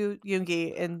chapter 2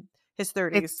 Yoongi in his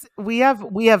 30s. We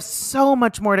have so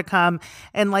much more to come.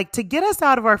 And like, to get us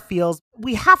out of our feels,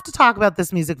 we have to talk about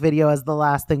this music video as the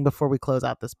last thing before we close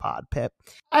out this pod, Pip.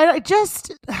 I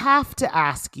just have to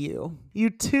ask you, you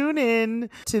tune in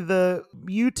to the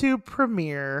YouTube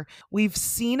premiere. We've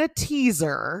seen a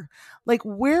teaser. Like,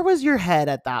 where was your head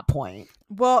at that point?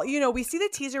 Well, you know, we see the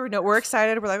teaser. We're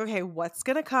excited. We're like, okay, what's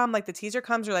going to come? Like the teaser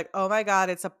comes. We're like, oh my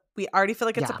God, we already feel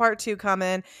like it's a part 2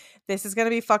 coming. This is going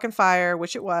to be fucking fire,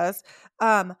 which it was.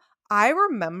 I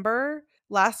remember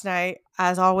last night,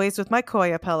 as always with my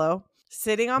Koya pillow,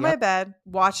 sitting on my bed,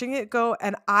 watching it go.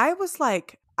 And I was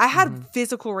like, I had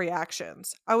physical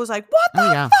reactions. I was like, what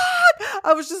the fuck?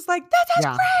 I was just like, this is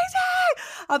crazy.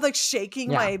 I'm like shaking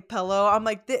my pillow. I'm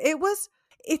like,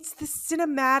 it's the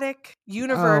cinematic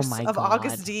universe of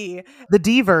August D. The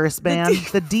D-verse, man.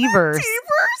 The D-verse.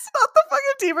 D-verse, not the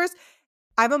fucking D-verse.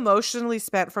 I'm emotionally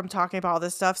spent from talking about all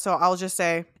this stuff, so I'll just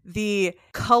say the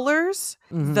colors,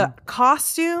 the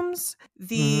costumes,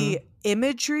 the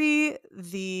imagery,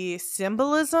 the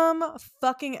symbolism,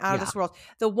 fucking out of this world.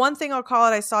 The one thing I'll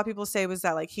call it, I saw people say, was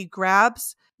that like he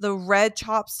grabs the red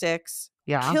chopsticks,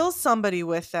 kills somebody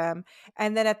with them,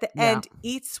 and then at the end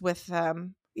eats with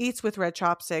red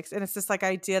chopsticks. And it's this like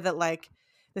idea that like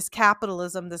this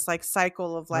capitalism, this like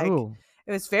cycle of like,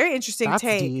 it was very interesting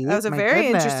take. Deep. That was a very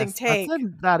interesting take.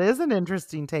 That is an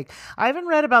interesting take. I haven't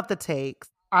read about the takes.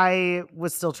 I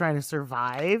was still trying to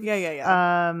survive.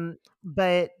 Yeah.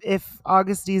 But if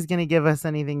August D is going to give us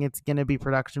anything, it's going to be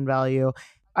production value.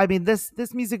 I mean, this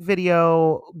music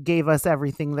video gave us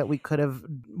everything that we could have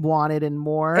wanted and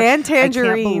more. And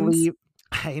tangerines.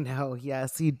 I know.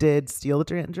 Yes, he did steal the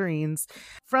tangerines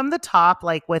from the top,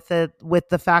 like with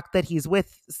the fact that he's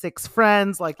with 6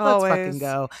 friends. Like, let's fucking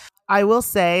go. I will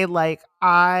say, like,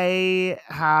 I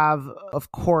have,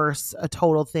 of course, a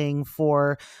total thing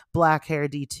for black hair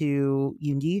D2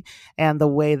 Yoongi and the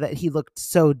way that he looked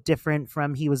so different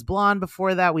from he was blonde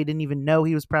before that. We didn't even know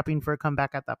he was prepping for a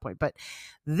comeback at that point. But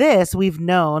this, we've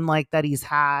known like that he's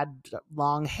had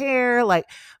long hair, like,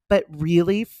 but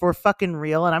really for fucking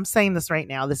real. And I'm saying this right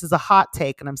now. This is a hot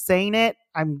take and I'm saying it.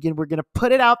 We're going to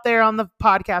put it out there on the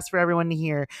podcast for everyone to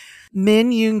hear.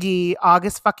 Min Yoongi,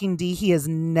 August fucking D, he has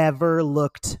never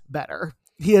looked better.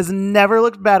 He has never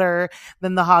looked better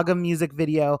than the Haga music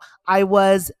video. I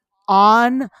was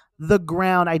on the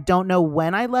ground. I don't know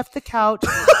when I left the couch,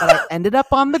 but I ended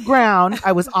up on the ground.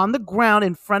 I was on the ground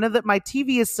in front of my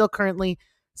TV is still currently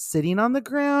sitting on the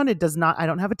ground. I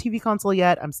don't have a TV console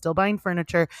yet. I'm still buying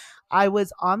furniture. I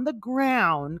was on the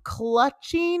ground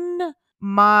clutching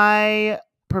my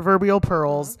proverbial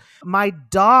pearls. My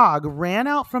dog ran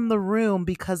out from the room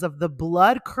because of the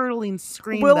blood curdling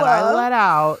scream that I let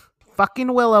out.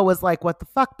 Fucking Willow was like, "What the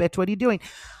fuck, bitch? What are you doing?"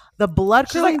 The blood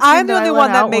curdling scream. I'm the only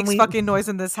one that makes fucking noise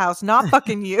in this house, not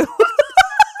fucking you.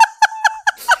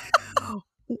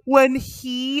 When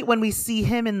we see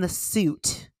him in the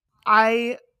suit,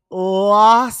 I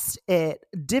lost it.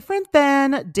 Different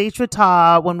than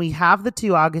Detrata when we have the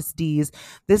two August D's.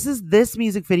 This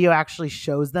music video actually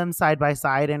shows them side by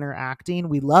side interacting.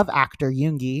 We love actor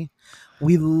Yoongi.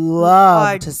 We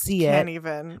love to see it. Can't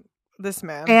even. This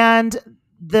man. And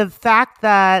the fact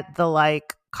that the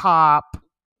like cop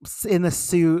in the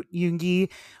suit Yoongi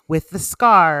with the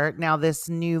scar, now this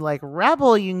new like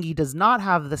rebel Yoongi does not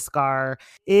have the scar.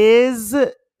 Is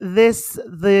this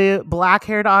the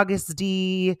black-haired August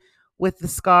D with the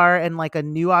scar and like a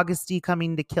new August D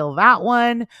coming to kill that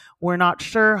one? We're not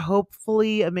sure.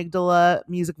 Hopefully Amygdala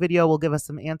music video will give us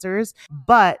some answers.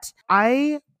 But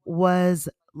I was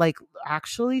like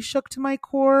actually shook to my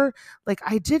core. Like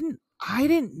I didn't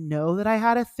know that I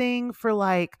had a thing for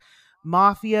like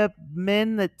mafia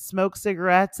men that smoke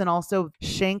cigarettes and also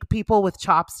shank people with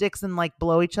chopsticks and like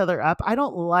blow each other up. I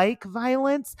don't like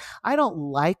violence. I don't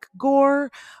like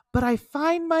gore, but I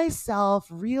find myself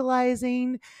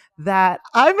realizing that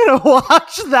I'm going to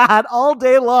watch that all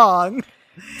day long.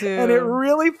 Dude, and it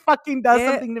really fucking does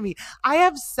something to me.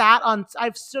 I've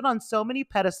stood on so many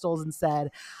pedestals and said,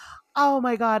 oh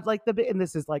my God, like and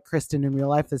this is like Kristen in real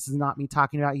life. This is not me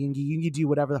talking about Yoongi. Yoongi do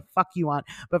whatever the fuck you want.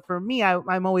 But for me,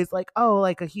 I'm always like, oh,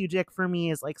 like a huge ick for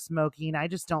me is like smoking. I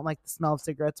just don't like the smell of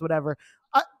cigarettes, whatever.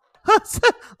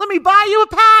 Let me buy you a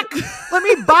pack. Let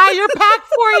me buy your pack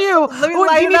for you. Let me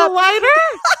light you it need up. A lighter?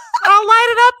 I'll light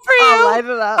it up for you. I'll light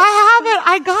it up. I have it.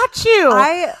 I got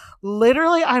you.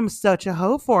 Literally, I'm such a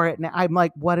hoe for it. And I'm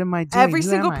like, what am I doing? Every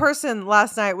single person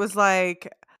last night was like,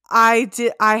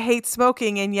 I hate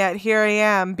smoking, and yet here I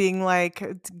am being like,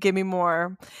 give me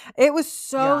more. It was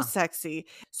so sexy.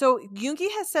 So Yoongi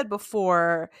has said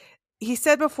before, he's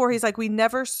like, we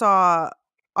never saw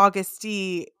August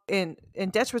D in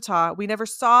Detrata. We never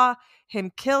saw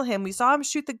him kill him. We saw him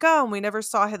shoot the gun. We never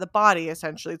saw the body,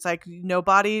 essentially. It's like no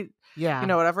body,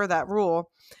 whatever, that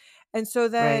rule. And so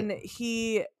then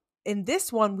in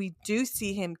this one, we do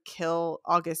see him kill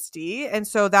August D. And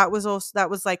so that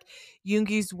was like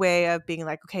Yoongi's way of being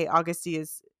like, okay, August D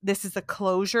this is the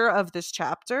closure of this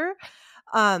chapter.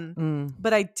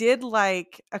 But I did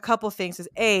like a couple things.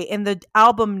 In the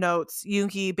album notes,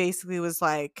 Yoongi basically was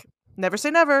like, never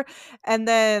say never. And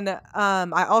then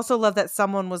I also love that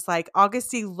someone was like,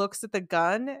 August D looks at the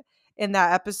gun in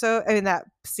that episode, in that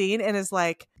scene, and is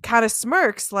like, kind of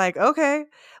smirks, like, okay,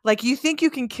 like you think you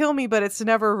can kill me, but it's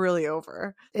never really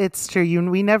over. It's true.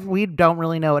 We don't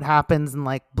really know what happens. And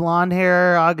like blonde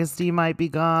hair, August D might be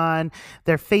gone.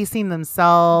 They're facing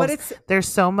themselves. But there's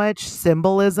so much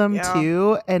symbolism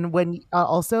too. And when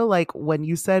also like when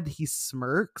you said he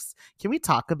smirks, can we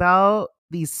talk about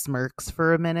these smirks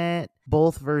for a minute?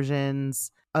 Both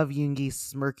versions of Yoongi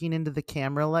smirking into the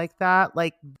camera like that.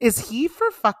 Like, is he for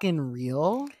fucking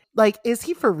real? Like, is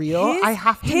he for real? I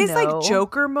have to know. His like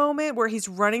Joker moment where he's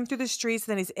running through the streets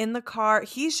and then he's in the car.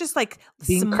 He's just like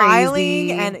being smiling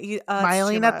crazy, and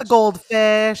smiling at the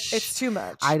goldfish. It's too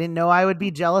much. I didn't know I would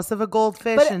be jealous of a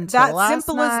goldfish until that last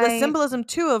night. The symbolism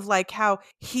too of like how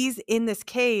he's in this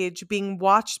cage being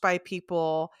watched by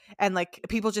people, and like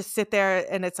people just sit there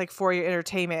and it's like for your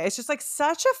entertainment. It's just like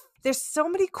there's so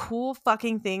many cool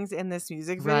fucking things in this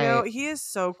music video. Right. He is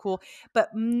so cool, but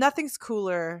nothing's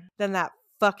cooler than that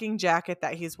fucking jacket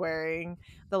that he's wearing,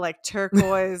 the like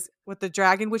turquoise with the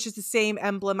dragon, which is the same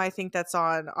emblem I think that's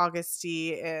on August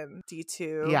D and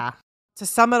D2. Yeah. To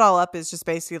sum it all up is just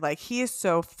basically like, he is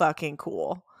so fucking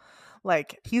cool.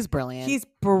 Like, he's brilliant. He's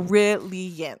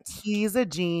brilliant. He's a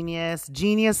genius.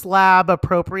 Genius Lab,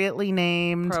 appropriately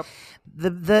named.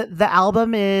 The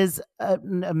album is a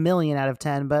 1,000,000 out of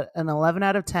 10, but an 11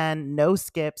 out of 10. No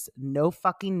skips, no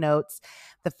fucking notes.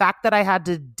 The fact that I had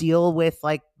to deal with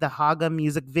like the Haga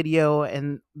music video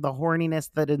and the horniness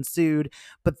that ensued,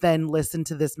 but then listen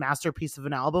to this masterpiece of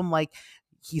an album, like,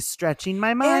 he's stretching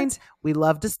my mind. We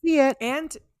love to see it.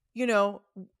 And, you know,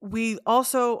 we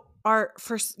also are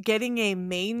for getting a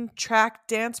main track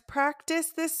dance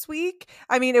practice this week.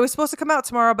 I mean, it was supposed to come out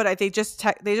tomorrow, but they just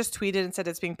tweeted and said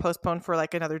it's being postponed for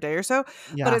like another day or so.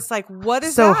 Yeah. But it's like, what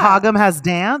is so that? Hagam has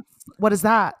dance? What is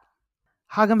that?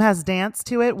 Hagam has dance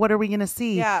to it? What are we going to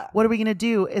see? Yeah. What are we going to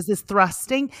do? Is this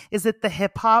thrusting? Is it the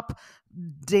hip hop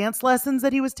dance lessons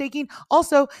that he was taking?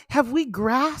 Also, have we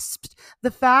grasped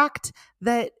the fact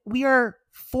that we are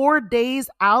 4 days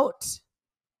out?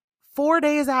 4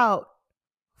 days out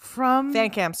from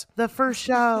fan cams. The first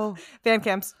show. Fan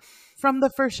cams. From the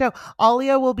first show.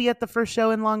 Alia will be at the first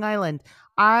show in Long Island.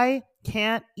 I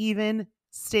can't even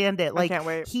stand it. Like, I can't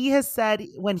wait. He has said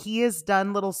when he has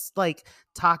done little like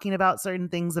talking about certain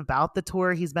things about the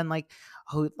tour, he's been like,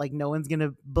 oh, like no one's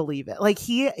gonna believe it. Like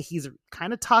he's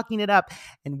kind of talking it up,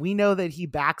 and we know that he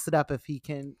backs it up if he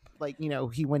can. Like, you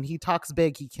know, when he talks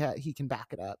big, he can back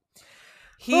it up.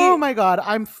 Oh my God,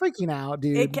 I'm freaking out,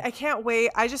 dude. I can't wait.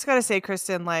 I just gotta say,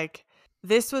 Kristen, like,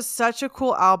 this was such a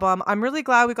cool album. I'm really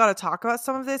glad we got to talk about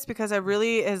some of this because it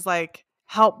really is like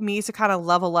helped me to kind of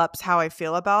level up how I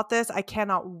feel about this. I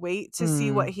cannot wait to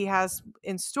see what he has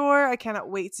in store. I cannot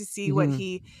wait to see what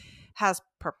he has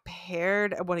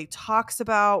prepared, what he talks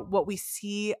about, what we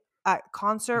see at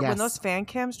concert. When those fan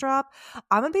cams drop,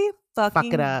 I'm gonna be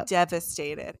fucking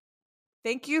devastated.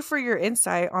 Thank you for your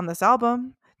insight on this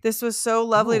album. This was so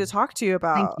lovely to talk to you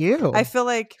about. Thank you. I feel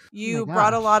like you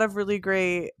brought a lot of really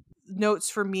great notes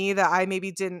for me that I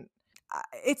maybe didn't.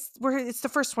 It's the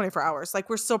first 24 hours. Like,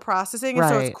 we're still processing. And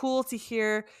so it's cool to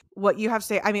hear what you have to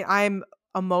say. I mean, I'm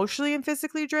emotionally and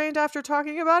physically drained after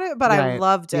talking about it, but I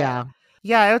loved it.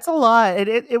 Yeah, it's a lot.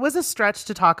 It was a stretch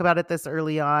to talk about it this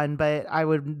early on, but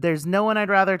there's no one I'd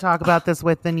rather talk about this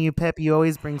with than you, Pip. You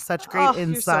always bring such great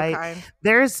insight. You're so kind.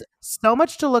 There's so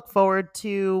much to look forward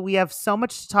to. We have so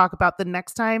much to talk about. The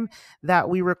next time that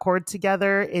we record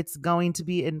together, it's going to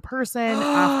be in person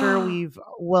after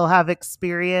we'll have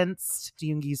experienced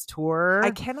Yoongi's tour.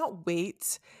 I cannot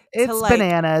wait. It's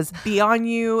bananas. Be on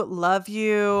you, love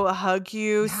you, hug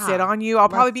you, sit on you. I'll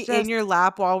probably be in your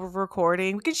lap while we're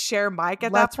recording. We can share a mic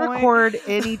at that point. Let's record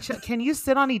in each. Can you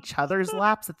sit on each other's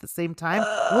laps at the same time?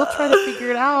 We'll try to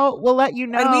figure it out. We'll let you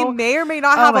know. And we may or may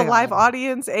not have a live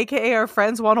audience, aka our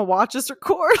friends want to watch us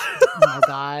record. Oh my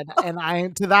God. And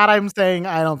I'm saying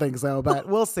I don't think so, but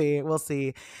we'll see. We'll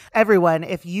see. Everyone,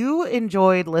 if you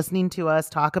enjoyed listening to us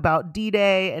talk about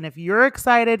D-Day, and if you're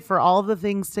excited for all the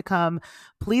things to come,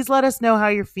 please let us know how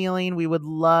you're feeling. We would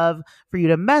love for you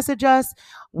to message us.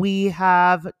 We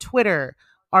have Twitter.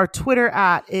 Our Twitter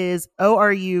is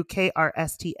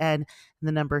ORUKRSTN and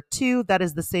the number 2. That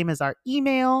is the same as our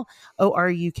email,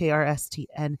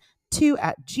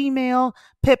 ORUKRSTN2@gmail.com.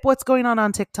 Pip, what's going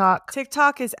on TikTok?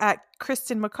 TikTok is at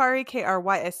Kristen Makari,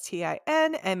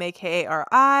 KRYSTIN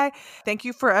MAKARI. Thank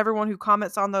you for everyone who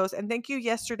comments on those. And thank you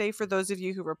yesterday for those of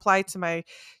you who replied to my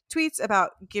tweets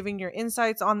about giving your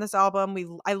insights on this album.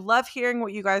 I love hearing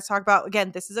what you guys talk about.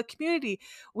 Again, this is a community.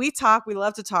 We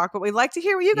love to talk, but we like to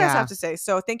hear what you guys have to say.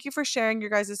 So thank you for sharing your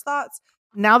guys' thoughts.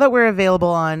 Now that we're available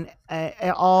on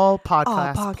all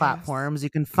podcast platforms, you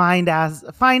can find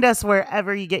us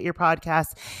wherever you get your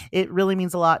podcasts. It really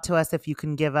means a lot to us if you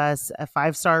can give us a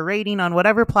 5-star rating on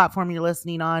whatever platform you're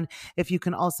listening on. If you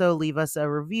can also leave us a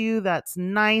review, that's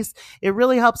nice. It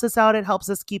really helps us out. It helps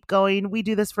us keep going. We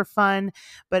do this for fun,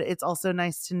 but it's also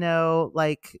nice to know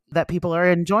like that people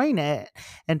are enjoying it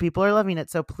and people are loving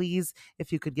it. So please,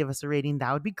 if you could give us a rating,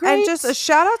 that would be great. And just a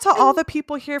shout out to all the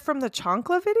people here from the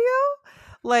Chancla video.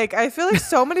 Like, I feel like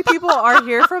so many people are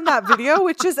here from that video,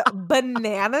 which is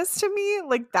bananas to me.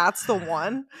 Like, that's the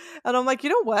one. And I'm like, you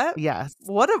know what? Yes.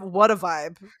 What a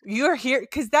vibe. You're here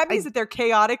because that means that they're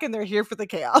chaotic and they're here for the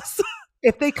chaos.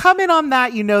 If they come in on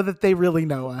that, you know that they really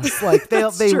know us. Like they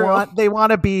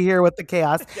want to be here with the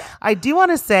chaos. Yeah. I do want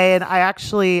to say, and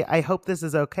I hope this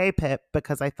is okay, Pip,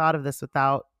 because I thought of this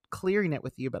without clearing it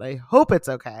with you, but I hope it's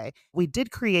okay. We did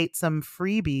create some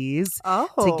freebies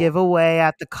to give away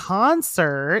at the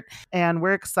concert, and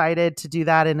we're excited to do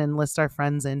that and enlist our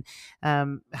friends in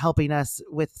helping us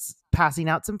with passing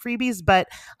out some freebies, but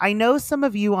I know some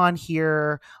of you on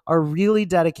here are really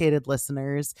dedicated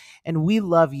listeners and we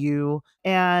love you.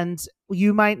 And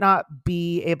you might not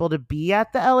be able to be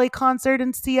at the LA concert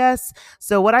and see us.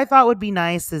 So what I thought would be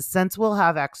nice is, since we'll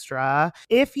have extra,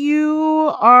 if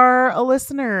you are a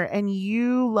listener and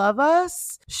you love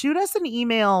us, shoot us an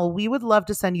email. We would love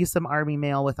to send you some Army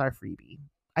mail with our freebie.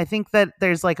 I think that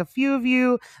there's like a few of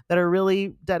you that are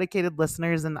really dedicated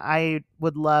listeners, and I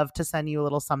would love to send you a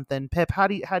little something. Pip, how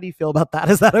do you feel about that?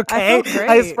 Is that okay? I feel great.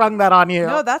 I sprung that on you.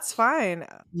 No, that's fine.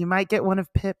 You might get one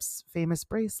of Pip's famous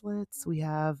bracelets. We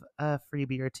have a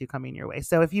freebie or two coming your way.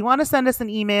 So if you want to send us an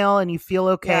email and you feel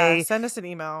okay, yeah, send us an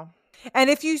email. And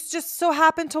if you just so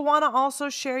happen to want to also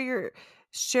share your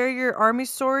Army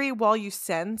story while you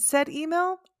send said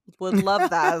email, would love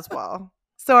that as well.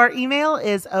 So our email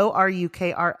is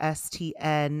ORUKRSTN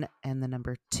and the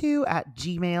number 2 at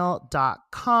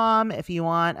gmail.com. If you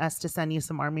want us to send you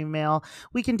some Army mail,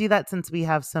 we can do that, since we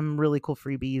have some really cool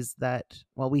freebies that,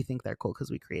 well, we think they're cool because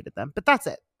we created them. But that's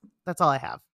it. That's all I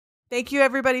have. Thank you,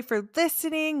 everybody, for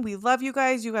listening. We love you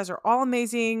guys. You guys are all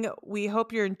amazing. We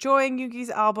hope you're enjoying Yoongi's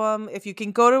album. If you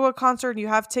can go to a concert and you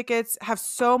have tickets, have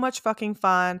so much fucking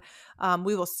fun.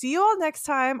 We will see you all next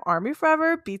time. Army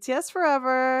forever, BTS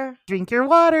forever. Drink your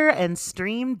water and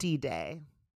stream D-Day.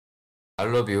 I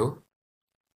love you.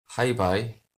 Hi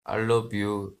bye. I love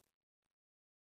you.